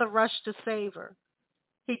 Her brother rushed to save her.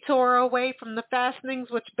 He tore her away from the fastenings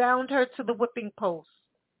which bound her to the whipping post.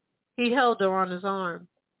 He held her on his arm.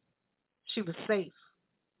 She was safe.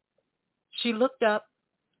 She looked up,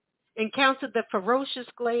 encountered the ferocious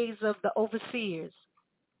glaze of the overseers,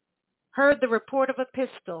 heard the report of a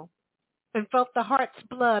pistol, and felt the heart's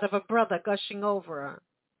blood of a brother gushing over her.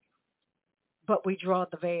 But we draw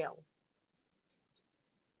the veil.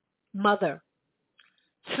 Mother,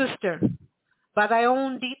 sister, by thy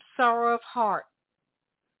own deep sorrow of heart,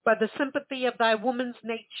 by the sympathy of thy woman's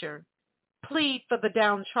nature, plead for the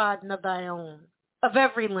downtrodden of thy own, of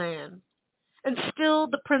every land, and still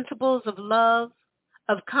the principles of love,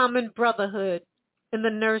 of common brotherhood in the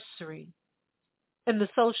nursery, in the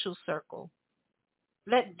social circle.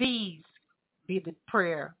 Let these be the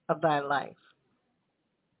prayer of thy life.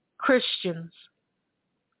 Christians,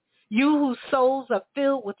 you whose souls are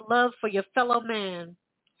filled with love for your fellow man,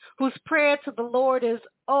 whose prayer to the Lord is,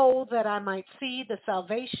 "Oh, that I might see the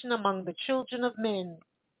salvation among the children of men."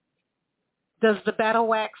 Does the battle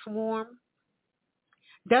wax warm?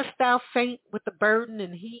 Dost thou faint with the burden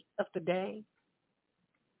and heat of the day?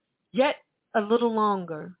 Yet a little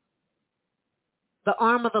longer. The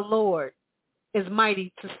arm of the Lord is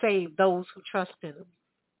mighty to save those who trust in him.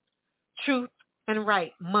 Truth and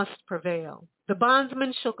right must prevail. The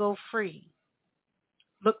bondsman shall go free.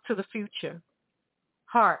 Look to the future.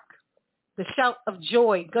 Hark! The shout of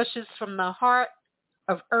joy gushes from the heart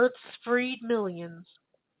of earth's freed millions.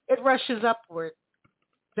 It rushes upward.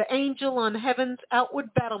 The angel on heaven's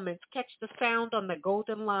outward battlements catch the sound on the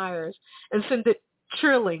golden lyres and send it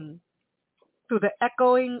trilling through the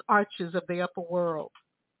echoing arches of the upper world.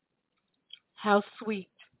 How sweet,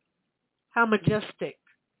 how majestic.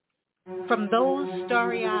 From those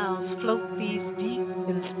starry isles float these deep,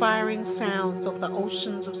 inspiring sounds of the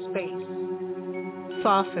oceans of space.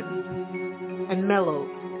 Softened and mellowed,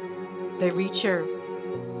 they reach earth,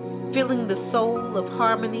 filling the soul of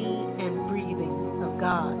harmony and breathing of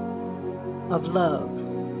God, of love,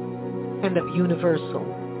 and of universal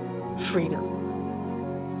freedom.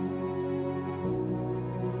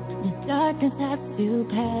 The darkness has to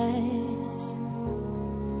pass.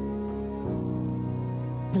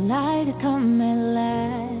 The light has come at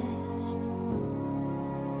last,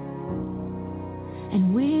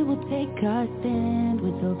 and we will take our stand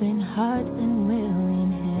with open hearts and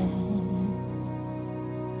willing hands.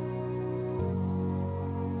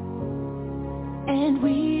 And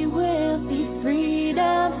we will see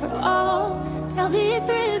freedom for all. Tell these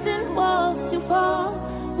prison walls to fall.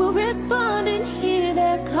 We'll respond and hear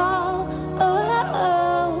their call.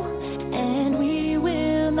 Oh, and we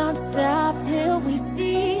will not stop till we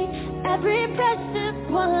see every precious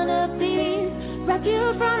one of these.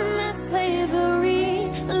 Rescue from this slavery.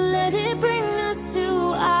 Let it bring us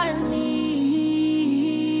to our knees.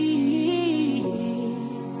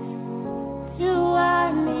 To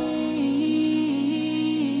our knees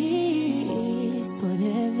for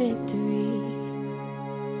their victory.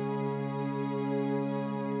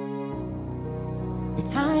 The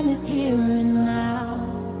time is here and now.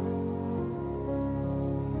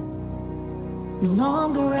 No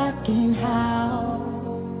longer asking how.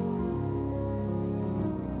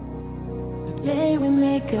 Today we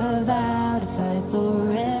make a vow to fight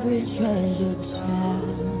for every treasured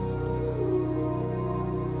child.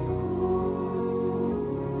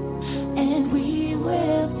 And we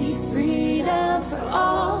will see freedom for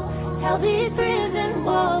all. Tell these prison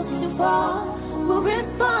walls to fall. We'll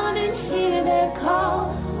respond and hear their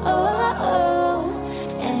call. Oh,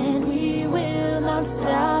 and we will not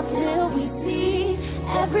stop till we see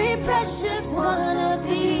every precious one of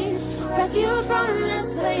these. Rescue from this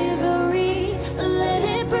slavery. Let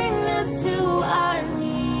it bring us to our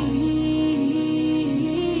knees.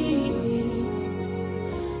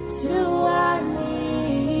 To our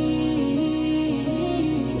knees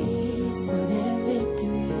for their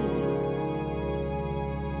victory.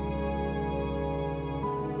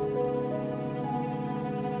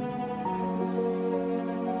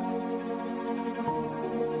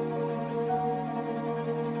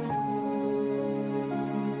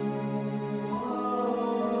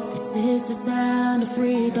 This is the sound of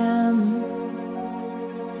freedom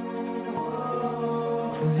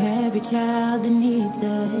for every child that needs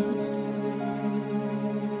us.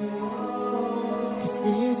 This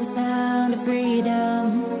is the sound of freedom.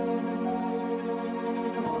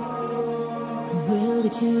 Will we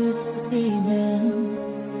choose to see them?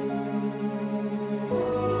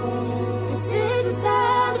 This is the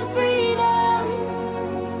sound of freedom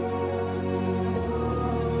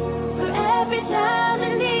for every child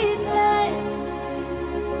that needs us.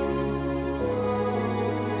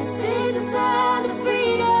 Sound of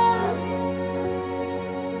freedom.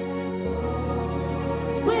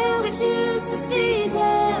 Will we choose to see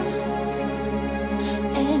them?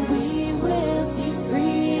 And we will see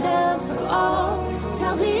freedom for all.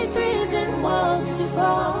 Tell these prison walls to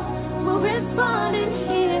fall. We'll respond and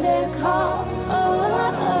hear their call.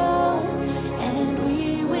 Oh, and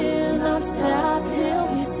we will not stop till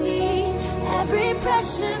we see every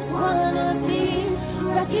precious one of these.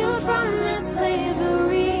 Rescue from this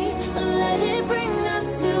slavery. Let it bring us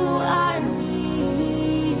to our knees.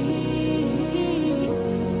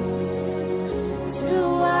 To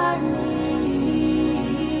our knees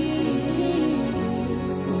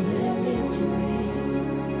for their victory.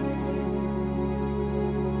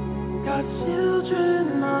 God's children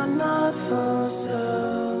are not for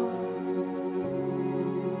sale.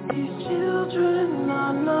 These children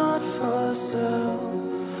are not for sale.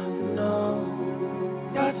 No.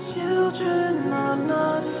 God's children are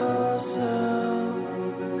not for sale.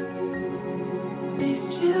 These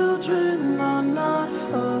children are not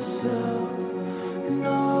for sale.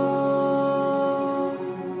 No.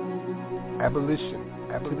 Abolition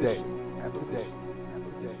today.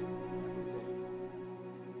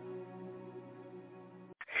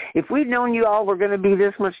 If we'd known you all were going to be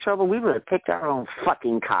this much trouble, we would have picked our own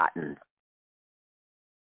fucking cotton.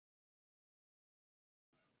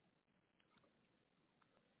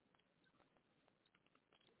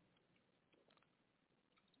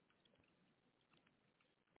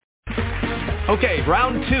 Okay,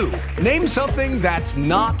 round 2. Name something that's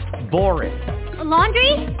not boring. A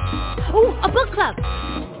laundry? Ooh, a book club.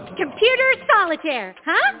 Computer solitaire,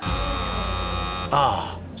 huh?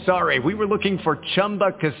 Ah, sorry, we were looking for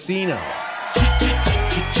Chumba Casino.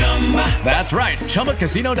 That's right,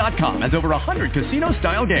 ChumbaCasino.com has over 100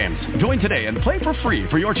 casino-style games. Join today and play for free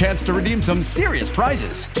for your chance to redeem some serious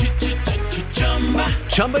prizes.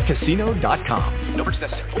 ChumbaCasino.com. No purchase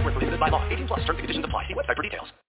necessary. Void where prohibited by law. 18+ terms and conditions apply. See website for details.